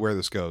curious about where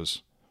this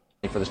goes.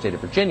 For the state of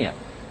Virginia.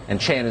 And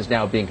Chan is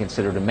now being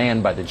considered a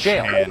man by the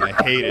jail. Chan, I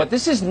hate it. But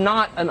this is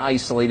not an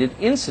isolated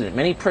incident.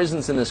 Many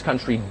prisons in this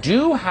country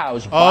do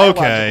house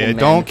biological Okay, I men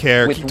don't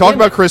care. with Keep talking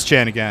women. about Chris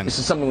Chan again. This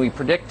is something we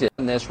predicted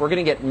in this. We're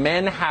going to get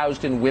men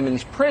housed in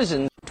women's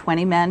prisons.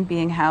 20 men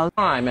being housed.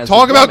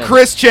 Talk about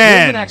Chris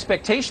Chan. With an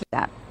expectation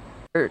that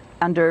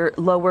under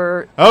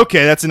lower.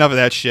 Okay, that's enough of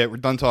that shit. We're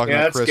done talking Yeah,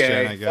 about that's Chris gay.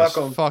 Chan, I guess.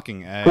 Fuck 'em.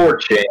 Fucking A. Poor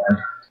Chan.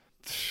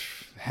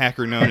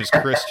 Hacker known as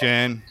Chris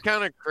Chan.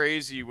 kind of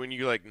crazy when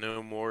you like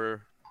know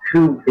more.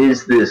 Who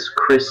is this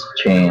Chris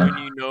Chan? When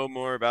you know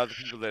more about the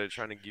people that are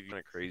trying to give you, kind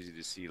of crazy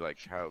to see like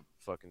how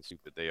fucking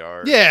stupid they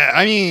are. Yeah,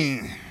 I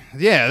mean,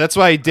 yeah, that's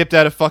why I dipped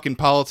out of fucking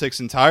politics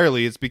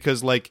entirely. It's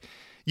because, like,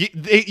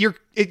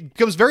 it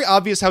becomes very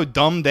obvious how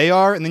dumb they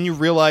are, and then you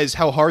realize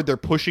how hard they're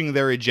pushing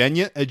their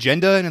agenda,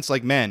 and it's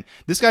like, man,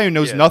 this guy who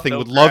knows Yeah, nothing they'll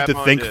would love to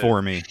grab think onto-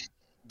 for me.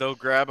 They'll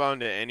grab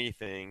onto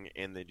anything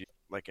and they do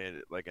like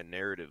a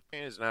narrative.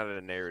 It's not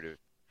a narrative.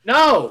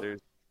 No.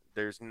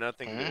 There's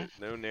nothing.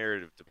 No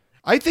narrative to.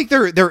 I think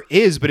there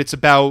is, but it's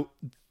about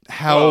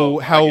how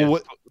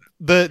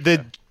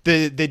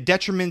the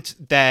detriment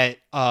that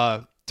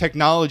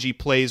technology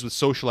plays with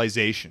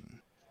socialization.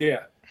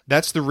 Yeah.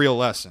 That's the real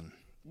lesson.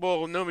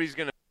 Well, nobody's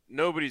gonna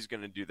nobody's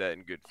gonna do that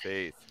in good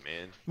faith,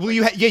 man. Well,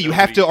 you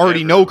have to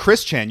already know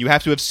Chris Chan. You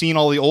have to have seen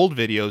all the old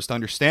videos to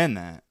understand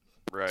that.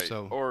 Right.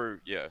 So, or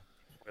yeah.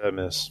 I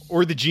miss.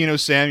 Or the Geno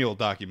Samuel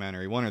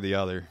documentary, one or the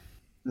other.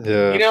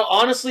 Yeah. You know,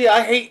 honestly,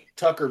 I hate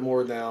Tucker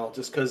more now,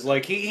 just because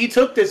like he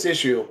took this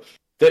issue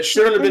that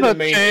shouldn't have been the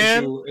main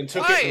issue and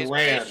took it and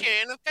ran,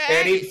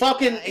 and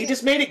he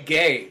just made it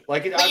gay.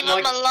 Like Leave I'm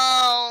like, him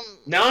alone.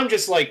 now I'm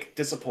just like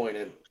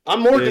disappointed.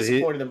 I'm more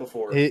disappointed than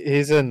before.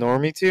 He's a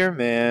normie tier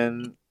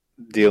man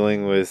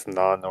dealing with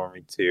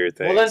non-normie tier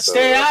things. Well, then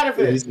stay out of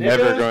it. He's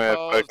never going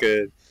to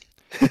fucking.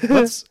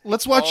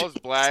 Let's watch. Paul's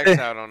blacks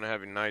out on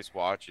having nice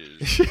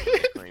watches.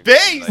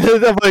 Base!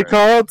 Like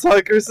Carl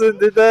Tuckerson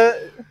did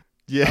that.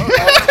 Yeah,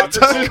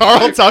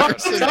 Carl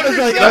Tuckerson.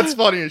 That's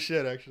funny as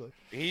shit, actually.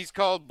 He's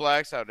called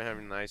blacks out on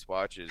having nice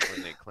watches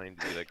when they claim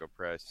to be like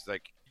oppressed. He's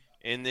like,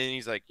 and then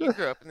he's like, "You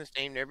grew up in the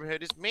same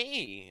neighborhood as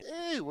me.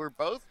 Ew, we're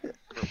both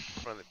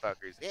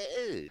motherfuckers."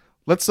 Ew.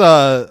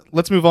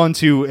 Let's move on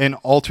to an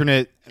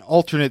alternate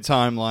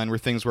timeline where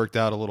things worked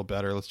out a little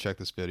better. Let's check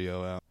this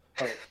video out.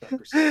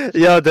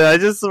 Yo, did I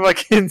just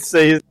fucking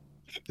say?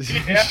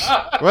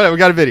 Right, we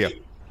got a video.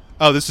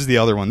 Oh, this is the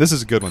other one. This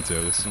is a good one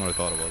too. This is what I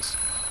thought it was.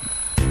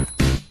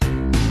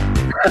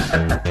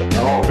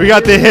 We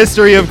got the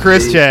history of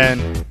Chris Chan.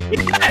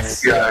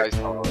 Yes, guys,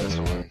 follow this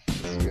one.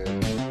 This is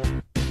good.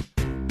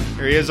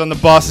 Here he is on the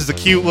bus as a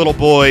cute little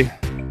boy.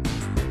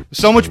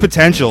 So much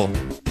potential.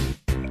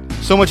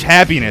 So much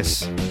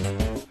happiness.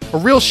 A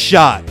real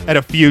shot at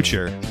a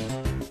future.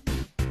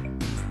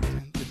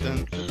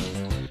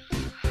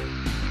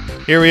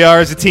 Here we are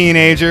as a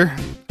teenager.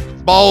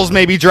 Balls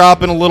may be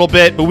dropping a little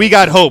bit, but we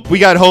got hope. We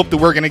got hope that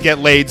we're going to get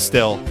laid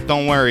still.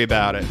 Don't worry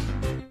about it.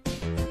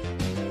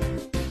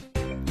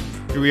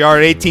 Here we are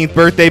at 18th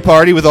birthday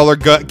party with all our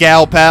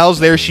gal pals.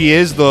 There she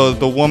is,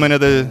 the woman of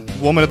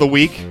the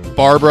week,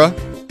 Barbara.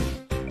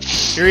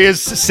 Here he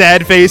is,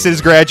 sad face at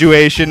his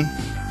graduation.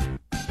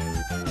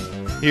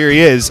 Here he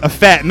is, a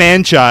fat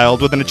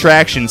man-child with an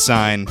attraction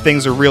sign.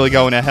 Things are really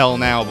going to hell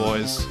now,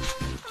 boys.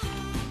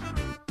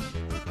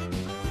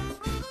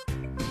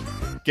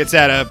 Gets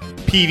out of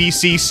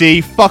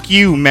PVCC. Fuck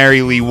you,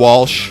 Mary Lee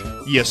Walsh,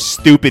 you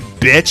stupid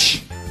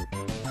bitch.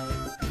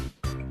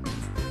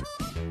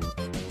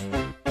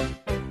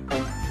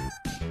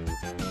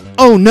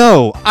 Oh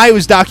no, I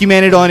was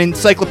documented on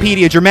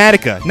Encyclopedia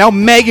Dramatica. Now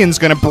Megan's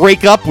gonna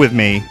break up with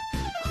me.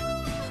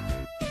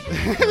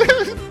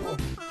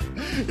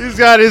 He's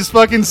got his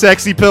fucking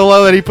sexy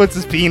pillow that he puts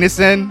his penis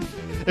in.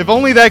 If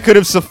only that could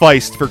have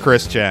sufficed for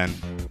Chris Chan.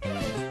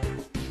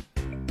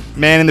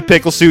 Man in the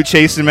pickle suit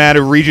chasing him out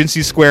of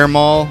Regency Square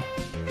Mall.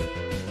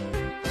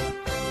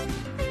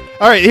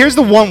 Alright, here's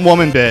the one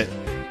woman bit.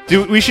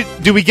 Do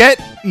we get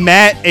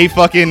Matt a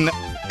fucking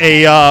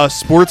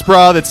sports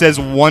bra that says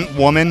 "want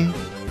woman"?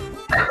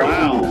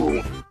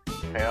 Wow.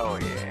 Hell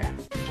yeah.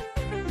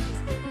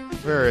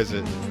 Where is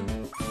it?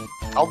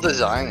 I'll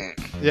design it.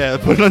 Yeah,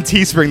 put it on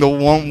Teespring, the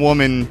Want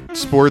Woman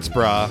sports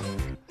bra.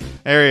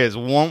 There he is,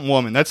 Want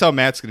Woman. That's how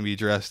Matt's going to be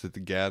dressed at the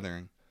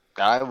gathering.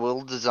 I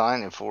will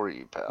design it for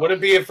you, pal.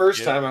 Wouldn't be the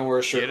first time I wear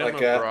a shirt like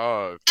that.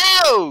 Bra.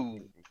 Oh!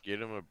 Get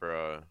him a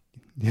bra.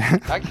 Yeah.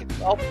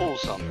 I'll pull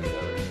something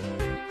together.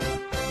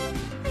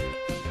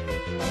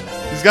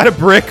 He's got a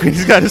brick and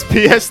he's got his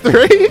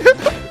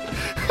PS3.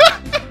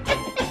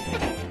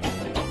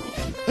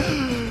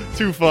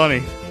 Too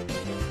funny.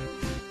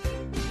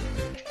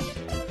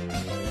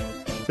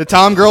 The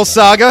Tom Girl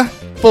Saga,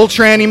 full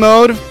tranny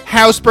mode,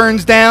 house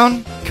burns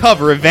down,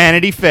 cover of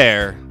Vanity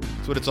Fair.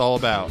 That's what it's all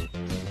about.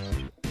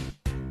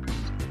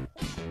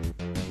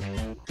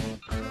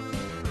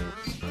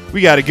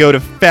 We gotta go to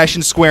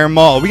Fashion Square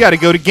Mall. We gotta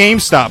go to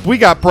GameStop. We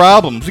got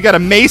problems. We gotta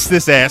mace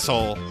this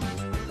asshole.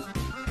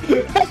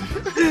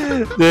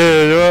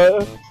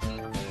 Dude,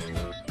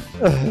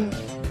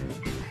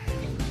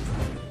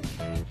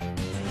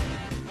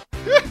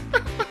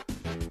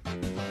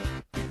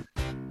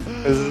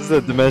 Is this a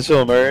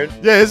dimensional merge?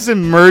 Yeah, this is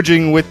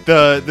merging with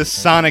the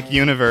Sonic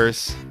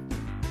universe.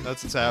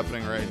 That's what's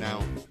happening right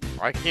now.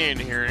 I can't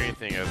hear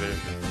anything other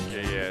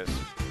than JS.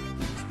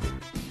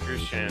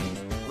 Christian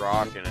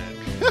rocking it.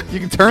 You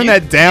can turn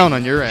that down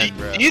on your end,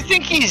 bro. Do you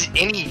think he's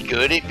any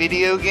good at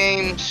video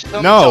games?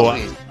 Don't No, tell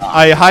me he's not.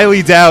 I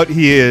highly doubt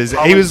he is.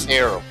 Probably He was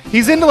terrible. he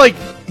was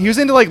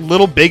into like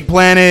Little Big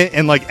Planet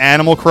and like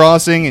Animal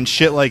Crossing and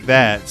shit like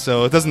that.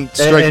 So it doesn't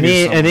strike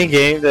me as something. Any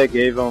game that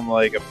gave him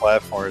like a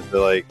platform to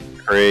like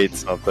create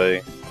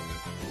something.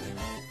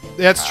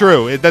 That's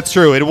true. That's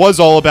true. It was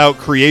all about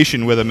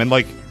creation with him and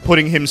like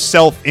putting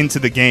himself into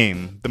the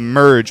game. The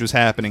merge was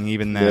happening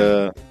even then.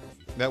 Yeah.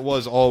 That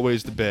was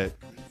always the bit.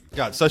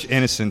 God, such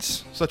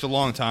innocence. Such a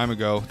long time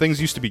ago. Things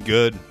used to be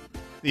good.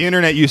 The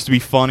internet used to be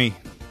funny.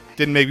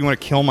 Didn't make me want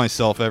to kill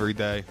myself every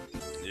day.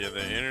 Yeah,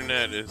 the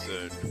internet is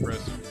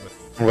depressing.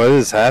 What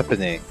is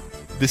happening?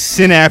 The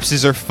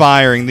synapses are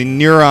firing. The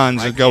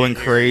neurons are going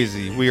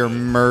crazy. We are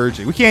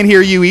merging. We can't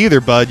hear you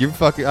either, bud. You're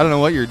fucking... I don't know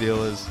what your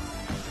deal is.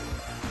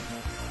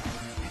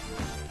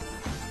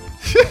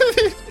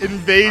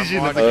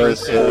 Invasion of the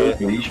Chris.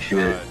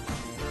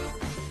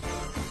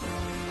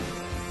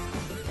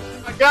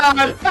 my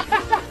god!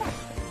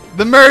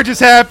 The merge is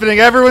happening.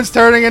 Everyone's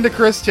turning into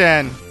Chris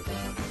Chan.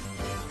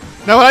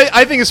 No,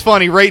 I think it's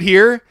funny right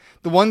here.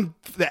 The one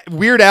that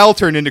Weird Al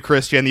turned into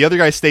Chris Chan. The other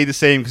guy stayed the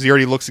same because he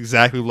already looks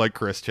exactly like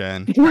Chris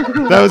Chan.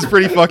 That was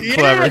pretty fucking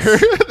clever.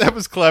 That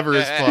was clever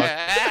as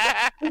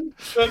fuck.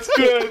 That's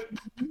good.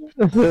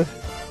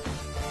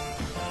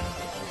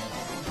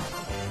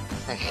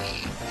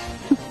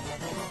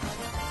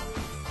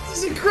 This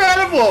is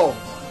incredible.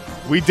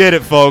 We did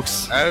it,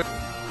 folks.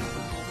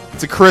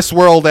 It's a Chris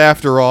world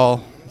after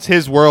all. It's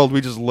his world.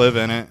 We just live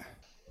in it.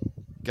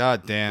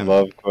 God damn.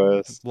 Love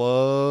Quest.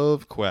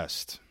 Love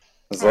Quest.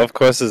 This Love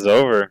Quest is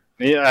over.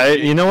 Yeah,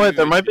 you know what?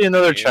 There might be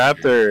another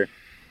chapter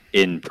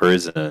in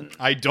prison.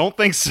 I don't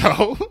think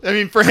so. I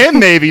mean, for him,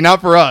 maybe,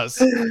 not for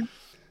us.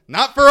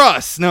 Not for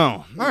us,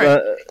 no. All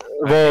right.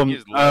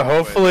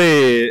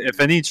 Hopefully, if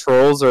any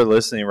trolls are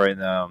listening right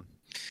now,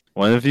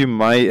 one of you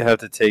might have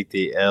to take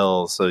the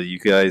L so you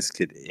guys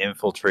could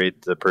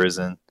infiltrate the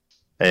prison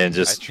and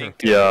just, you'd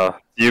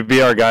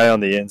be our guy on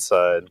the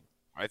inside.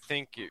 I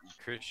think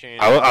Christian.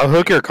 I'll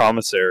hook your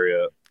commissary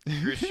up.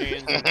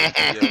 Christian's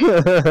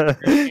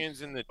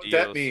in the DLC.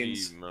 That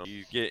means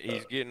he's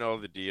getting all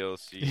the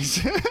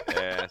DLC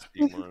ass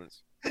he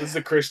wants. This is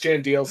the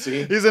Christian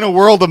DLC. He's in a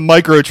world of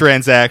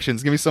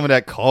microtransactions. Give me some of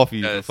that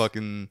coffee for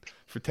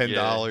 $10.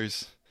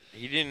 Yeah.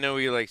 He didn't know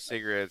he liked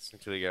cigarettes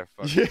until he got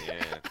fucking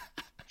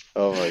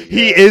Oh my god.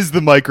 He is the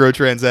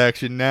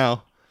microtransaction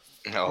now.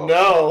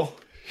 No.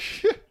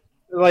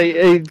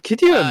 Like,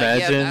 could you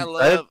imagine?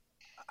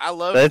 I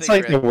love that's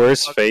like the cigarettes.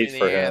 worst fate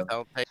for him.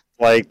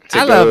 Like,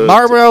 I love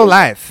Marlboro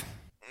Life.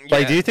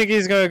 Like, do you think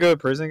he's gonna go to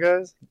prison,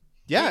 guys?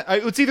 Yeah,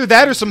 it's either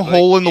that or some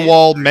hole in the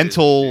wall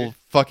mental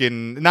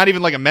fucking, not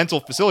even like a mental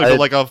facility,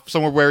 but like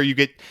somewhere where you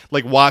get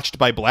like watched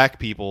by black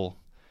people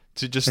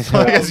to just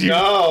as you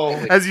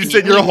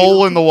said, you're a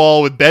hole in the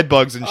wall with bed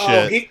bugs and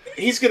shit.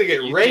 He's gonna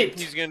get raped.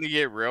 He's gonna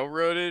get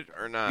railroaded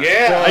or not?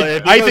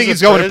 Yeah, I think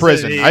he's going to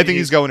prison. I think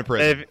he's going to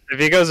prison. If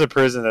he goes to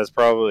prison, that's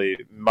probably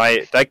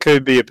that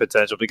could be a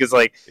potential because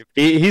like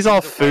he's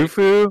all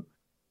foo-foo.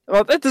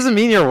 Well, that doesn't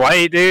mean you're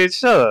white, dude.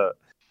 Shut up.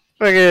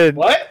 Fucking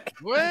what?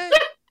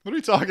 What are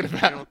you talking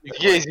about?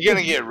 Yeah, he's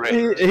gonna get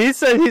raped. He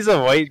said he's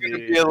a white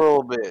dude. Be a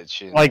little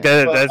bitch. Like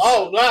that. That's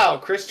Oh wow,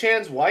 Chris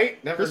Chan's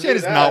white. Never Chris knew Chan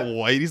is that. not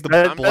white. He's the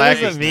that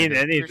blackest. doesn't mean nigga.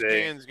 anything.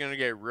 Christian's gonna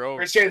get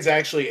Chris Chan's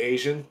actually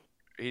Asian.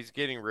 He's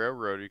getting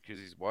railroaded because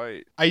he's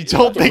white. I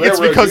don't think it's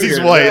because he's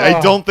white. I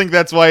don't think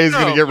that's why he's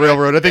gonna get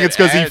railroaded. I think it's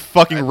because he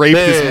fucking raped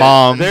his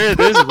mom.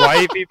 There's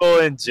white people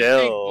in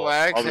jail.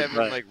 Blacks all the haven't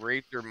time. like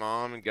raped their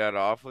mom and got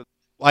off with.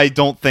 I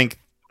don't think.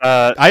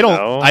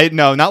 No.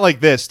 No, not like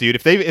this, dude.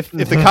 If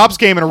the cops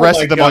came and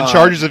arrested them on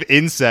charges of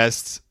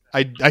incest,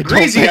 I don't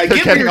Greasy, think I they're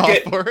get where getting you're off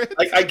getting. for it.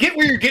 Like I get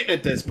where you're getting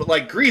at this, but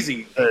like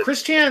Greasy,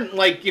 Chris Chan,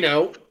 like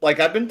like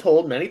I've been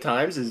told many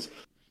times, is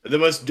the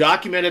most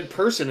documented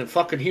person in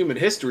fucking human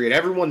history, and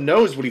everyone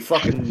knows what he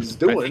fucking is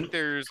doing. I think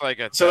there's like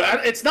a. So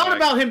it's not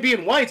about him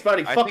being white; it's about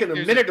he I fucking think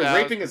there's admitted to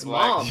 1,000 raping his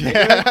blacks. mom.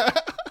 Yeah.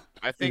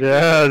 I think.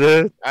 Yeah,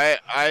 dude.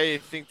 I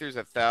think there's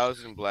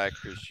 1,000 black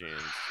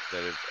Christians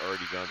that have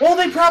already gone. Well,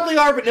 they probably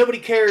are, but nobody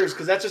cares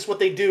because that's just what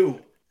they do.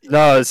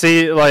 No,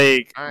 see,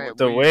 like Alright,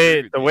 the we way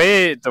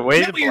agree the way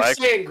I get what you're black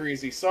saying,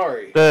 Greasy.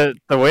 Sorry. the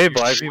way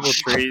black people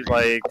treat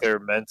like they're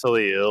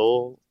mentally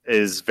ill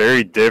is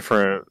very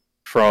different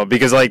from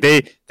because like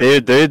they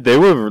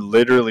will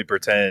literally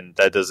pretend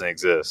that doesn't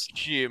exist,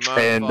 Shit,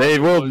 and they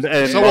will.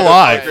 And So will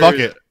I. Fuck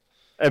it.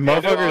 And no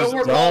motherfuckers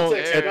more don't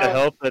politics, get the bro.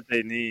 help that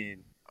they need.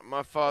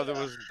 My father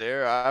wasn't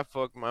there. I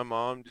fucked my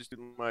mom just with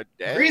my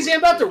dad. Greasy, I'm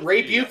about to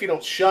rape you if you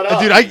don't shut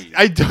up. Dude,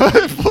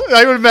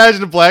 I would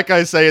imagine a black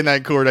guy saying that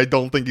in court. I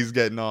don't think he's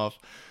getting off.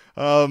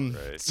 So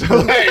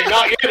Hey,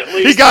 not yet, at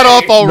least. he got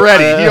off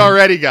already. He Uh,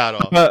 already got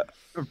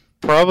off.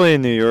 Probably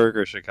in New York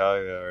or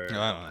Chicago. Or,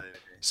 I don't know.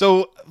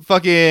 So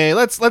fucking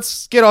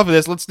let's get off of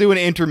this. Let's do an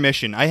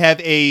intermission. I have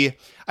a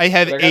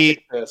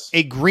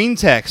green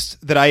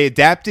text that I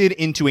adapted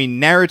into a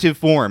narrative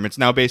form. It's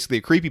now basically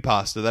a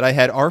creepypasta that I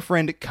had our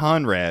friend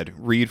Conrad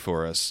read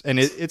for us, and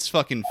it's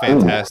fucking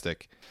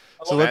fantastic.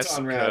 So Matt's a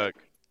Conrad.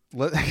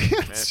 cuck.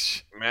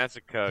 Matt's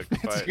a cuck.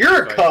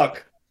 You're a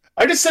cuck.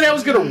 I just said I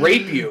was gonna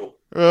rape you.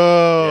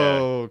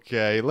 Oh,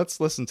 okay. Let's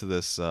listen to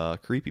this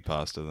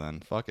creepypasta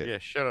then. Fuck it. Yeah,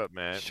 shut up,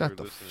 Matt. Shut We're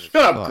the listening to-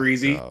 Shut up, fuck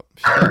Greasy. up.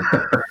 Shut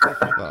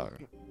the fuck.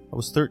 I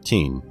was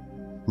 13,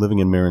 living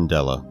in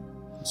Mirandela,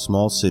 a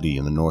small city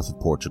in the north of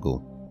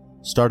Portugal.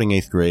 Starting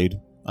 8th grade,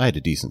 I had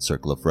a decent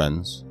circle of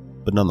friends,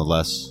 but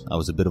nonetheless, I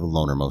was a bit of a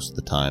loner most of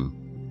the time.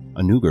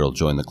 A new girl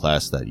joined the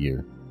class that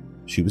year.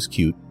 She was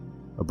cute,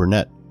 a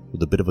brunette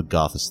with a bit of a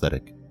goth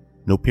aesthetic.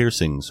 No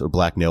piercings or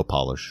black nail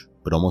polish,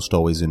 but almost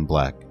always in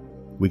black.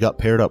 We got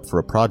paired up for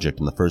a project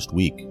in the first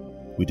week.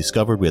 We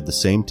discovered we had the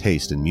same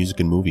taste in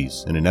music and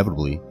movies, and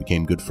inevitably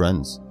became good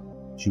friends.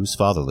 She was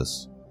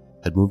fatherless,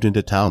 had moved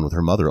into town with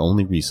her mother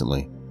only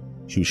recently.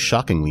 She was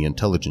shockingly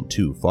intelligent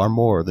too, far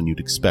more than you'd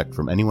expect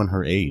from anyone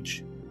her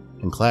age.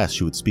 In class,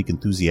 she would speak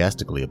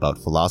enthusiastically about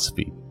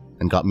philosophy,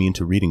 and got me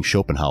into reading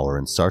Schopenhauer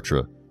and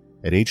Sartre.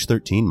 At age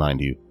 13, mind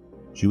you.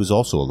 She was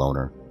also a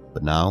loner,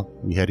 but now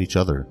we had each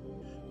other.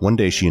 One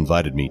day she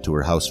invited me to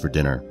her house for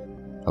dinner.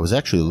 I was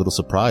actually a little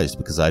surprised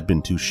because I'd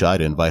been too shy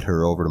to invite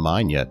her over to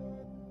mine yet.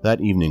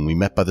 That evening we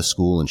met by the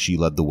school and she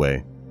led the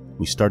way.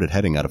 We started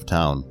heading out of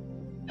town.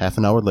 Half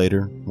an hour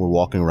later, we're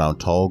walking around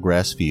tall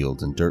grass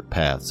fields and dirt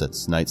paths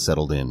as night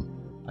settled in.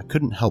 I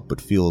couldn't help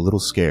but feel a little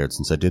scared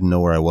since I didn't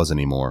know where I was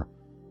anymore,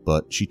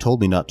 but she told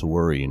me not to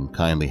worry and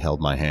kindly held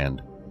my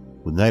hand.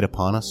 With night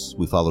upon us,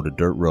 we followed a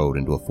dirt road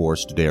into a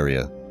forested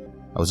area.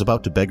 I was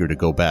about to beg her to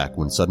go back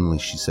when suddenly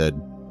she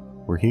said,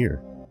 "We're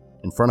here."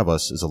 In front of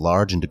us is a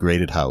large and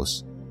degraded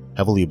house,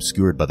 heavily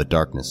obscured by the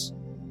darkness.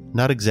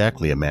 Not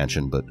exactly a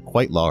mansion, but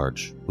quite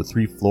large, with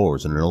 3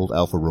 floors and an old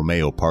Alfa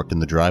Romeo parked in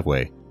the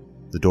driveway.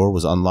 The door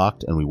was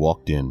unlocked and we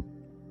walked in.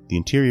 The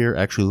interior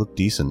actually looked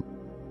decent.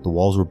 The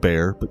walls were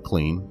bare but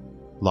clean.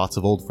 Lots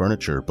of old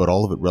furniture, but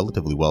all of it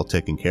relatively well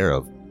taken care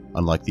of,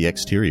 unlike the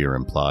exterior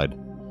implied.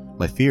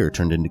 My fear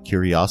turned into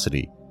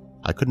curiosity.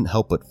 I couldn't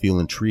help but feel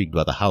intrigued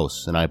by the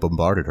house, and I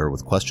bombarded her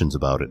with questions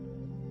about it.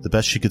 The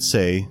best she could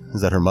say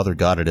is that her mother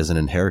got it as an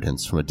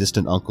inheritance from a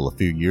distant uncle a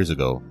few years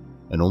ago,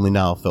 and only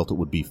now felt it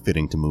would be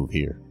fitting to move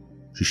here.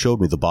 She showed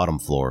me the bottom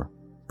floor,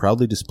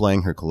 proudly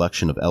displaying her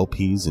collection of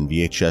LPs and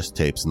VHS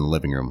tapes in the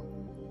living room.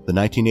 The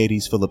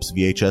 1980s Philips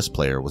VHS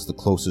player was the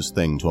closest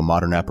thing to a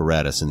modern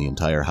apparatus in the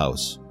entire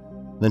house.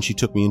 Then she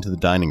took me into the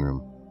dining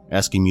room,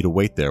 asking me to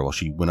wait there while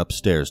she went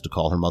upstairs to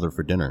call her mother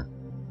for dinner.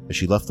 As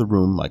she left the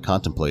room, I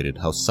contemplated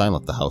how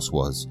silent the house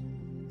was,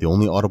 the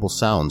only audible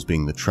sounds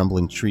being the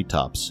trembling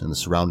treetops and the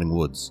surrounding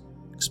woods,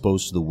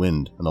 exposed to the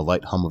wind and the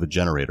light hum of a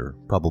generator,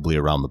 probably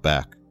around the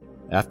back.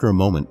 After a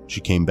moment, she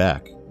came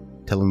back,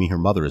 telling me her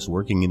mother is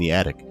working in the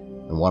attic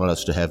and wanted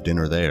us to have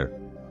dinner there.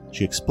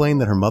 She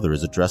explained that her mother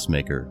is a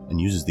dressmaker and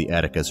uses the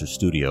attic as her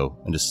studio,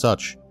 and as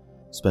such,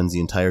 spends the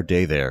entire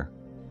day there,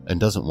 and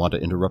doesn't want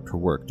to interrupt her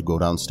work to go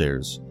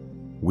downstairs.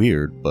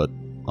 Weird, but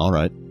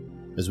alright.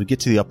 As we get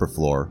to the upper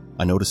floor,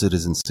 I notice it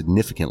is in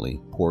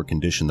significantly poorer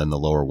condition than the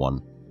lower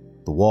one.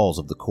 The walls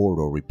of the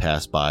corridor we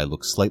pass by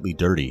look slightly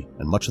dirty,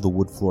 and much of the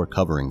wood floor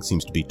covering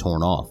seems to be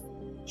torn off.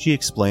 She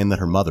explained that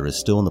her mother is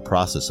still in the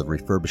process of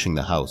refurbishing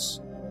the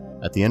house.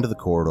 At the end of the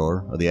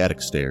corridor are the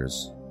attic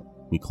stairs.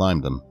 We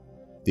climbed them.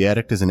 The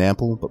attic is an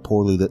ample but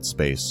poorly lit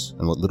space,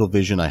 and what little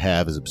vision I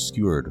have is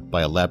obscured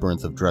by a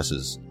labyrinth of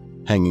dresses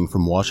hanging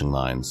from washing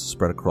lines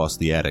spread across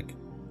the attic.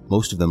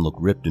 Most of them look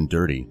ripped and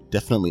dirty,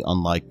 definitely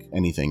unlike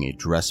anything a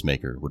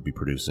dressmaker would be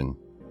producing.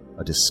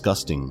 A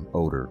disgusting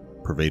odor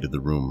pervaded the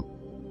room.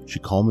 She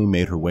calmly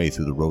made her way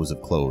through the rows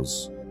of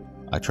clothes.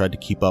 I tried to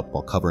keep up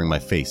while covering my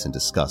face in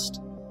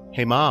disgust.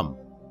 "Hey Mom,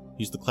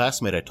 he's the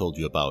classmate I told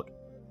you about,"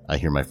 I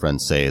hear my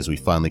friend say as we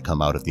finally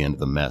come out at the end of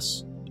the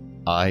mess.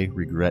 I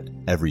regret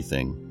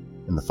everything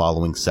in the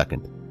following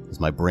second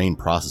as my brain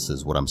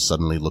processes what I'm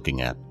suddenly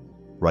looking at.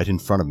 Right in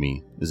front of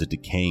me is a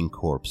decaying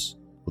corpse,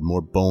 with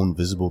more bone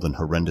visible than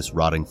horrendous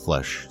rotting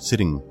flesh,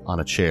 sitting on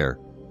a chair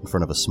in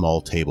front of a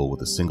small table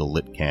with a single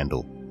lit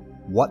candle.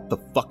 "What the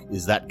fuck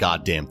is that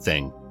goddamn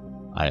thing?"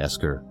 I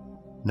ask her.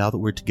 "Now that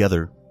we're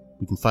together,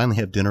 we can finally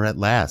have dinner at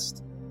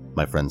last,"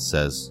 my friend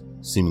says,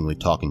 seemingly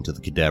talking to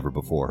the cadaver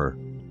before her.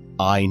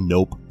 I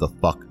nope the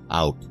fuck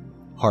out.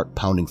 Heart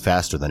pounding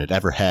faster than it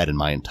ever had in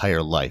my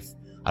entire life.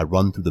 I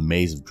run through the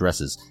maze of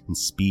dresses and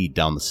speed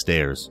down the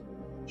stairs.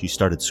 She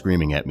started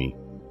screaming at me.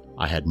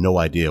 I had no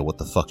idea what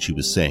the fuck she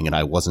was saying, and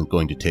I wasn't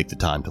going to take the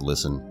time to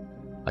listen.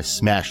 I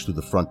smashed through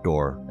the front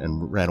door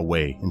and ran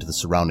away into the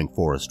surrounding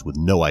forest with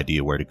no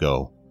idea where to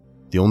go.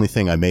 The only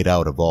thing I made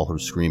out of all her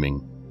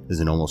screaming is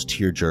an almost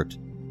tear-jerked,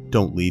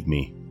 "Don't leave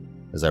me,"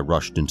 as I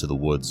rushed into the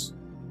woods.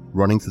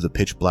 Running through the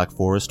pitch-black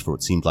forest for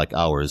what seemed like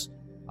hours,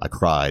 I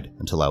cried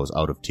until I was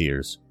out of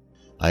tears.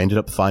 I ended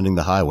up finding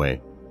the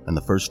highway, and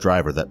the first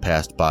driver that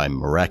passed by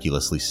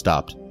miraculously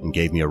stopped and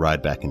gave me a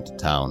ride back into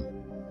town.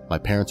 My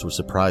parents were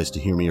surprised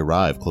to hear me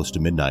arrive close to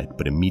midnight,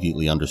 but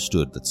immediately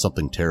understood that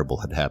something terrible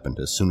had happened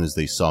as soon as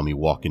they saw me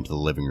walk into the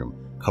living room,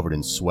 covered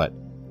in sweat,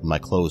 and my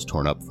clothes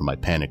torn up from my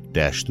panicked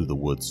dash through the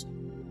woods.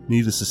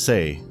 Needless to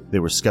say, they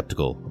were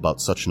skeptical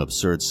about such an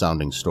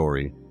absurd-sounding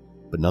story,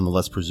 but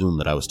nonetheless presumed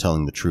that I was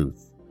telling the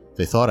truth.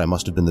 They thought I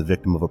must have been the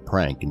victim of a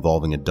prank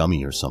involving a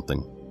dummy or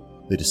something.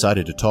 They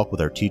decided to talk with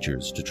our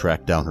teachers to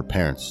track down her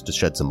parents to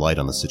shed some light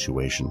on the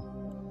situation.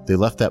 They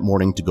left that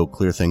morning to go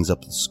clear things up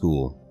at the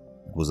school.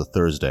 It was a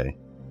Thursday.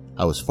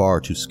 I was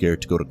far too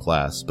scared to go to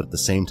class, but at the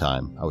same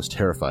time, I was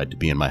terrified to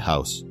be in my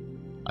house.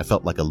 I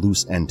felt like a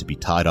loose end to be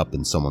tied up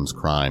in someone's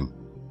crime.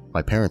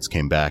 My parents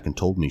came back and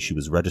told me she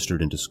was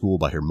registered into school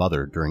by her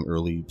mother during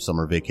early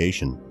summer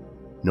vacation.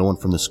 No one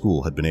from the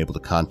school had been able to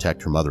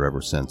contact her mother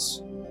ever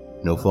since.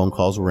 No phone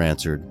calls were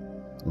answered,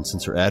 and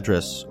since her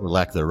address, or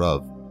lack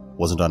thereof,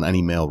 wasn't on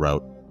any mail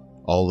route,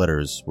 all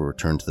letters were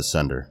returned to the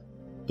sender.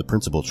 The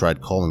principal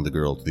tried calling the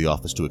girl to the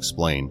office to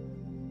explain,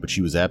 but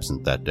she was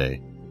absent that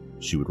day.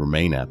 She would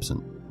remain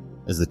absent.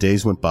 As the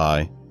days went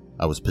by,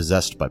 I was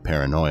possessed by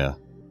paranoia,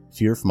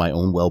 fear for my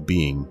own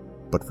well-being,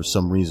 but for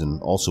some reason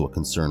also a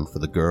concern for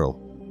the girl.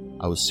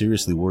 I was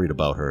seriously worried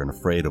about her and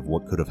afraid of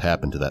what could have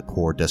happened to that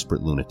poor,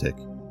 desperate lunatic.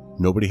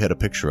 Nobody had a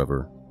picture of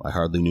her. I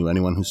hardly knew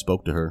anyone who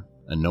spoke to her,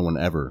 and no one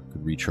ever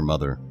could reach her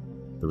mother.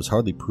 There was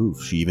hardly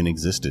proof she even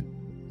existed.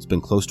 It's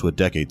been close to a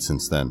decade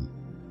since then.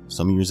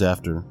 Some years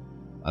after,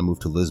 I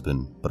moved to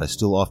Lisbon, but I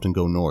still often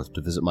go north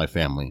to visit my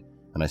family,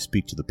 and I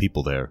speak to the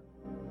people there.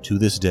 To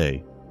this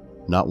day,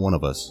 not one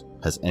of us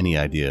has any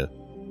idea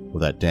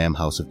where that damn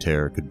House of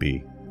Terror could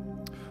be.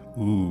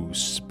 Ooh,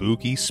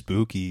 spooky,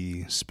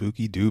 spooky,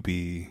 spooky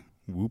doopy.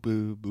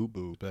 Whoop-boo,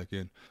 boo-boo, back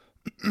in.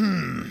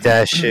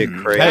 That shit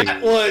crazy.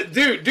 Well,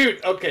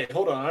 dude, okay,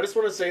 hold on. I just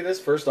want to say this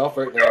first off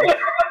right now.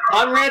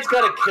 Conrad's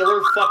got a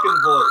killer fucking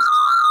voice.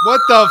 What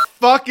the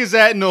fuck is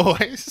that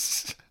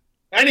noise?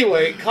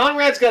 Anyway,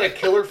 Conrad's got a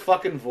killer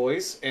fucking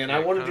voice, and I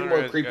want to do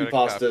more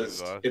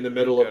creepypastas in the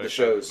middle of the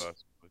shows.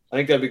 I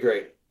think that'd be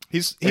great.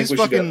 He's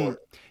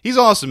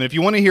awesome. And if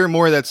you want to hear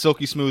more of that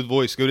silky smooth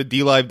voice, go to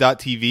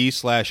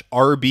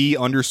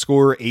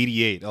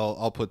dlive.tv/RB_88.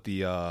 I'll put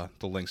the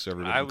links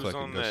over. I was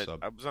on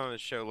the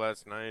show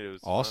last night. It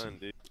was awesome, fun,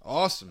 dude.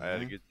 Awesome. I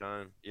had a good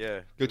time. Yeah.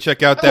 Go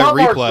check out that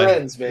replay.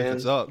 Friends, man.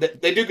 It's up.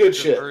 They do good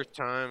shit. The first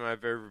time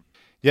I've ever.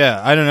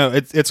 Yeah, I don't know.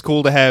 It's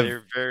cool to have.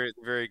 They're very,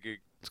 very good.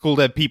 It's cool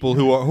to have people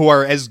who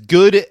are as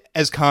good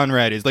as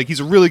Conrad is. Like,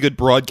 he's a really good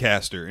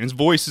broadcaster, and his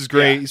voice is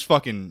great.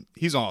 Yeah.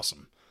 He's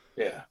awesome.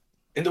 Yeah.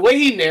 And the way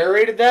he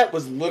narrated that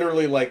was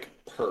literally like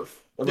perf.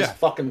 It was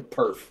fucking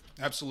perf.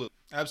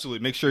 Absolutely.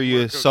 Make sure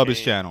you sub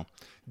his channel.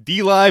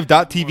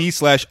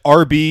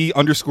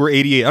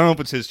 dlive.tv/RB_88. I don't know if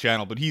it's his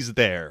channel, but he's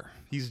there.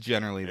 He's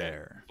generally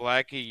there.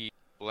 Blackie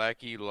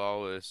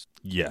Lawless.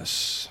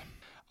 Yes.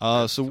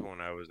 That's so the one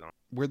I was on.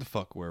 Where the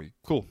fuck were we?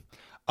 Cool.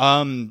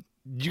 Did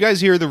you guys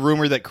hear the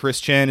rumor that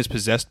Chris Chan is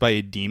possessed by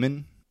a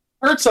demon?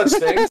 Heard such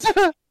things.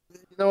 You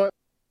know what?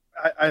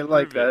 I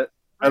like that.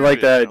 I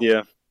like that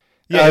idea.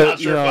 Yeah, I'm not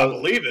sure if I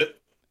believe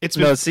it. It's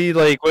been... No, see,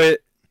 like, what?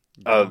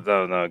 Oh,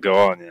 no, go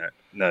on, yeah.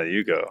 No,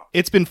 you go.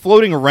 It's been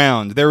floating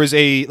around. There was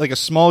a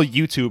small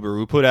YouTuber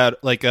who put out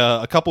like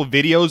a couple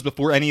videos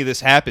before any of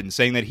this happened,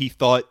 saying that he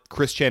thought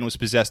Chris Chan was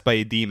possessed by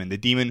a demon. The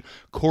demon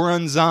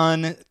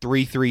Corazon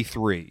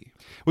 333,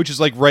 which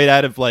is like right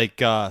out of like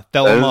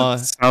Thelma.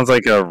 Sounds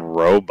like a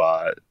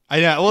robot.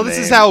 I know. Well, this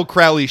is how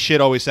Crowley shit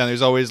always sounds.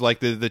 There's always like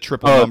the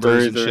triple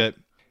numbers and shit.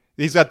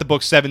 He's got the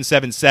book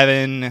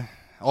 777.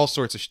 All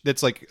sorts of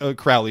that's like a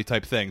Crowley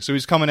type thing. So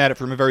he's coming at it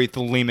from a very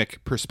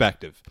thelemic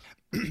perspective.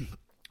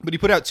 But he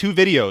put out 2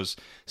 videos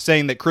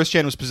saying that Chris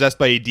Chan was possessed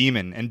by a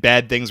demon and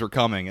bad things were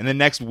coming. And the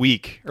next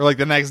week, or like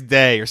the next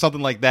day, or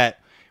something like that,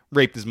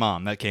 raped his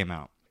mom. That came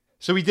out.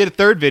 So he did a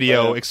 3rd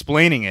video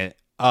explaining it.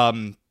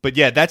 But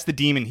yeah, that's the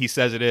demon he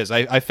says it is.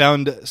 I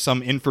found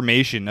some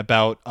information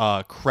about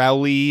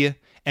Crowley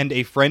and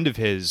a friend of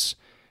his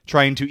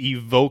trying to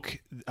evoke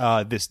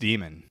this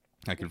demon.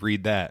 I could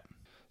read that.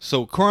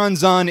 So,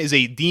 Corazon is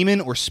a demon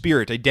or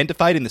spirit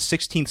identified in the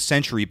 16th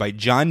century by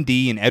John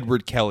Dee and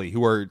Edward Kelly,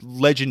 who are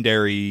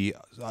legendary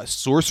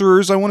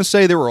sorcerers, I want to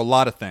say. There were a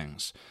lot of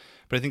things,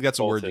 but I think that's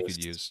a word you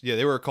could use. Yeah,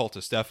 they were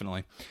occultists,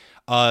 definitely.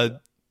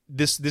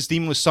 This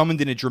demon was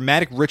summoned in a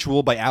dramatic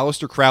ritual by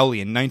Aleister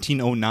Crowley in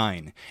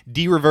 1909.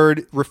 Dee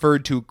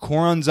referred to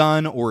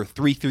Corazon or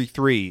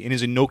 333 in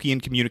his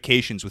Enochian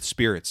communications with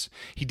spirits.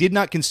 He did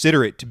not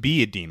consider it to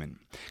be a demon.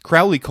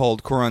 Crowley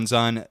called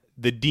Corazon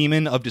the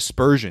demon of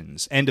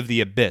dispersions and of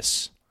the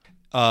abyss.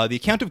 The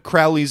account of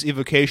Crowley's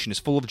evocation is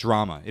full of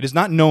drama. It is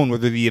not known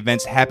whether the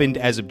events happened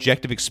as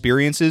objective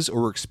experiences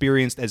or were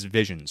experienced as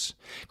visions.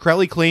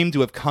 Crowley claimed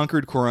to have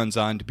conquered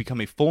Corazon to become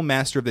a full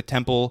master of the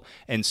temple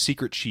and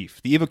secret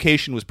chief. The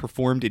evocation was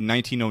performed in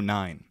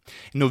 1909.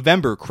 In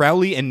November,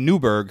 Crowley and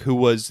Newberg, who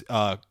was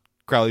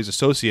Crowley's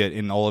associate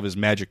in all of his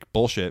magic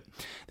bullshit,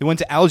 they went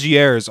to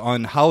Algiers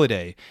on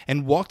holiday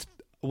and walked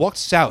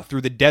south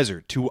through the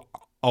desert to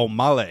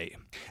Aumale.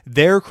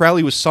 There,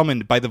 Crowley was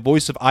summoned by the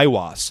voice of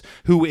Aiwass,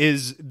 who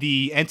is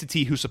the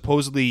entity who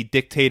supposedly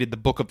dictated the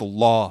Book of the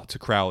Law to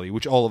Crowley,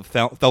 which all of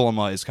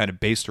Thelema is kind of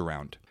based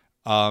around.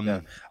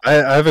 I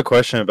have a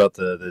question about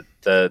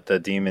the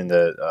demon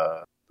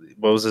that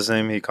what was his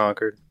name he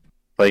conquered?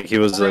 Like he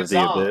was of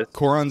the abyss.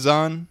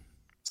 Corazon.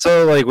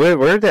 So like, what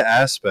are the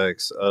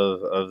aspects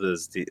of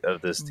this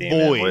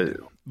demon?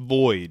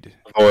 Void,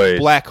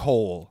 black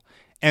hole,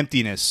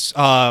 emptiness,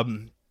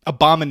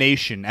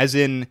 abomination, as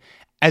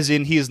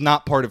in he is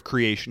not part of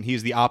creation. He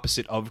is the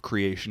opposite of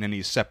creation, and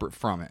he's separate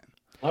from it.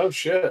 Oh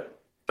shit!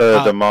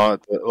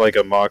 Like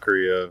a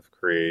mockery of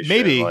creation.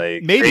 Maybe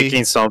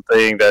taking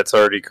something that's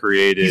already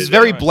created. He's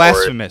very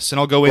blasphemous,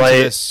 and I'll go into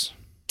this.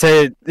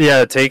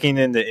 Taking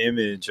in the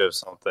image of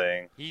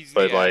something,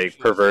 but like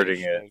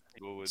perverting it.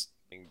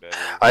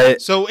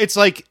 So it's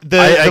like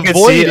I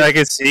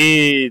can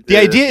see the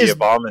idea is the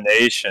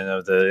abomination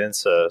of the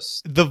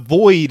incest. The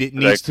void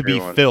needs to be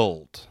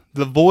filled.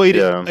 The void,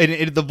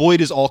 the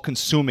void is all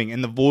consuming,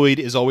 and the void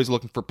is always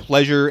looking for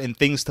pleasure and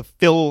things to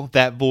fill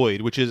that void,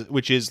 which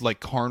is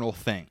like carnal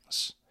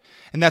things,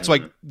 and that's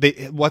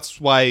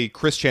why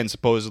Chris Chan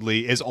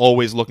supposedly is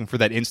always looking for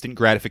that instant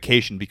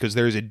gratification, because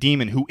there is a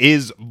demon who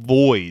is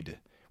void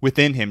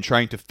within him,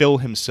 trying to fill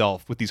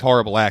himself with these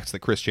horrible acts that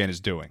Chris Chan is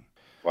doing.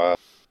 Wow,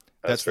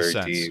 that's very the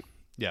sense. Deep.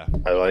 Yeah,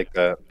 I like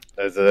that.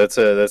 That's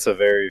a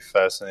very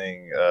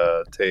fascinating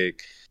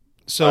take.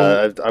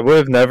 So I would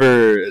have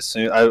never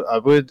assumed. I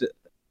would.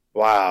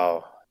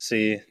 Wow.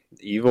 See,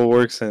 evil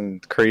works in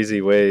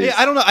crazy ways. yeah,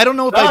 I don't know. I don't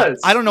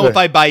know if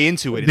I buy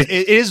into it. It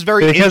is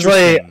very Because,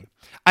 interesting. like,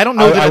 I don't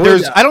know that I would-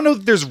 there's. I don't know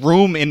that there's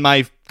room in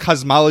my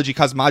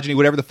cosmogony,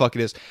 whatever the fuck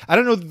it is. I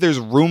don't know that there's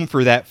room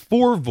for that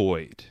for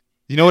Void.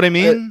 You know what I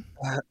mean?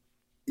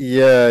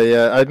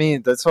 Yeah. I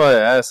mean, that's why I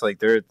asked. Like,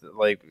 they're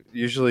like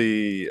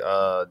usually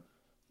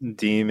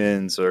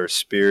demons or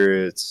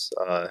spirits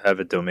have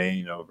a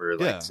domain over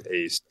like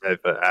a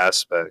type of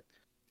aspect.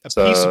 A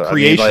piece of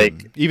creation, I mean,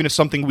 like, even if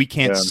something we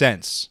can't Yeah.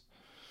 sense.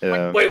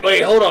 yeah.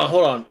 Wait, hold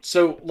on.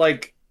 So,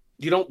 like,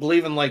 you don't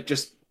believe in like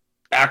just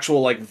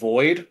actual like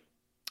void?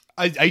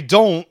 I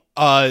don't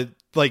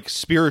like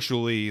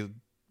spiritually,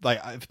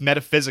 like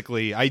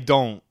metaphysically. I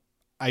don't.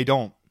 I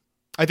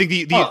think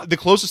the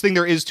closest thing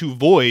there is to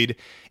void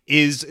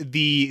is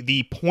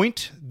the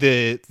point,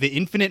 the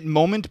infinite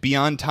moment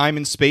beyond time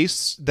and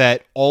space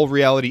that all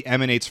reality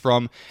emanates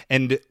from,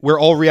 and where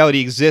all reality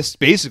exists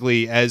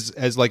basically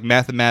as like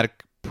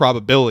mathematic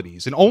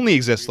probabilities, and only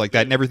exists like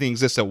that, and everything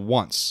exists at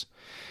once.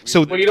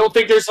 So Well, you don't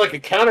think there's like a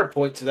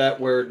counterpoint to that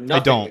where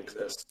nothing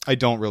exists? I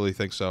don't really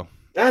think so.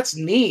 That's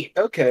neat.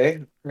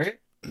 Okay, right.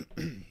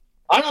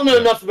 I don't know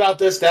enough about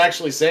this to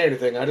actually say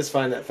anything. I just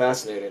find that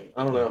fascinating.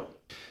 I don't know.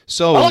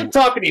 So I like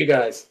talking to you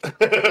guys.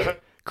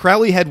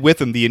 Crowley had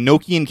with him the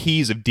Enochian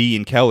keys of Dee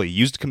and Kelly,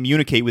 used to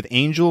communicate with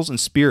angels and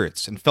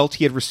spirits, and felt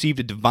he had received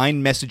a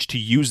divine message to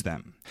use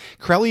them.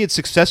 Crowley had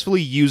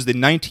successfully used the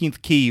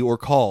 19th key, or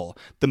call,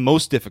 the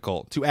most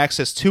difficult, to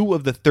access 2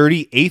 of the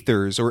 30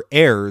 aethers, or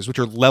airs, which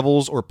are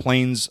levels or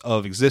planes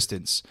of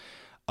existence.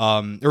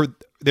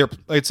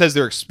 It says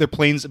they're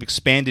planes of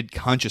expanded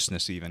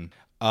consciousness, even.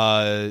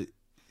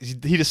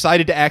 He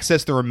decided to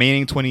access the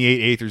remaining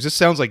 28 aethers. This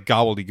sounds like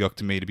gobbledygook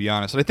to me, to be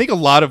honest. And I think a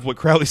lot of what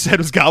Crowley said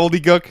was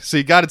gobbledygook, so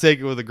you got to take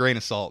it with a grain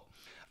of salt.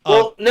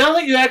 Well, now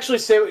that you actually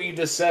say what you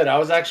just said, I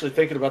was actually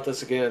thinking about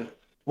this again.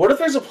 What if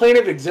there's a plane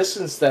of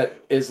existence that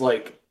is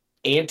like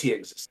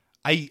anti-existent?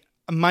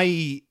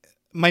 My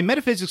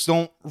metaphysics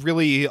don't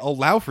really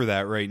allow for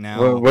that right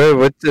now.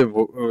 What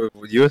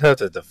you would have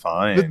to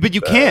define, but you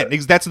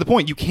can't. That's the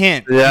point. You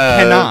can't. Yeah,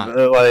 you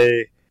cannot.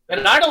 Like,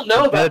 and I don't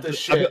know about this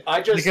shit.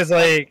 I just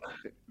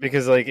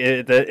because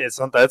it's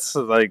not, that's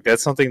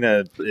something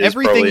that is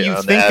everything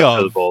you think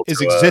of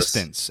is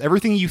existence.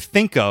 Everything you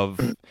think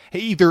of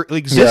either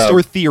exists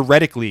or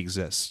theoretically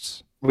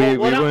exists.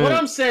 What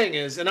I'm saying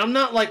is, and I'm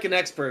not like an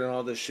expert in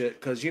all this shit,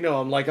 because I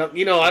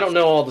don't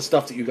know all the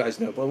stuff that you guys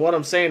know. But what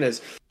I'm saying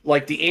is,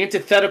 like, the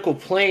antithetical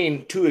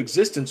plane to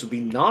existence would be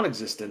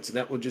non-existence, and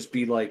that would just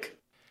be like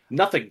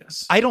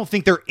nothingness. I don't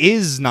think there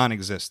is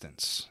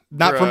non-existence,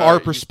 not from our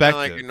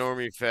perspective. You sound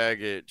like a normie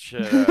faggot.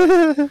 Shut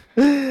up.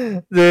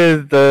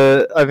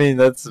 I mean,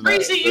 that's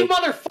crazy, you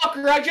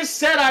motherfucker! I just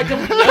said I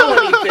don't know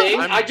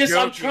anything.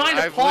 I'm trying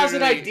to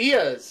posit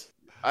ideas.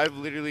 I've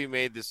literally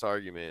made this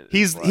argument.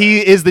 He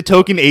is the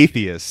token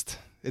atheist.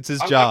 It's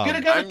his job. I'm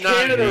gonna go to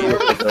Canada or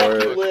wherever the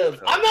fuck you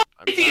live. I'm not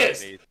an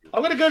atheist.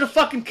 I'm gonna go to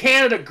fucking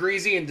Canada,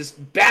 Greasy, and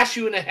just bash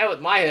you in the head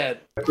with my head.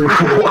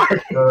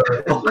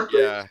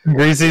 Yeah.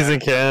 Greasy's in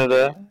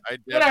Canada.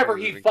 Whatever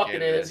he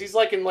fucking is. He's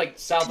like in like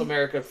South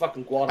America,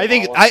 fucking Guatemala.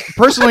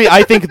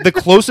 I think the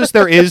closest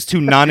there is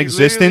to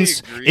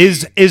non-existence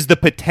is the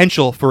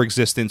potential for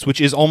existence,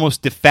 which is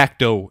almost de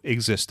facto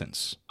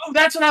existence. Oh,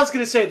 that's what I was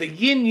gonna say. The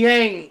yin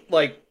yang,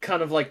 like,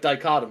 kind of like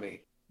dichotomy.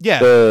 Yeah,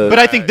 but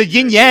I think the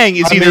yin yang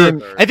is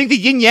I think the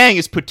yin yang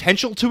is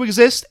potential to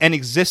exist and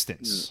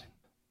existence.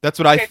 That's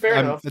what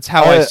that's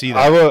how I see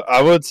that.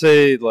 I would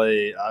say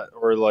like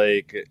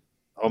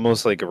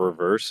almost like a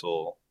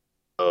reversal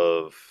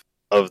of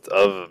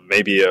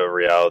maybe a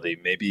reality.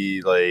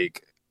 Maybe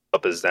like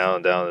up is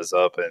down, down is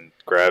up, and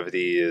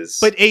gravity is.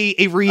 But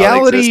a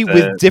reality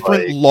with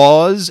different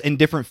laws and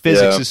different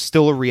physics is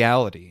still a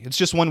reality. It's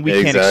just one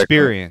we can't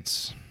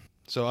experience.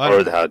 So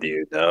how do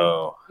you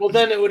know? Well,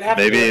 then it would have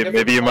to be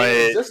maybe you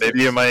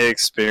might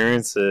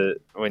experience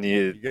it when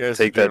you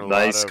take that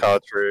nice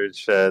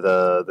cartridge at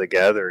the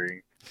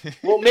gathering.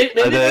 Well, maybe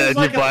it's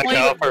like a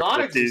plane of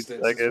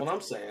non-existence. That's what I'm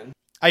saying.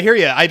 I hear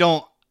you.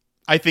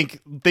 I think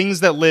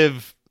things that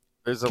live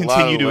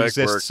continue to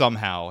exist work.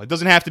 Somehow. It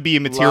doesn't have to be a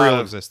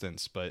material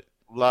existence, but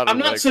I'm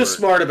not so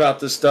smart about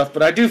this stuff,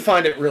 but I do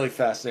find it really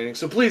fascinating.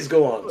 So please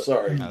go on.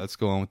 Sorry. Let's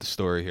go on with the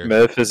story here.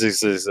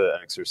 Metaphysics is an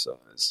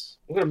exercise.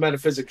 I'm going to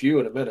metaphysic you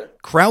in a minute.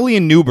 Crowley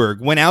and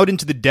Newberg went out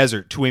into the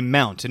desert to a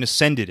mount and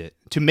ascended it.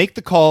 To make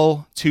the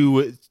call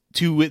to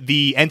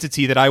the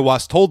entity that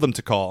Aiwass told them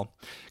to call,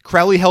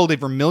 Crowley held a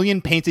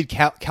vermilion-painted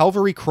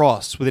Calvary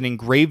cross with an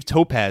engraved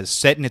topaz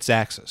set in its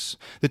axis.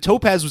 The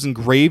topaz was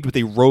engraved with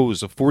a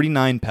rose of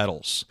 49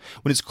 petals.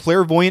 When his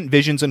clairvoyant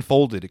visions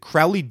unfolded,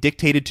 Crowley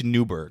dictated to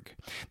Newberg.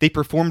 They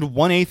performed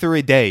 1 aether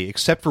a day,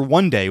 except for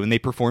one day when they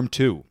performed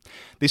 2.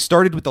 They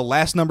started with the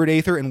last numbered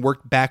aether and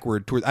worked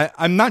backward toward.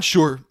 I'm not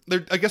sure.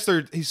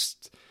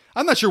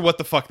 I'm not sure what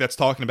the fuck that's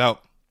talking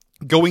about.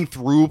 Going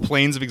through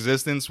planes of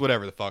existence,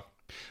 whatever the fuck.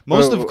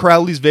 Most of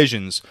Crowley's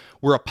visions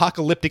were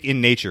apocalyptic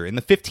in nature. In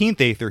the 15th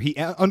Aether, he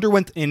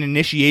underwent an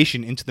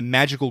initiation into the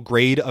magical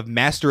grade of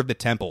Master of the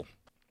Temple,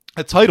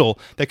 a title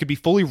that could be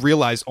fully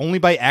realized only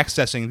by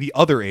accessing the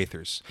other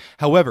Aethers.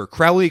 However,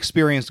 Crowley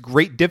experienced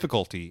great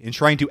difficulty in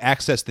trying to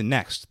access the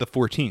next, the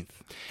 14th.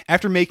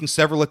 After making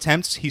several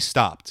attempts, he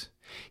stopped.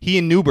 He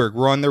and Newberg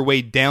were on their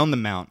way down the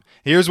mount.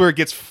 Here's where it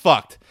gets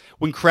fucked.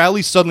 When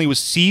Crowley suddenly was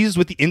seized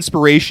with the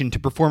inspiration to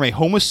perform a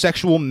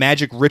homosexual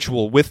magic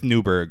ritual with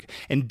Newberg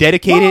and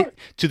dedicate it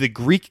to the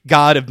Greek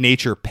god of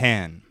nature,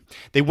 Pan.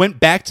 They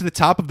went back to the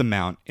top of the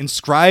mount,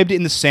 inscribed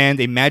in the sand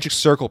a magic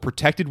circle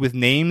protected with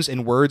names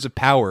and words of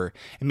power,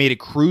 and made a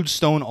crude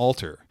stone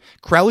altar.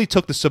 Crowley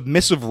took the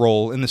submissive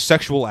role in the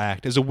sexual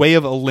act as a way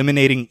of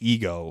eliminating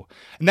ego.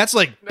 And that's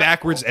like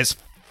backwards as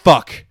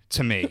fuck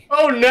to me.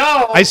 Oh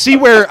no! I see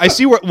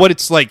what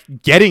it's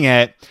like getting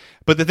at.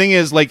 But the thing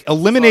is, like,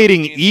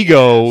 eliminating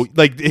ego,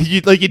 like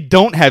you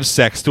don't have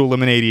sex to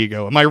eliminate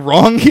ego. Am I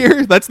wrong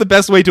here? That's the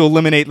best way to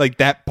eliminate, like,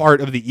 that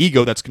part of the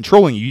ego that's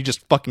controlling you. You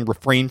just fucking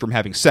refrain from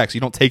having sex.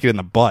 You don't take it in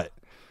the butt.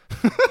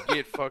 You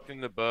get fucked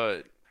in the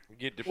butt. You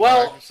get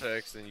deprived of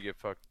sex, then you get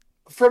fucked.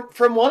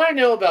 From what I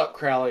know about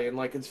Crowley, and,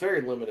 like, it's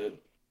very limited,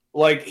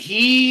 like,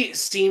 he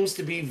seems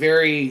to be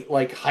very,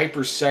 like,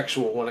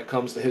 hypersexual when it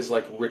comes to his,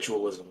 like,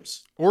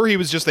 ritualisms. Or he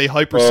was just a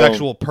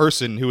hypersexual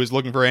person who was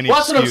looking for any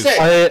excuse. That's what I'm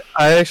saying.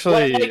 I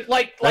actually...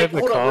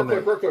 hold on,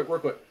 real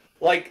quick.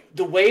 Like,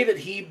 the way that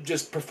he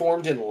just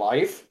performed in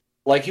life,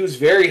 like, he was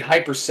very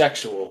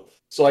hypersexual.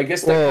 So I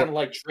guess that kind of,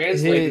 like,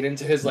 translated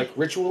into his, like,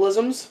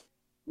 ritualisms.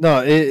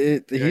 No,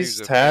 he's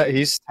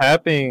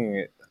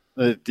tapping...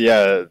 but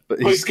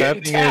he's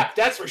getting tapped,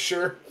 that's for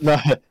sure. No,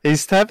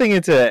 he's tapping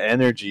into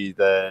energy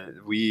that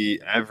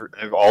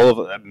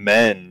all of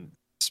men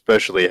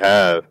especially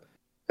have.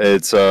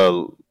 It's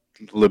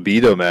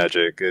libido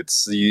magic.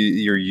 It's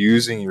you're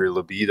using your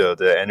libido,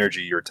 the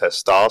energy, your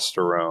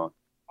testosterone.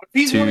 If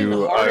he's wanting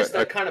to harness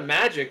that kind of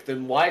magic,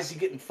 then why is he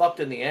getting fucked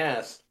in the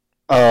ass?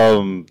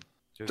 I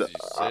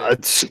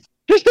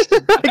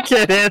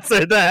can't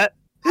answer that.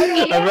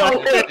 I'm not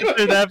gonna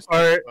answer that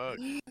part.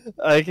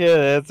 I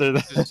can't answer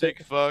that. It's a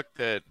sick fuck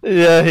that.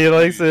 Yeah, he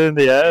likes it in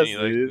the ass,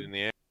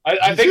 dude.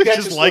 I think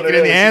that's just like it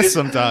in the ass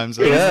sometimes.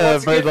 Yeah,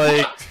 but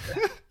like.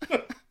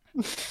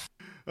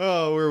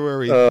 Oh, where were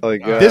we? Oh my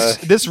god.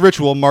 This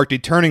ritual marked a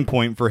turning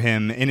point for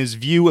him in his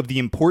view of the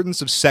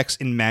importance of sex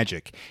in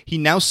magic. He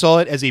now saw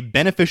it as a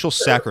beneficial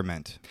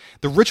sacrament.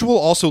 The ritual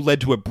also led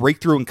to a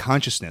breakthrough in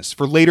consciousness,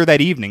 for later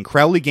that evening,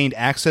 Crowley gained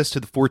access to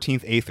the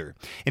 14th Aether.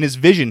 In his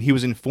vision, he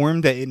was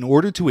informed that in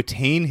order to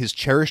attain his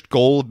cherished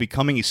goal of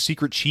becoming a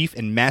secret chief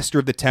and master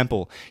of the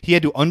temple, he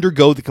had to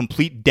undergo the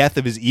complete death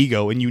of his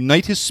ego and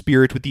unite his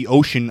spirit with the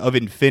ocean of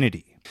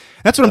infinity.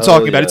 That's what I'm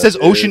talking about. It says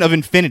ocean of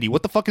infinity.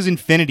 What the fuck is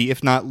infinity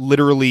if not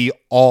literally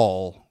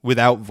all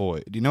without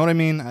void? You know what I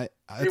mean?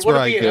 That's where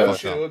I go.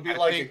 It would be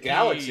like a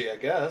galaxy, I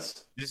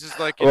guess. This is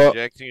like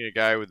injecting a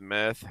guy with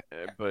meth,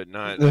 but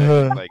not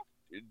like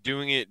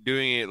doing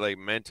it like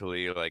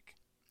mentally, like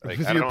with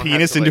your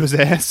penis into his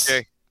ass.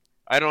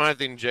 I don't have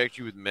to inject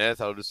you with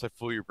meth. I'll just like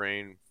fill your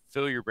brain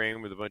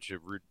with a bunch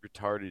of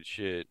retarded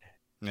shit.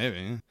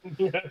 Maybe.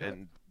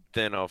 And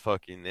then I'll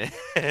fucking.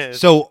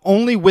 So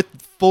only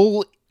with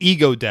full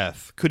ego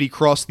death could he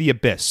cross the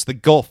abyss, the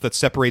gulf that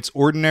separates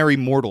ordinary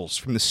mortals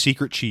from the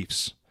secret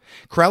chiefs.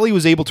 Crowley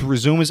was able to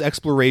resume his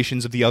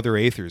explorations of the other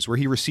Aethers, where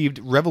he received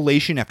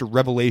revelation after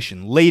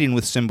revelation, laden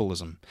with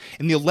symbolism.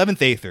 In the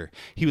 11th Aether,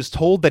 he was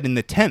told that in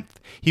the 10th,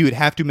 he would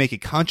have to make a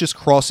conscious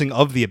crossing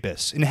of the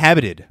abyss,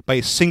 inhabited by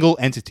a single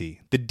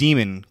entity, the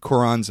demon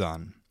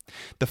Choronzon,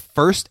 the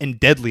first and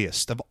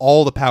deadliest of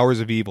all the powers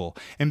of evil,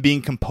 and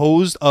being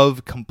composed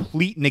of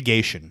complete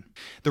negation.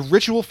 The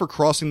ritual for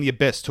crossing the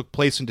abyss took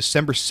place on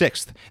December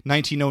 6th,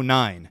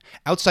 1909,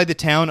 outside the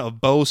town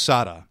of Bo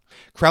Sada.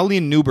 Crowley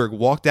and Newberg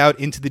walked out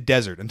into the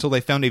desert until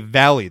they found a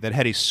valley that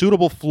had a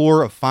suitable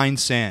floor of fine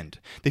sand.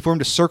 They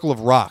formed a circle of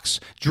rocks,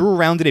 drew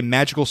around it a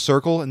magical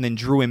circle, and then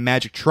drew a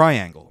magic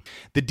triangle.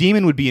 The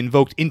demon would be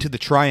invoked into the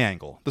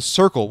triangle. The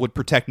circle would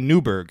protect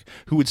Newberg,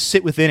 who would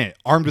sit within it,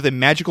 armed with a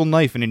magical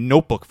knife and a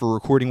notebook for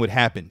recording what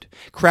happened.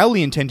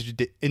 Crowley intended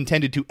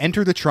to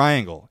enter the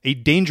triangle, a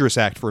dangerous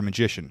act for a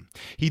magician.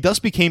 He thus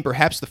became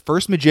perhaps the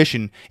first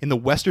magician in the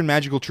Western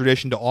magical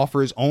tradition to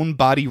offer his own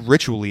body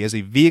ritually as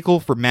a vehicle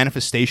for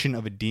manifestation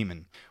of a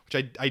demon.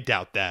 Which I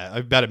doubt that.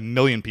 I bet 1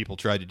 million people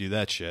tried to do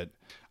that shit.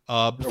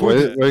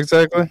 What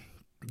exactly?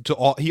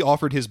 He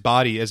offered his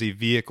body as a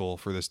vehicle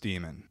for this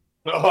demon.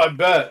 Oh, I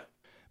bet.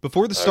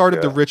 Before the start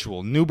of the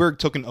ritual, Newberg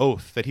took an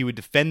oath that he would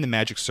defend the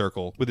magic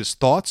circle with his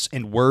thoughts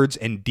and words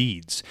and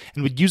deeds,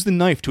 and would use the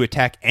knife to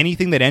attack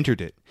anything that entered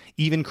it,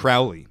 even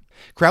Crowley.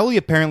 Crowley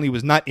apparently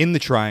was not in the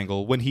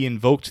triangle when he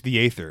invoked the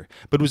Aether,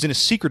 but was in a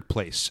secret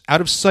place, out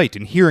of sight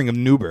and hearing of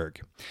Newberg.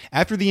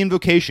 After the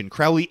invocation,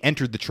 Crowley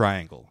entered the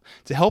triangle.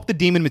 To help the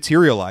demon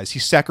materialize, he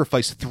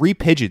sacrificed 3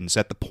 pigeons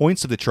at the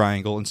points of the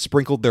triangle and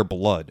sprinkled their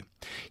blood.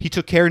 He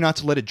took care not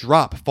to let a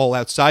drop fall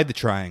outside the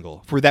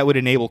triangle, for that would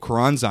enable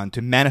Choronzon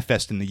to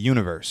manifest in the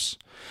universe.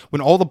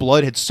 When all the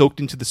blood had soaked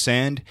into the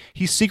sand,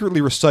 he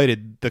secretly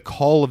recited the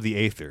call of the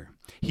Aether.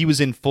 He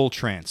was in full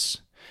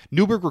trance.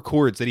 Newberg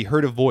records that he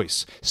heard a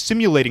voice,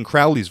 simulating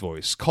Crowley's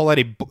voice, call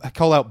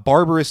out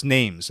barbarous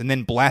names and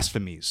then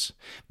blasphemies.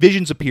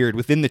 Visions appeared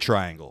within the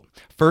triangle.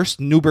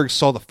 First, Newberg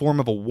saw the form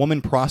of a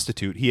woman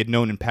prostitute he had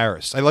known in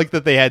Paris. I like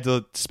that they had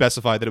to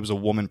specify that it was a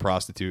woman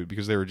prostitute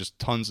because there were just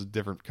tons of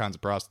different kinds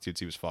of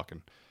prostitutes he was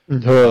fucking.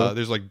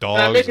 There's like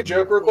dogs. Can I make a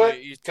joke real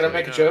quick? Can I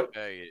make a joke?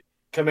 Can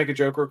I make a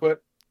joke real quick?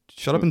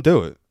 Shut up and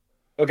do it.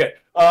 Okay.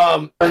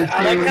 I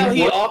like how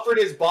he offered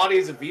his body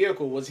as a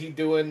vehicle. Was he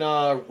doing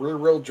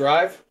rear-wheel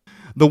drive?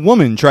 The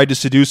woman tried to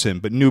seduce him,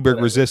 but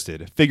Newberg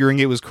resisted, figuring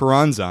it was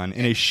Karanzan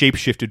in a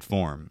shape-shifted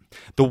form.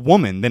 The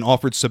woman then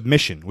offered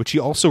submission, which he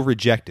also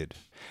rejected.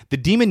 The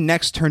demon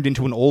next turned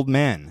into an old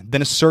man,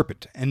 then a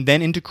serpent, and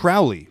then into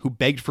Crowley, who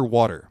begged for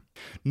water.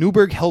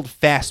 Newberg held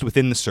fast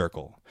within the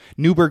circle.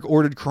 Newberg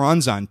ordered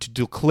Karanzan to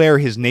declare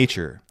his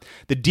nature.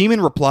 The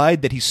demon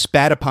replied that he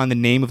spat upon the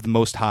name of the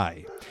Most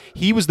High.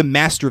 He was the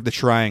master of the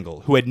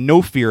triangle, who had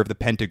no fear of the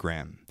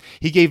pentagram.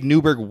 He gave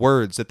Newberg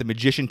words that the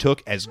magician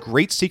took as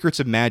great secrets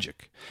of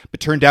magic, but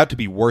turned out to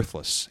be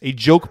worthless, a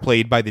joke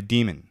played by the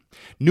demon.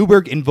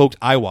 Newberg invoked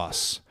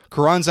Aiwas.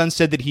 Karanzan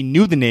said that he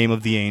knew the name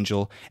of the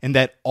angel, and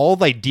that all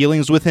thy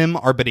dealings with him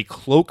are but a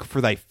cloak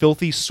for thy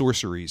filthy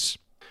sorceries.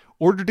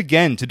 Ordered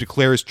again to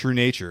declare his true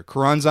nature,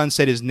 Karanzan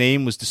said his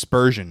name was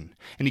Dispersion,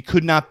 and he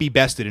could not be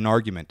bested in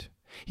argument.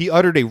 He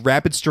uttered a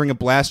rapid string of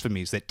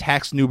blasphemies that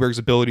taxed Newberg's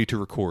ability to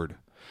record.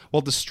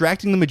 While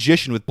distracting the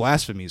magician with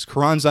blasphemies,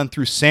 Karanzan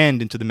threw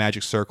sand into the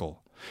magic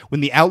circle. When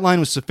the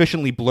outline was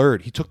sufficiently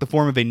blurred, he took the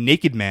form of a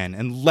naked man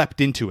and leapt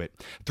into it,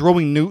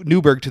 throwing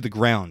Newberg to the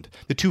ground.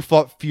 The two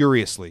fought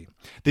furiously.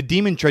 The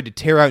demon tried to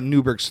tear out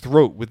Newberg's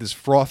throat with his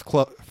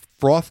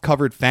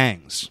froth-covered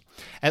fangs.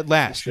 At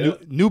last,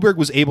 Newberg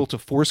was able to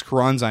force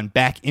Karanzan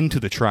back into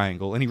the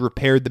triangle, and he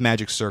repaired the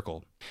magic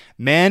circle.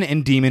 Man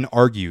and demon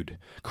argued.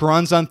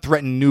 Karanzan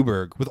threatened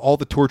Newberg with all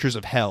the tortures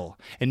of hell,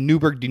 and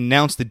Newberg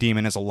denounced the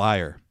demon as a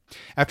liar.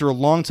 After a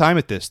long time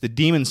at this, the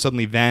demon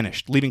suddenly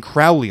vanished, leaving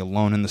Crowley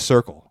alone in the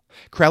circle.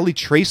 Crowley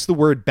traced the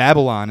word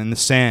Babylon in the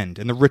sand,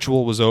 and the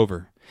ritual was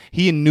over.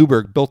 He and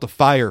Newberg built a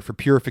fire for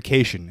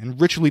purification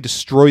and ritually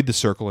destroyed the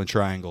circle and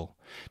triangle.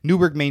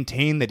 Newberg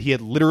maintained that he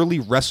had literally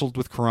wrestled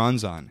with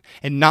Karanzan,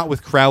 and not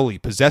with Crowley,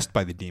 possessed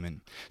by the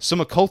demon.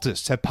 Some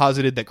occultists have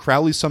posited that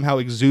Crowley somehow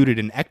exuded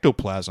an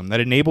ectoplasm that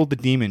enabled the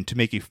demon to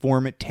make a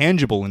form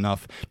tangible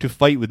enough to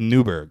fight with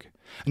Newberg.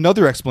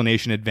 Another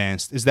explanation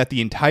advanced is that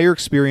the entire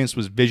experience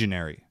was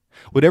visionary.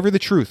 Whatever the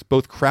truth,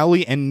 both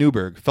Crowley and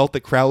Newberg felt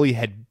that Crowley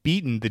had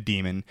beaten the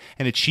demon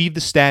and achieved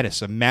the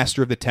status of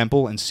master of the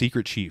temple and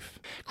secret chief.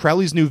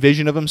 Crowley's new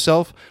vision of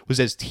himself was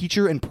as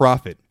teacher and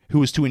prophet, who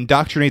was to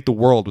indoctrinate the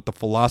world with the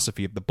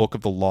philosophy of the Book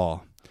of the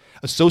Law.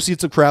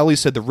 Associates of Crowley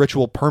said the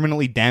ritual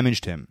permanently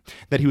damaged him,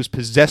 that he was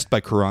possessed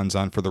by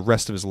Karanzan for the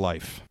rest of his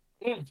life.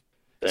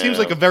 Seems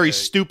like a very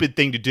stupid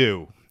thing to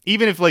do.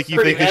 Even if like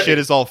you think this shit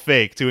is all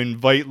fake, to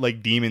invite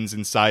like demons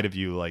inside of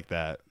you like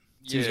that.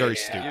 Seems very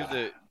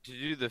stupid. To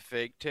do the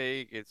fake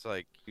take, it's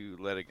like you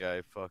let a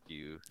guy fuck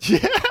you.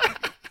 Yeah.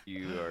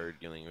 You are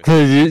dealing with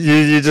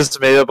you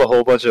just made up a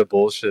whole bunch of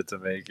bullshit to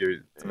make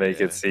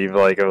it seem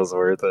like it was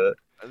worth it.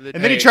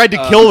 And then he tried to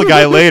kill the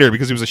guy later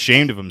because he was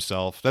ashamed of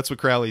himself. That's what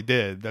Crowley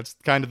did. That's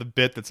kind of the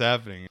bit that's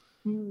happening.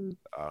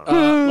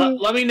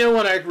 Let me know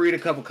when I read a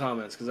couple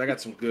comments, because I got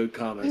some good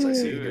comments I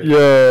see here.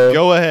 Yeah.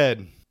 Go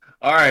ahead.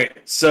 All right.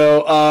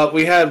 So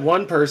we had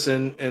one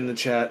person in the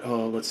chat.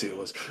 Oh, let's see who it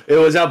was. It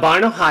was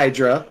Albino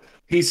Hydra.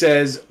 He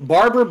says,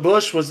 Barbara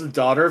Bush was the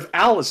daughter of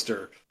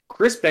Alistair.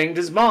 Chris banged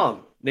his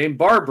mom, named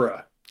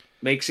Barbara.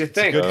 Makes you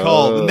think. Good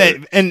call.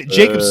 And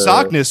Jacob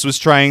Sockness was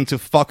trying to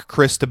fuck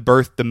Chris to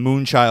birth the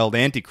Moonchild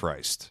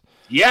Antichrist.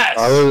 Yes.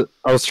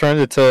 I was trying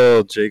to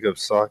tell Jacob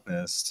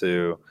Sockness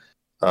to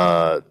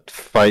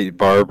fight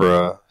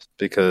Barbara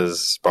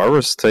because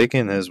Barbara's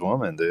taking his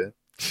woman, dude.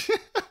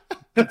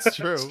 That's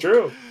true. It's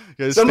true.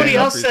 Somebody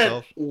else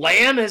said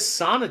Lamb is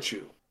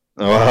Sonichu.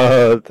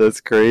 Wow,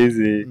 that's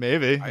crazy.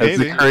 Maybe. That's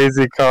a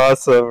crazy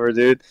crossover,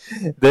 dude.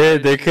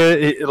 They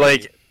could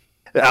like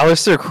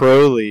Aleister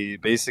Crowley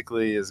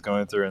basically is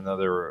going through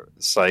another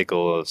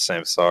cycle of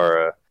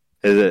samsara,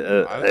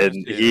 and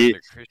he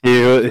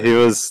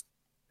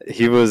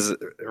was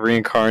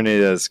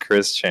reincarnated as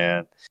Chris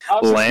Chan.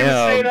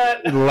 Lamb,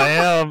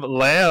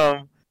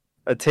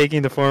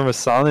 taking the form of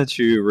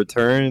Sonichu,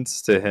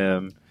 returns to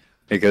him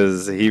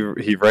because he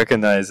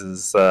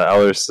recognizes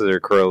Aleister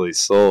Crowley's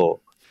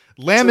soul.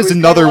 Lamb is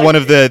another one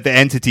of the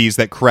entities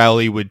that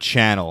Crowley would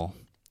channel.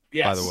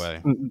 Yes. By the way,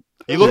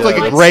 he looked like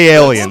a gray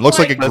alien. Looks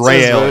like a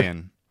gray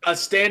alien. A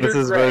standard. That's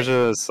his gray, version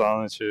of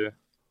Sonichu.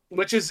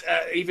 Which is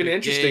even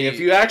interesting. If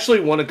you actually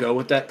want to go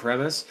with that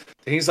premise,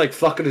 then he's like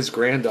fucking his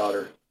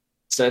granddaughter,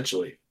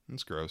 essentially.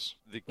 That's gross.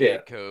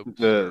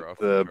 The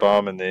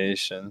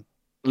abomination.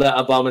 La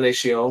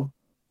abomination.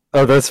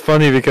 Oh, that's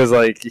funny because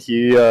like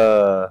he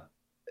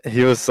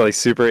was like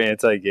super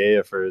anti-gay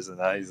at first, and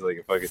now he's like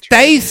a fucking.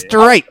 Stay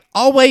straight.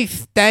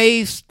 Always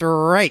stay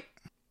straight.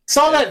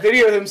 Saw that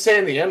video of him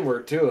saying the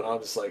N-word too, and I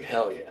was just like,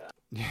 hell yeah.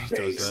 He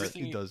does that.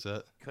 He does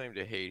that. Claim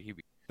to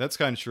hate. That's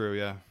kind of true,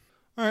 yeah.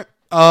 All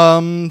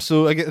right.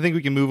 So I think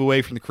we can move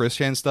away from the Chris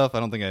Chan stuff. I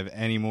don't think I have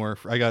any more.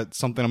 I got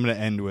something I'm going to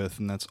end with,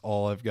 and that's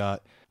all I've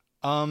got.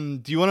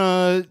 Do you want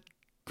to,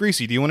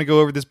 Greasy? Do you want to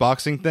go over this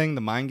boxing thing, the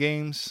mind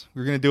games?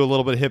 We're going to do a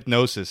little bit of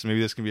hypnosis.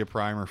 Maybe this can be a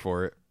primer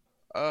for it.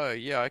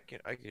 Yeah, I can.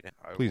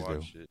 Please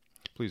do. It.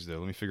 Please do.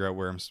 Let me figure out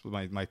where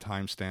my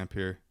timestamp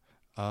here.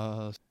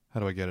 How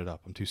do I get it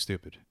up? I'm too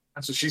stupid.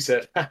 That's what she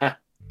said. All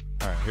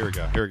right, here we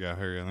go.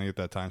 Let me get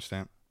that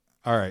timestamp.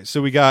 All right, so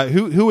we got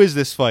who is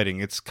this fighting?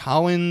 It's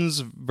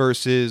Collins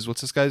versus what's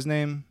this guy's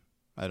name?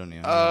 I don't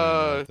know.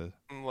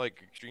 I'm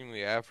like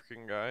extremely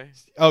African guy.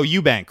 Oh,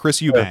 Eubank,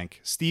 Chris Eubank,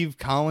 Steve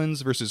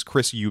Collins versus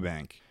Chris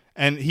Eubank,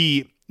 and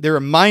there are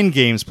mind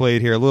games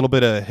played here. A little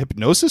bit of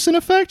hypnosis in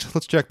effect.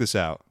 Let's check this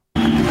out.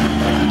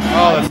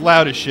 Oh, that's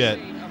loud as shit.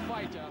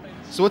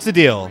 So what's the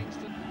deal?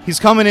 He's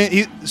coming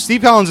in.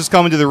 Steve Collins is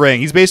coming to the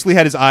ring. He's basically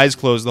had his eyes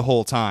closed the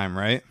whole time,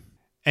 right?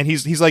 And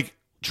he's like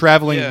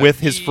traveling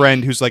with his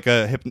friend who's like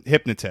a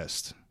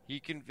hypnotist. He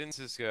convinced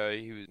this guy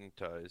he was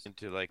hypnotized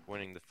into like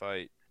winning the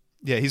fight.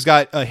 Yeah, he's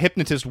got a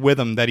hypnotist with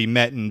him that he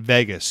met in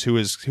Vegas who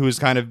is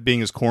kind of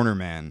being his corner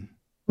man.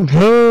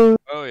 Oh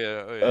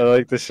yeah. I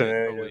like the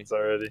shenanigans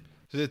already.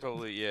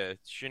 Totally, yeah.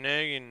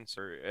 Shenanigans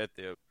are at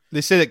the... They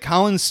say that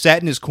Collins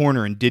sat in his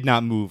corner and did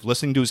not move,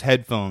 listening to his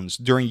headphones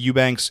during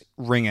Eubank's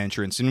ring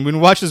entrance. And when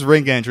you watch his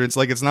ring entrance,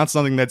 like, it's not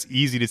something that's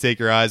easy to take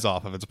your eyes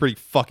off of. It's a pretty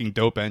fucking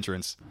dope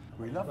entrance.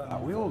 We love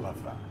that. We all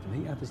love that.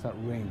 When he enters that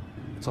ring,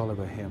 it's all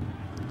about him.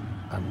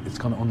 And it's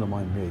going to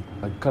undermine me.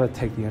 I've got to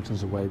take the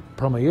entrance away,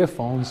 put on my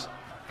earphones,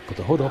 put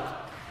the hood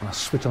up, and I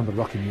switch on the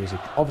rocky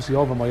music. Obviously,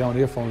 over my own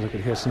earphones, I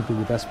could hear simply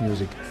the best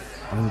music.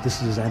 And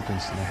this is his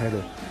entrance, and I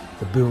heard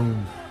the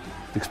boom,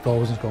 the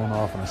explosions going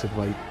off, and I said,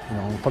 right,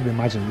 I'm probably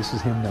imagining this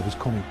is him that was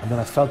coming. And then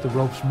I felt the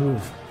ropes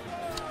move,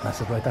 and I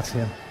said, right, that's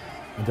him.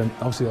 And then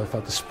obviously I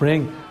felt the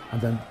spring, and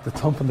then the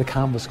thump on the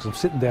canvas, because I'm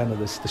sitting there under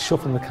this, the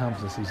shuffling of the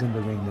canvas, he's in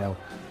the ring now.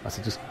 I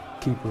said, just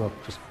keep her up,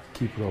 just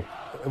keep her up.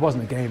 It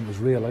wasn't a game, it was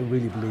real. I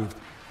really believed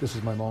this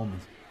was my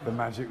moment. The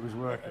magic was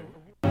working.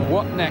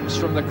 What next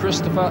from the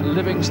Christopher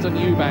Livingston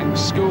Eubank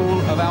School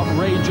of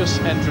Outrageous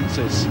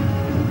Entrances?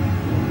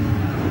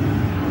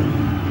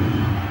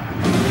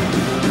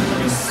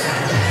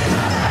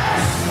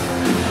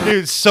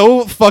 Dude,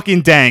 so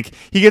fucking dank.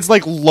 He gets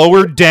like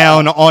lowered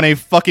down on a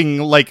fucking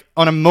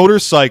on a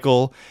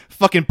motorcycle.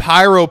 Fucking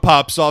pyro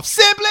pops off.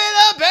 Simply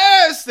the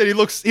best. And he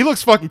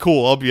looks fucking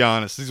cool. I'll be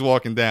honest. He's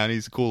walking down.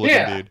 He's a cool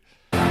looking dude.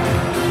 The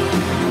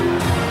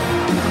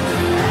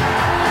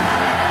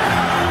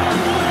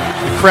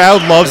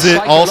crowd loves it.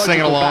 All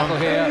singing along. The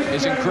battle here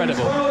is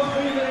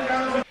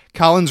incredible.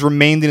 Collins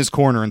remained in his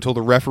corner until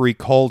the referee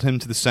called him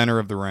to the center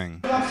of the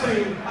ring.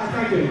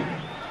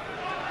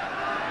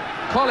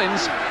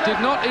 Collins did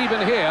not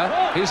even hear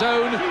his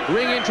own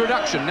ring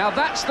introduction. Now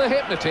that's the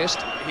hypnotist,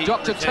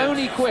 Dr.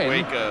 Tony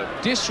Quinn,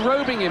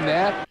 disrobing him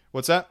there.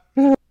 What's that?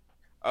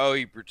 Oh,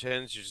 he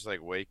pretends to just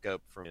like wake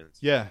up from it.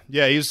 Yeah,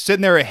 he was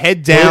sitting there,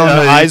 head down,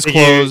 eyes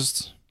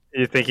closed.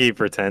 You think he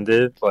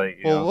pretended? Like,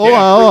 hold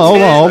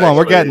on.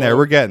 We're getting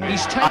there.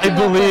 I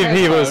believe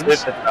he was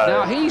hypnotized.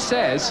 Now he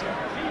says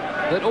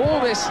that all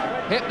this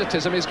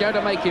hypnotism is going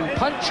to make him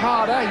punch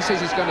harder. He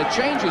says he's going to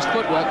change his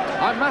footwork.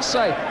 I must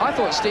say, I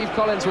thought Steve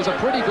Collins was a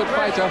pretty good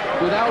fighter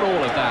without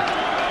all of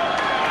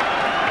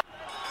that.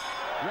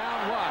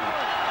 Round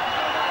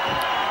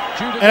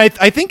one. And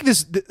I think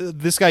this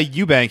guy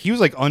Eubank, he was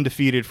like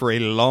undefeated for a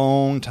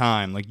long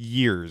time, like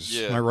years.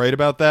 Yeah. Am I right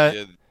about that?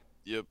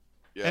 Yep.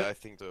 Yeah, I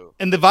think so.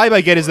 And the vibe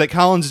I get is that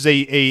Collins is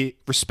a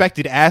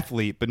respected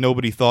athlete, but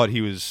nobody thought he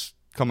was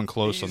coming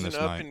close on this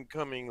night. He's an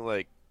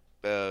up-and-coming,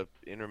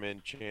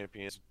 Interman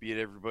champions, beat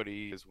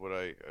everybody is what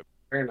I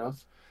fair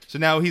enough. So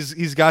now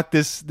he's got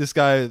this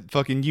guy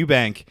fucking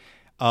Eubank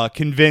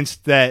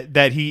convinced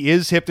that he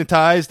is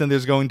hypnotized and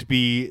there's going to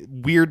be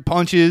weird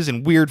punches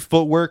and weird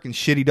footwork and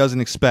shit he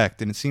doesn't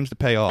expect, and it seems to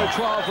pay off.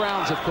 12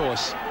 rounds, of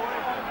course.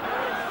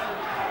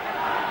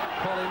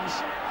 Collins,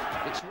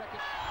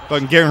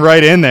 fucking getting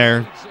right in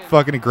there,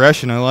 fucking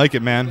aggression. I like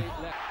it, man.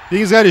 I think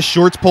he's got his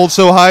shorts pulled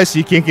so high so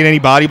you can't get any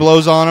body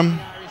blows on him.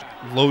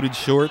 Loaded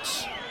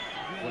shorts.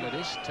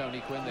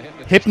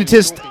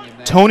 Hypnotist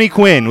Tony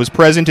Quinn was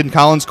present in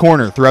Collins'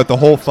 corner throughout the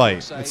whole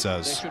fight, it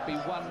says. There should be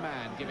one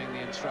man giving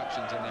the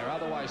instructions in there,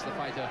 otherwise the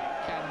fighter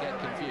can get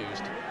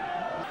confused.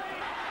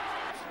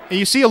 And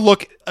you see a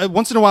look,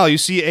 once in a while, you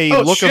see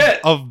a look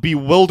of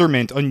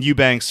bewilderment on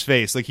Eubank's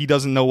face, like he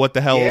doesn't know what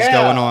the hell is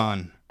going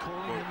on.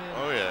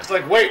 Oh yeah. It's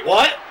like, wait,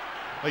 what?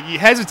 Like he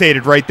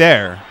hesitated right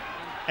there,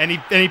 and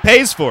he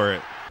pays for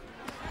it.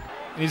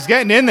 And he's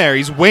getting in there.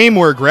 He's way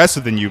more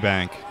aggressive than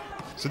Eubank.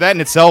 So that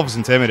in itself is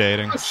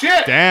intimidating. Oh,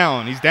 shit.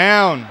 Down. He's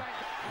down.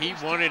 He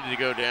wanted to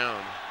go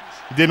down.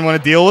 He didn't want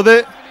to deal with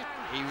it?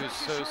 He was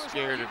so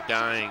scared of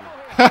dying.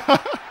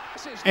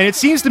 And it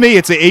seems to me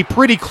it's a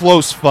pretty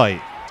close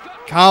fight.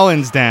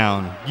 Collins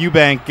down.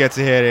 Eubank gets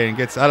a hit and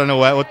gets, I don't know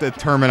what the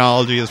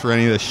terminology is for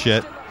any of this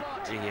shit.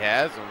 He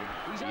has him.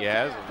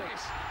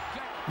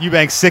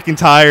 Eubank's sick and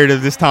tired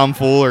of this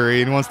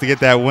tomfoolery and wants to get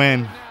that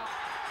win.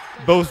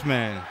 Both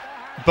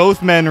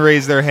men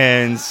raise their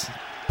hands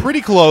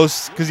pretty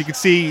close because you could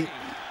see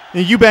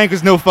Eubank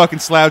was no fucking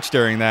slouch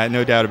during that,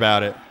 no doubt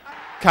about it.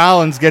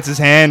 Collins gets his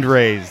hand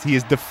raised. He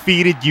has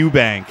defeated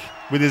Eubank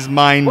with his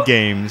mind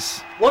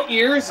games. What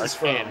year is this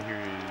from?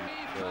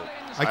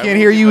 I can't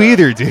hear you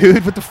either,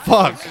 dude. What the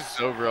fuck?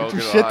 Overall,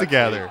 Get your shit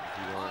together.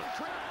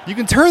 You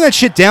can turn that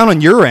shit down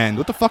on your end.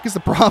 What the fuck is the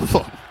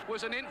problem?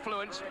 Was an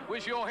influence,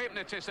 was your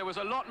hypnotist. There was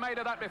a lot made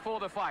of that before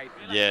the fight.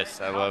 Yes,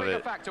 I love How big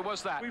it. a factor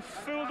was that? We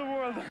filled the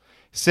world.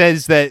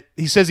 Says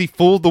he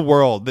fooled the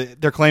world.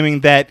 They're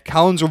claiming that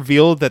Collins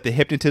revealed that the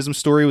hypnotism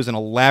story was an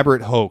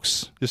elaborate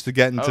hoax just to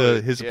get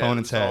into his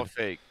opponent's it was head. All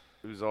fake.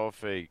 It was all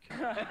fake.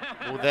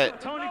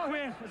 Tony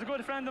Quinn is a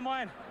good friend of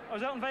mine. I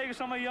was out in Vegas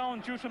on my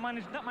own due to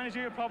not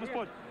managerial problems,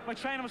 but my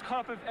trainer was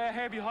caught up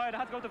here behind. I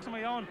had to go to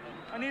my own.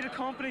 I needed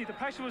company. The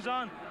pressure was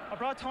on. I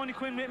brought Tony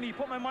Quinn with me,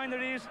 put my mind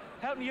at ease,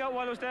 helped me out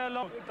while I was there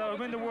alone. That I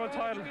win the world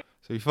title.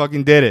 So he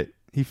fucking did it.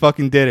 He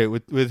fucking did it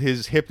with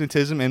his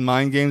hypnotism and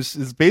mind games.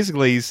 Is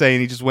basically he's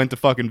saying he just went to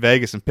fucking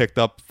Vegas and picked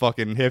up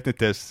fucking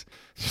hypnotists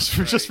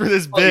just for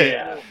this bit.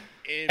 Yeah.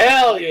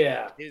 Hell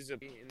yeah.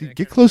 Dude,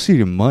 get closer to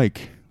your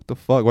mic. What the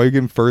fuck? Why are you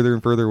getting further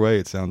and further away?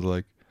 It sounds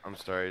like. I'm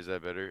sorry. Is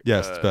that better?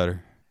 Yes, it's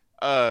better.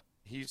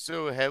 He's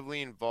so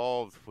heavily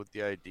involved with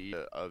the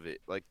idea of it.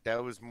 Like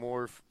that was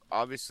more.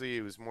 Obviously,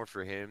 it was more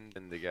for him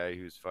than the guy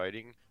who's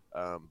fighting.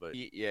 But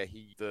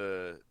he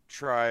the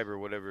tribe or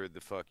whatever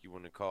the fuck you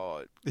want to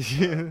call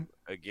it,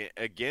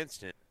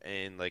 against him,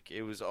 and like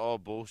it was all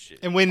bullshit.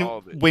 And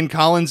when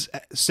Collins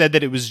said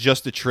that it was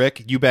just a trick,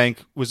 Eubank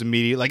was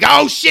immediately like,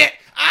 "Oh shit!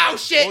 Oh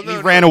shit!" Well,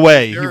 he ran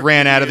away. He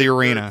ran out of the videos-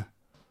 arena.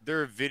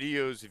 There are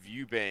videos of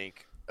Eubank,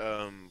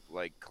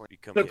 like So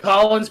becoming.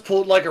 Collins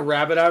pulled like a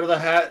rabbit out of the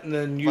hat, and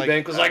then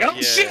Eubank was like, "Oh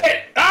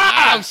shit!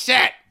 Ah, oh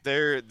shit!"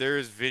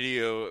 There's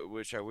video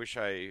which I wish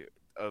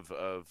of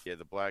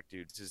the black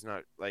dude. This is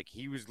not like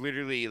he was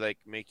literally like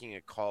making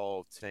a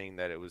call saying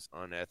that it was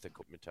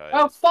unethical.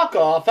 Oh, fuck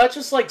off! That's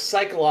just like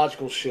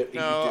psychological shit.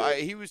 No,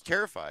 he was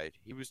terrified.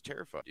 He was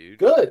terrified, dude.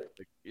 Good.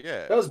 Like,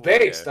 yeah. That was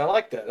based. I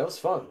like that. That was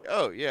fun.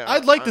 Oh yeah.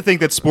 I'd like to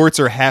think that sports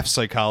are half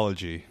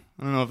psychology.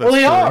 I don't know if that's Well,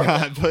 they true are. or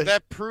not, but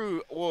That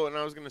prove well, and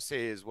I was gonna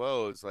say as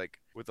well is like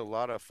with a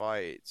lot of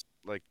fights,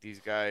 like these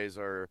guys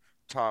are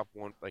top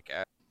one, like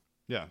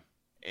yeah,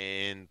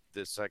 and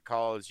the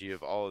psychology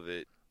of all of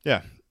it.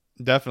 Yeah,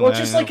 definitely. Well,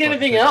 just like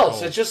anything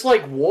else, it's just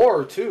like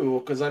war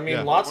too. Because I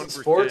mean, lots of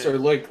sports are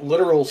like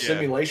literal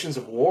simulations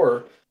of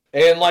war,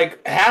 and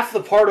like half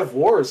the part of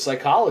war is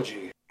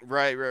psychology.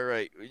 Right.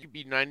 You'd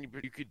be 90.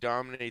 You could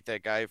dominate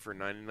that guy for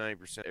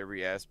 99%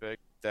 every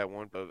aspect. That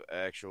one of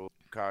actual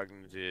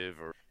cognitive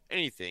or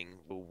anything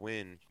will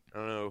win. I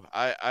don't know.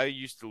 I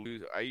used to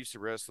lose. I used to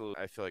wrestle.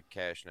 I feel like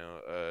cash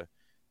now.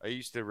 I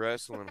used to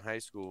wrestle in high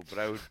school, but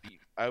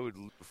I would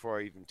before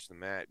I even touch the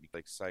mat,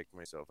 like psych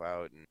myself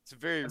out, and it's a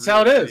very That's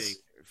how it real is thing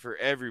for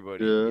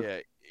everybody. Yeah.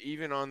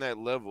 Even on that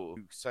level,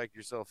 you psych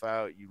yourself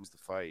out, you lose the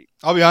fight.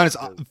 I'll be honest,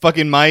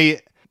 fucking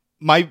my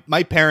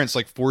parents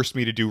like forced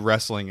me to do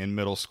wrestling in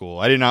middle school.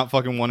 I did not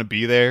fucking want to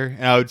be there,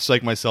 and I would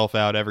psych myself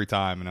out every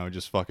time, and I would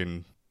just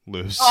fucking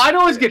lose. Oh, I'd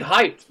always get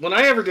hyped when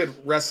I ever did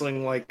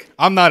wrestling. Like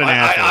I'm not an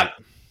athlete.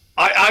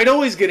 I'd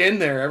always get in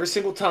there every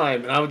single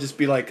time, and I would just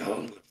be like, "Oh,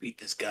 I'm gonna beat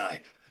this guy."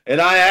 And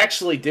I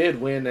actually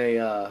did win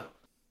a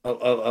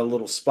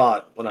little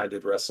spot when I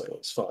did wrestling. It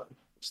was fun.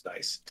 It was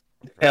nice.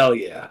 Hell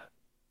yeah!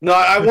 No,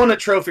 I won a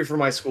trophy for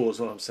my school. Is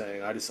what I'm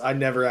saying. I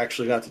never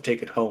actually got to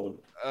take it home.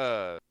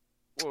 Well,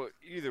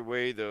 either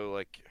way though,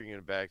 like bringing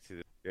it back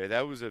to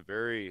that was a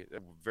very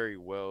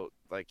well,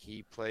 like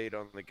he played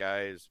on the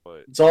guys,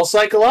 but It's all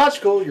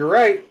psychological. You're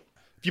right.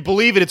 If you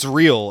believe it, it's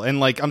real. And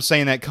like I'm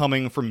saying that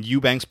coming from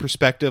Eubank's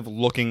perspective,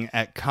 looking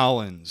at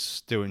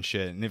Collins doing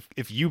shit. And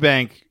if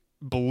Eubank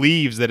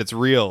believes that it's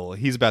real,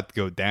 he's about to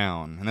go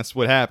down, and that's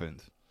what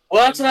happened.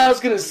 Well, that's what I was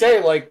gonna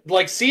say.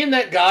 Like seeing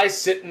that guy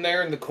sitting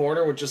there in the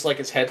corner with just like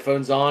his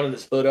headphones on and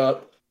his hood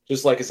up,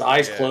 just like his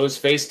eyes closed,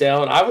 face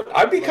down.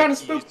 I'd be kind of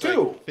spooked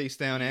too. Face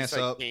down, ass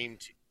up.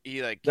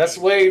 That's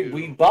the way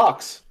we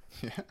box.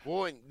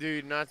 Well,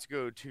 dude, not to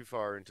go too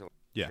far into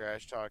Yeah.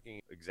 trash talking,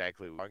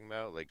 exactly what I'm talking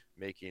about, like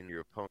making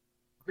your opponent.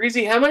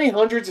 Greasy, how many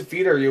hundreds of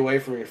feet are you away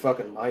from your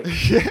fucking mic?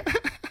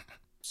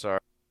 Sorry.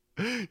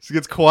 It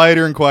gets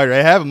quieter and quieter. I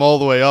have him all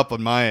the way up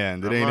on my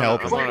end. It ain't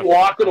helping. He's like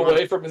walking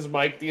away from his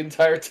mic the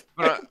entire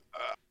time.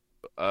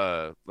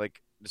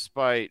 Like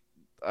despite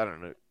I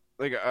don't know,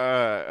 like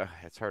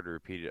it's hard to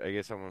repeat it. I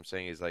guess what I'm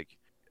saying is like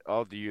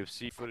all the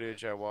UFC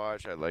footage I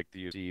watch, I like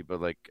the UFC,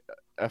 but like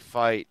a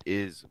fight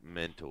is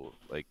mental.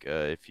 Like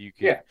if you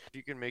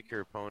can make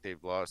your opponent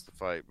they've lost the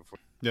fight before.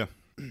 Yeah,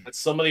 that's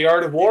some of the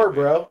art of war,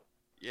 bro.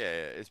 Yeah,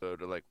 it's so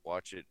to like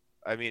watch it.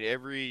 I mean,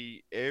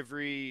 every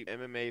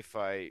MMA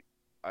fight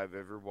I've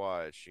ever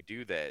watched, you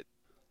do that.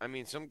 I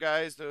mean, some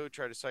guys though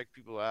try to psych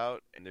people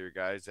out, and there are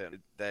guys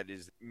that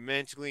is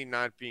mentally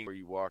not being where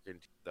you walk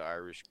into the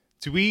Irish.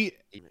 Do we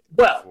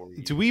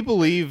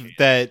believe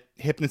that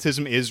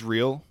hypnotism is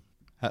real?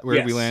 Where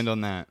do we Yes. land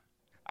on that?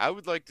 I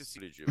would like to see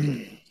footage of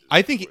it.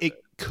 I think it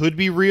could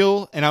be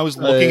real, and I was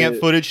looking at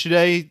footage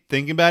today,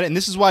 thinking about it, and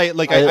this is why,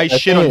 like, I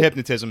shit on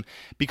hypnotism,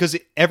 because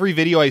every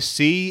video I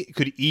see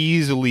could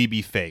easily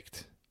be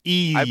faked.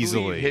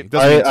 Easily.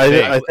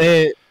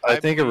 I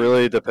think it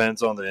really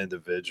depends on the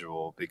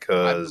individual,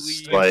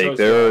 because like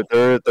there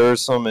are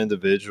some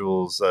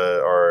individuals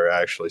that are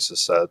actually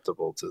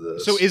susceptible to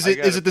this. So is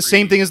it the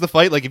same thing as the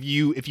fight? Like if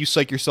you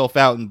psych yourself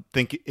out and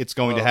think it's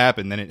going to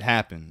happen, then it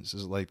happens.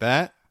 Is it like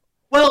that?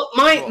 Well,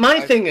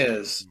 my thing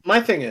is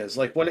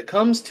like when it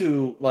comes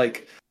to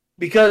like,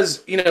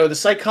 because the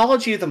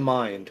psychology of the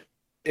mind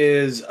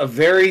is a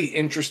very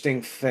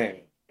interesting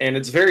thing, and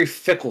it's very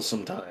fickle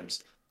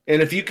sometimes. And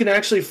if you can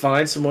actually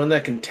find someone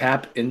that can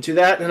tap into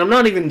that, and I'm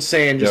not even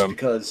saying just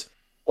because,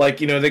 like,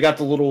 they got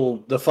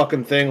the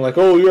fucking thing, like,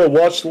 oh yeah,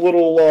 watch the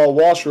little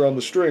washer on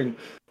the string.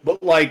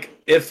 But like,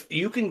 if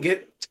you can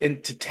get to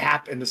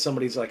tap into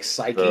somebody's like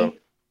psyche,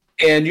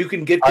 and you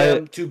can get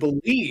them to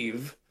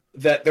believe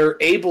that they're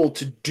able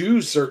to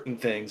do certain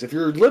things, if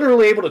you're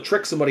literally able to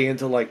trick somebody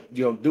into like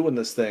doing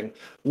this thing,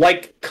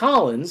 like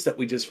Collins that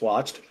we just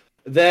watched,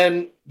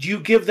 then you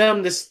give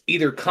them this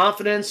either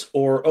confidence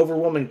or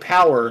overwhelming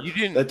power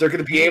that they're going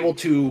to be able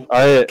to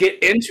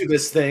get into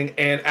this thing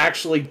and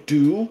actually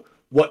do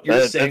what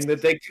you're saying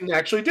that they can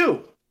actually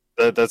do.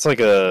 That's like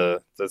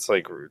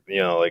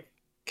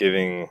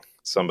giving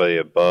somebody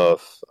a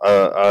buff.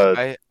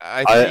 I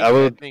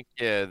think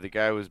the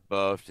guy was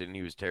buffed and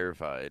he was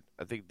terrified.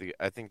 I think the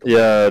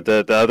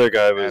other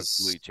guy was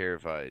absolutely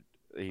terrified.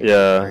 He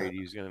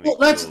was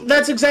well,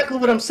 that's exactly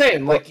what I'm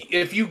saying. Like,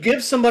 if you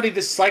give somebody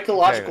this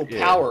psychological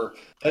power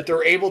that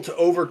they're able to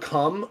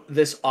overcome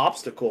this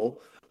obstacle,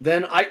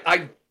 then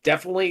I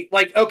definitely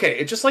okay.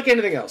 It's just like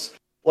anything else.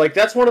 Like,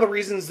 that's one of the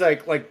reasons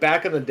like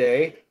back in the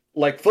day,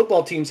 like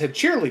football teams had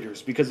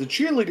cheerleaders, because the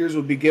cheerleaders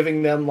would be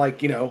giving them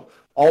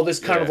all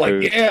this kind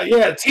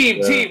of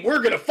team,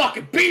 we're gonna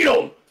fucking beat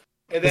them.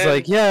 And then it's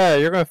like,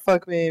 you're gonna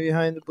fuck me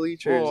behind the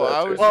bleachers.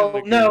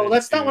 Well, no,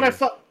 that's not what I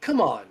fuck.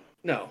 Come on.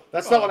 No,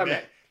 that's not what I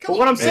meant. But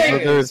what I'm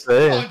saying is,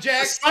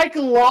 the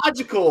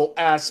psychological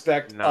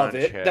aspect of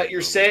it that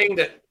you're saying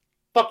that,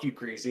 fuck you,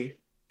 Greasy.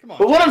 Come on.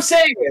 But what I'm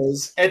saying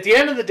is, at the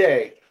end of the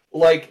day,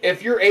 like,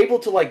 if you're able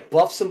to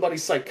buff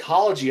somebody's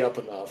psychology up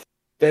enough,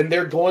 then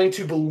they're going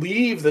to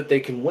believe that they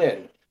can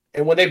win.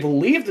 And when they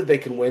believe that they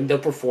can win, they'll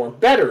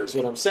perform better, is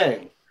what I'm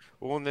saying.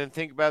 Well, and then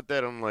think about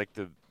that on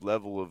the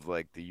level of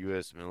the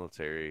U.S.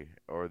 military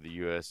or the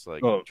U.S.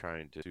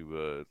 trying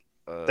to.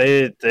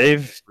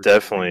 They've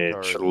definitely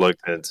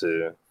looked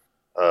into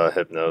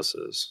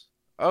hypnosis.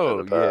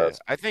 Oh yeah,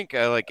 I think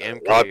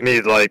MK. Not me,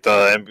 I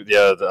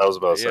was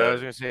about to say. Yeah, I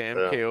was gonna say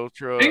MK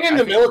Ultra. Being in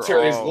the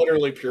military is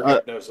literally pure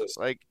hypnosis.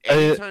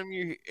 Anytime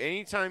you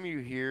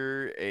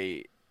hear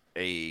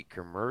a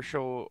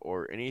commercial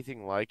or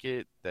anything like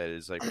it that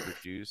is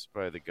produced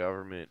by the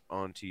government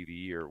on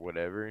TV or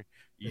whatever,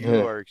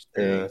 you are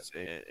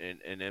experiencing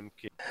an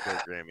MK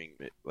programming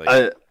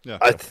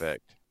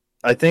effect.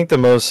 I think the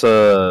most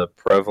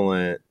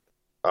prevalent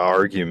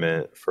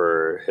argument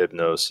for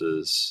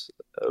hypnosis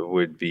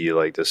would be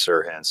the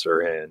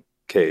Sirhan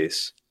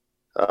case.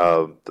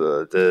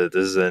 This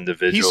is an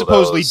individual. He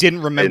supposedly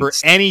didn't remember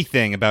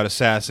anything about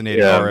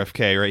assassinating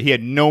RFK, right? He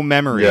had no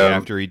memory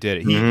after he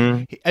did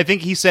it. I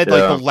think he said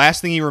the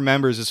last thing he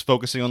remembers is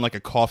focusing on a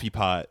coffee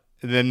pot,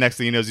 and then next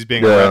thing he knows, he's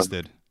being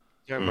arrested.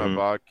 You talking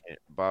about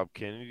Bob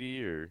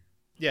Kennedy or?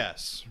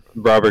 Yes.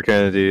 Robert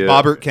Kennedy.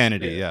 Robert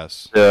Kennedy,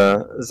 yes.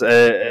 Yeah.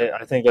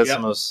 I think that's the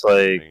most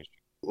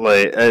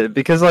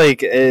because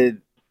like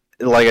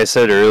I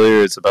said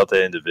earlier, it's about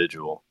the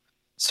individual.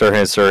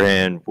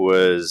 Sirhan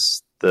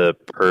was the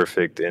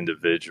perfect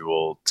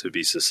individual to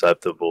be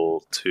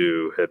susceptible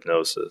to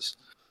hypnosis.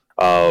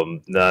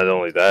 Not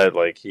only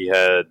that, he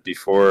had,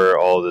 before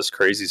all this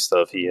crazy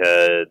stuff, he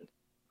had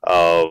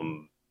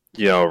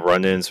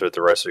run-ins with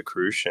the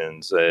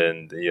Rosicrucians,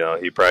 and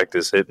he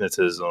practiced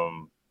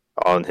hypnotism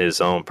on his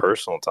own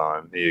personal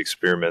time. He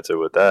experimented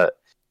with that.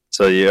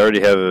 So you already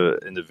have an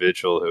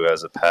individual who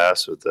has a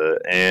past with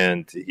it,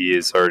 and he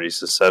is already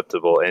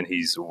susceptible, and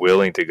he's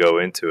willing to go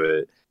into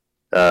it.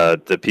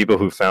 The people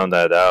who found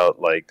that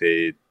out,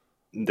 they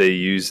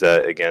use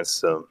that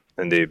against them,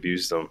 and they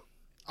abuse them.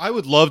 I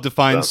would love to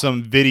find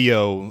some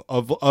video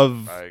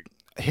of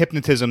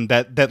hypnotism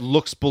that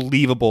looks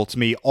believable to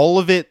me. All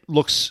of it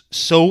looks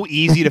so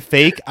easy to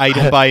fake. I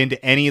don't buy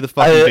into any of the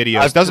fucking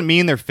videos. Doesn't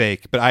mean they're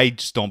fake, but I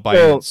just don't buy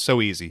it. It's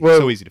so easy.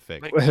 So easy to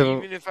fake.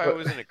 Even if I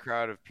was in a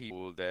crowd of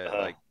people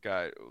that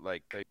got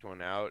faked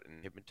one out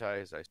and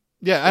hypnotized, I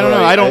don't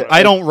know.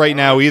 I don't right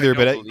now either,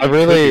 but it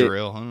could be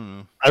real. I don't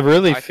know. I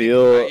really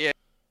feel we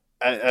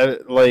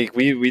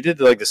did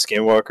the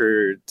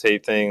Skinwalker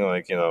tape thing,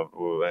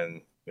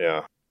 and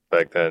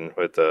back then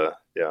with the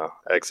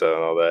EXO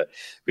and all that.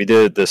 We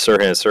did the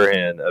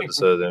Sirhan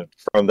episode, and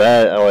from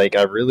that, I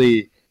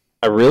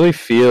really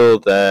feel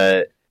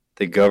that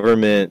the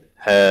government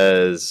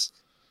has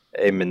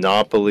a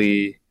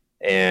monopoly,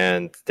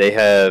 and they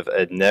have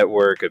a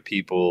network of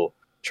people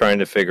trying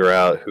to figure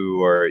out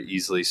who are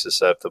easily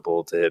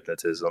susceptible to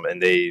hypnotism,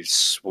 and they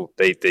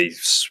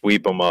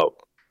sweep them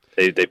up.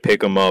 They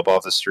pick them up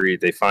off the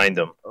street. They find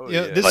them.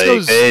 This like,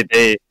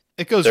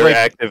 goes. They're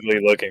actively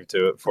looking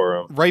to it for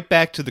them. Right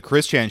back to the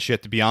Chris Chan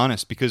shit, to be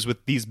honest, because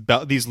with these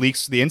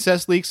leaks, the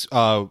incest leaks,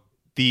 the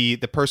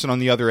person on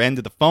the other end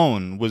of the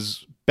phone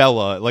was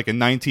Bella, like a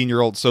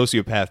 19-year-old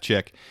sociopath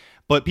chick.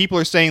 But people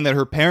are saying that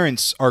her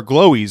parents are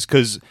glowies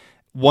because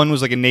one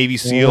was like a Navy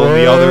SEAL,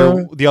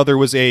 and the other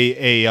was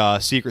a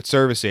Secret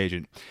Service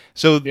agent.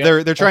 So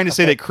they're trying to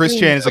say that Chris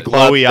Chan is a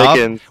glowy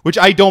op, which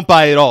I don't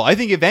buy at all. I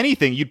think if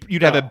anything,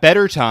 you'd have a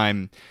better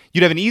time,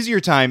 you'd have an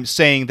easier time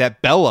saying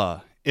that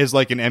Bella is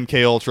like an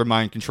MK Ultra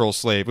mind control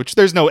slave, which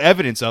there's no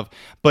evidence of,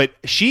 but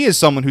she is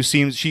someone who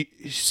seems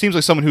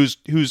like someone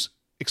who's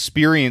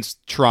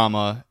experienced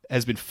trauma,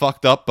 has been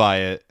fucked up by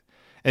it,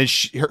 and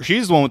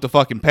she's the one with the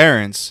fucking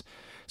parents.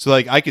 So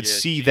like I could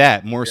see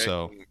that more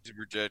so.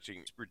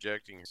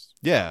 Projecting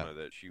yeah,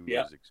 that she was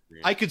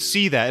experiencing. I could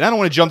see that, and I don't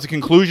want to jump to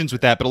conclusions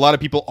with that, but a lot of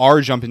people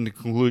are jumping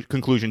to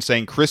conclusions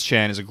saying Chris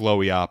Chan is a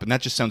glowy op, and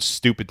that just sounds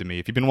stupid to me.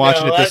 If you've been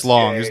watching it this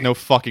long, there's no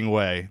fucking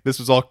way. This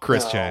was all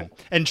Chris Chan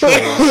and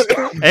trolls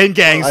and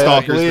gang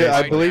stalkers.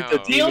 I believe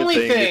the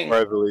only thing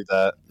before I believe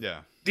that. Yeah.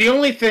 The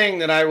only thing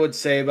that I would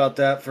say about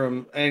that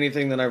from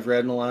anything that I've read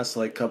in the last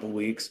like couple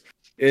weeks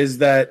is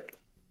that,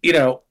 you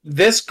know,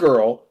 this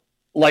girl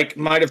like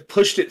might have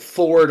pushed it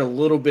forward a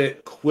little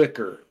bit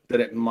quicker that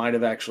it might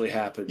have actually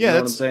happened. Yeah, you know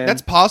what I'm saying?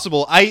 That's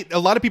possible. A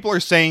lot of people are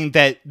saying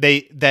that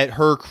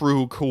her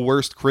crew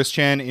coerced Chris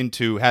Chan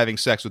into having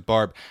sex with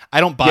Barb.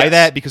 I don't buy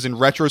that because in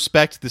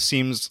retrospect, this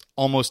seems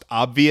almost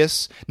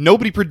obvious.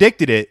 Nobody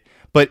predicted it,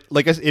 but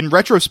like in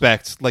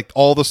retrospect, like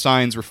all the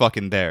signs were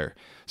fucking there.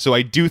 So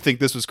I do think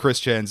this was Chris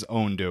Chan's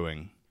own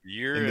doing.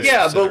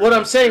 But what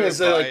I'm saying is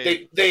that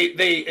like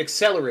they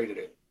accelerated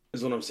it.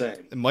 Is what I'm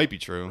saying. It might be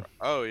true.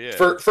 Oh yeah.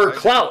 For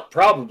clout,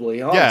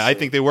 probably. Honestly. Yeah, I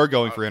think they were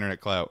going for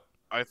internet clout.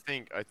 I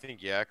think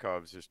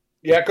Yakov's just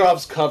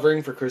Yakov's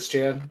covering for Chris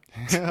Chan.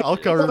 I'll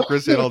cover for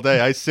Chris Chan all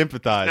day. I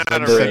sympathize.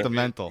 I'm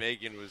sentimental.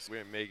 Megan was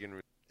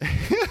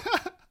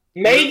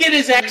Megan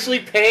is actually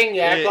paying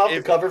Yakov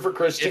to cover for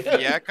Chris Chan. If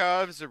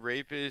Yakov's a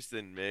rapist,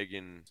 then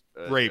Megan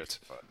raped.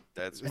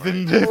 That's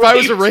then, if I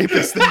was a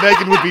rapist, then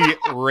Megan would be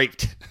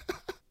raped.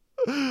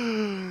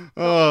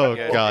 Oh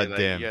god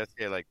damn! You gotta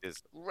say it like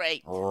this: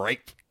 rape.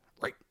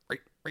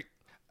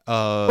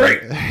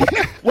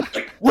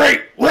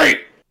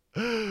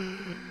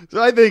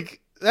 So I think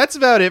that's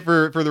about it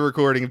for the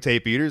recording of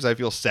Tape Eaters. I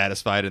feel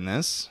satisfied in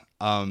this.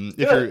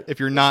 If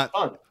you're not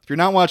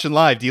watching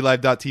live,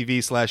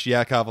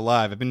 dlive.tv/Yakov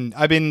Alive.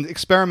 I've been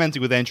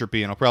experimenting with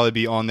Entropy, and I'll probably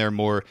be on there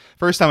more.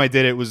 First time I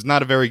did it was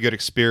not a very good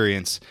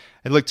experience.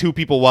 I had like 2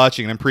 people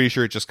watching, and I'm pretty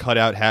sure it just cut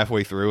out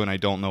halfway through, and I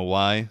don't know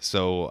why.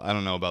 So I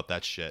don't know about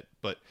that shit.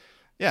 But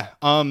yeah,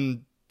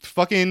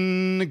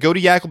 fucking go to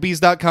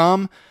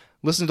yacklebees.com.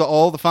 Listen to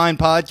all the fine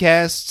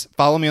podcasts.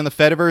 Follow me on the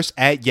Fediverse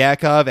at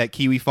Yakov at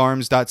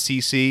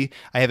kiwifarms.cc.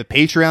 I have a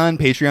Patreon,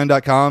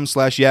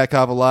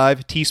 patreon.com/Yakov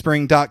Alive,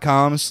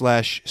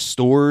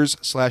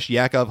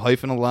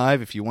 teespring.com/stores/Yakov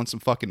Alive if you want some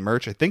fucking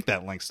merch. I think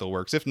that link still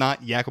works. If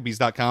not,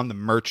 yacklebees.com, the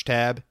merch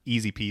tab.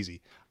 Easy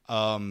peasy.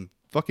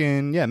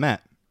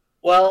 Matt.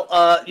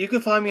 Well, you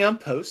can find me on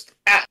Post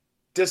at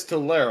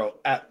Distolero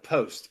at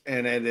Post,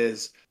 and it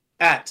is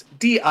at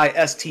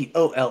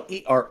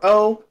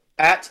DISTOLERO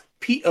at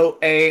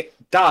POA.ST.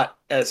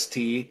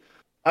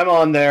 I'm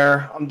on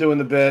there. I'm doing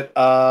the bit.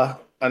 I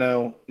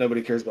know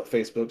nobody cares about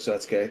Facebook, so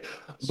that's okay.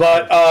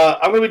 But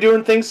I'm going to be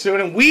doing things soon,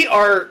 and we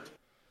are.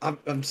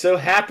 I'm so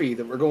happy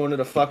that we're going to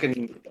the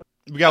fucking.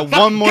 We got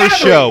one more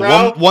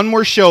show. One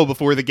more show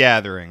before the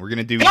gathering. We're going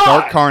to do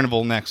Dark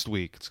Carnival next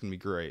week. It's going to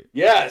be great.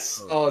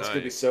 Yes. Oh, it's going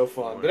to be so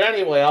fun. But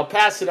anyway, I'll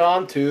pass it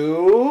on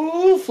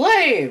to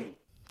Flame.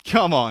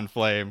 Come on,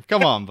 Flame.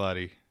 Come on,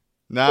 buddy.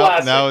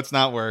 No, it's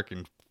not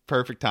working.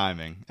 Perfect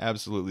timing.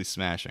 Absolutely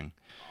smashing.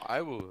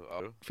 I will.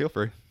 Feel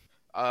free.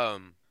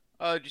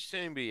 Just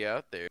anybody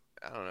out there.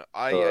 I don't know.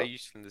 I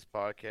used to this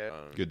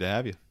podcast. Good to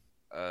have you.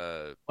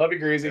 Love you,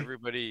 Greasy.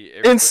 Everybody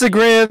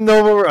Instagram,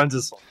 no, I'm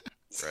just.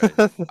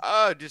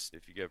 Right. Just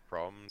if you get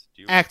problems,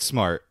 act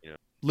smart.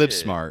 Live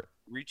smart.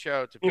 Reach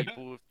out to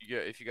people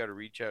if you got to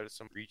reach out to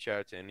some. Reach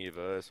out to any of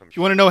us. If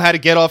you want to know how to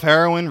get off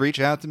heroin, reach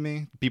out to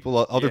me.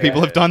 Other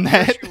people have done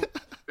that.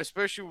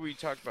 Especially what we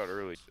talked about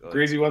earlier.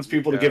 Greasy wants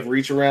people to give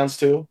reach arounds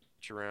too.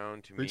 Reach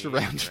around to reach me,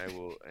 around.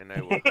 and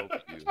I will help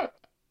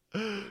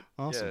you.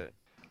 Awesome.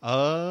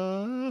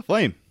 Yeah.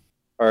 Flame.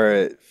 All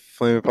right,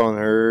 Flame Upon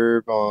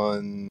Herb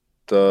on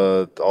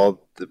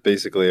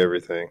basically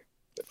everything.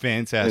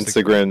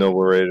 Fantastic. Instagram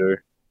Noble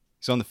Raider.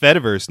 He's on the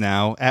Fediverse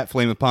now at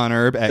Flame Upon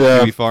Herb at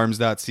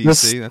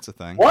kiwifarms.cc. That's a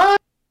thing.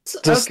 What?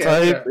 Just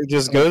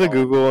go to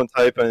Google and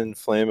type in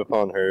Flame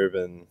Upon Herb,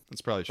 and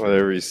that's probably true.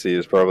 Whatever you see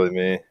is probably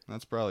me.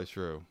 That's probably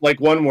true. Like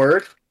one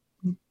word?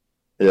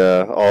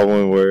 Yeah, all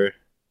one word.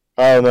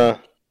 I don't know.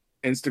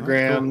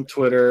 Instagram, cool.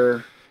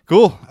 Twitter.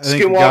 Cool.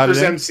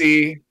 Skinwalkers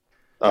MC.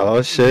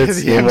 Oh shit,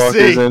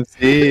 Skinwalkers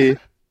MC.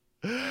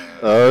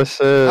 Oh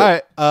shit! All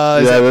right.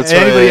 That's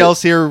anybody right.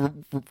 else here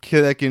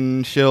that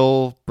can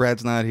chill?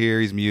 Brad's not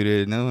here. He's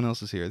muted. No one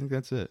else is here. I think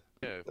that's it.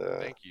 Yeah,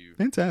 thank you.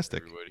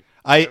 Fantastic. Everybody.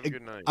 I Have a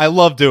good night. I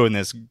love doing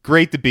this.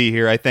 Great to be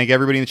here. I thank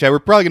everybody in the chat. We're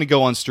probably going to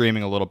go on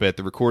streaming a little bit.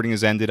 The recording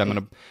has ended.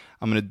 I'm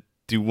gonna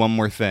do one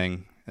more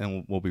thing,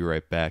 and we'll be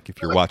right back.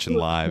 If you're watching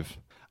live,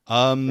 We're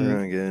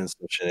gonna get into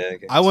some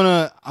shenanigans. I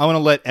wanna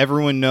let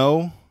everyone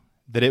know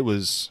that it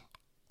was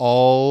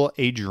all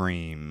a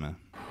dream.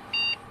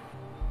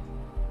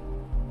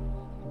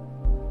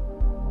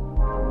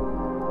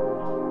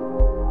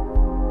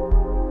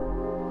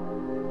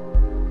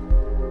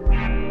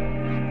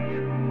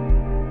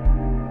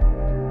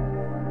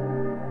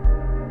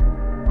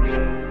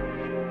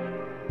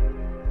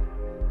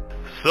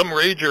 Some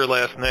rager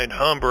last night,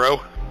 huh, bro?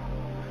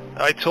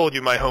 I told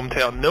you my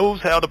hometown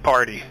knows how to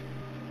party.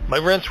 My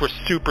rents were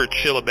super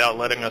chill about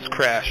letting us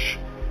crash.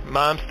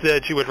 Mom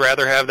said she would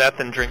rather have that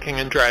than drinking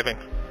and driving.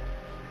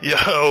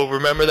 Yo,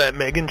 remember that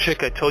Megan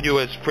chick I told you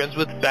I was friends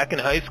with back in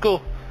high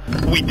school?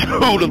 We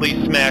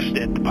totally smashed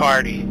it at the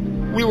party.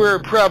 We were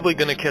probably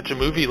gonna catch a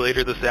movie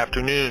later this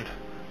afternoon.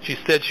 She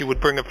said she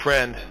would bring a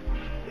friend.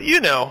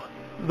 You know,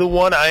 the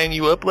one eyeing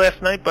you up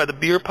last night by the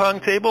beer pong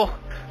table?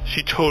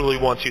 She totally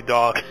wants you,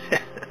 dog.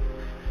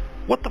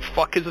 What the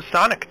fuck is a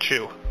Sonic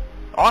Chew?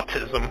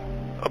 Autism?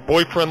 A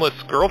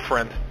boyfriendless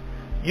girlfriend?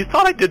 You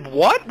thought I did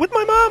what with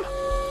my mom?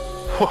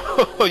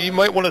 Whoa, you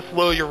might want to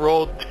slow your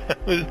roll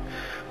down.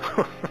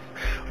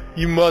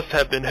 You must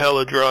have been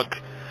hella drunk.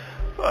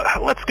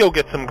 Let's go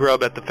get some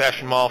grub at the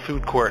Fashion Mall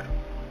food court.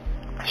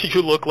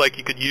 You look like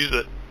you could use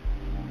it.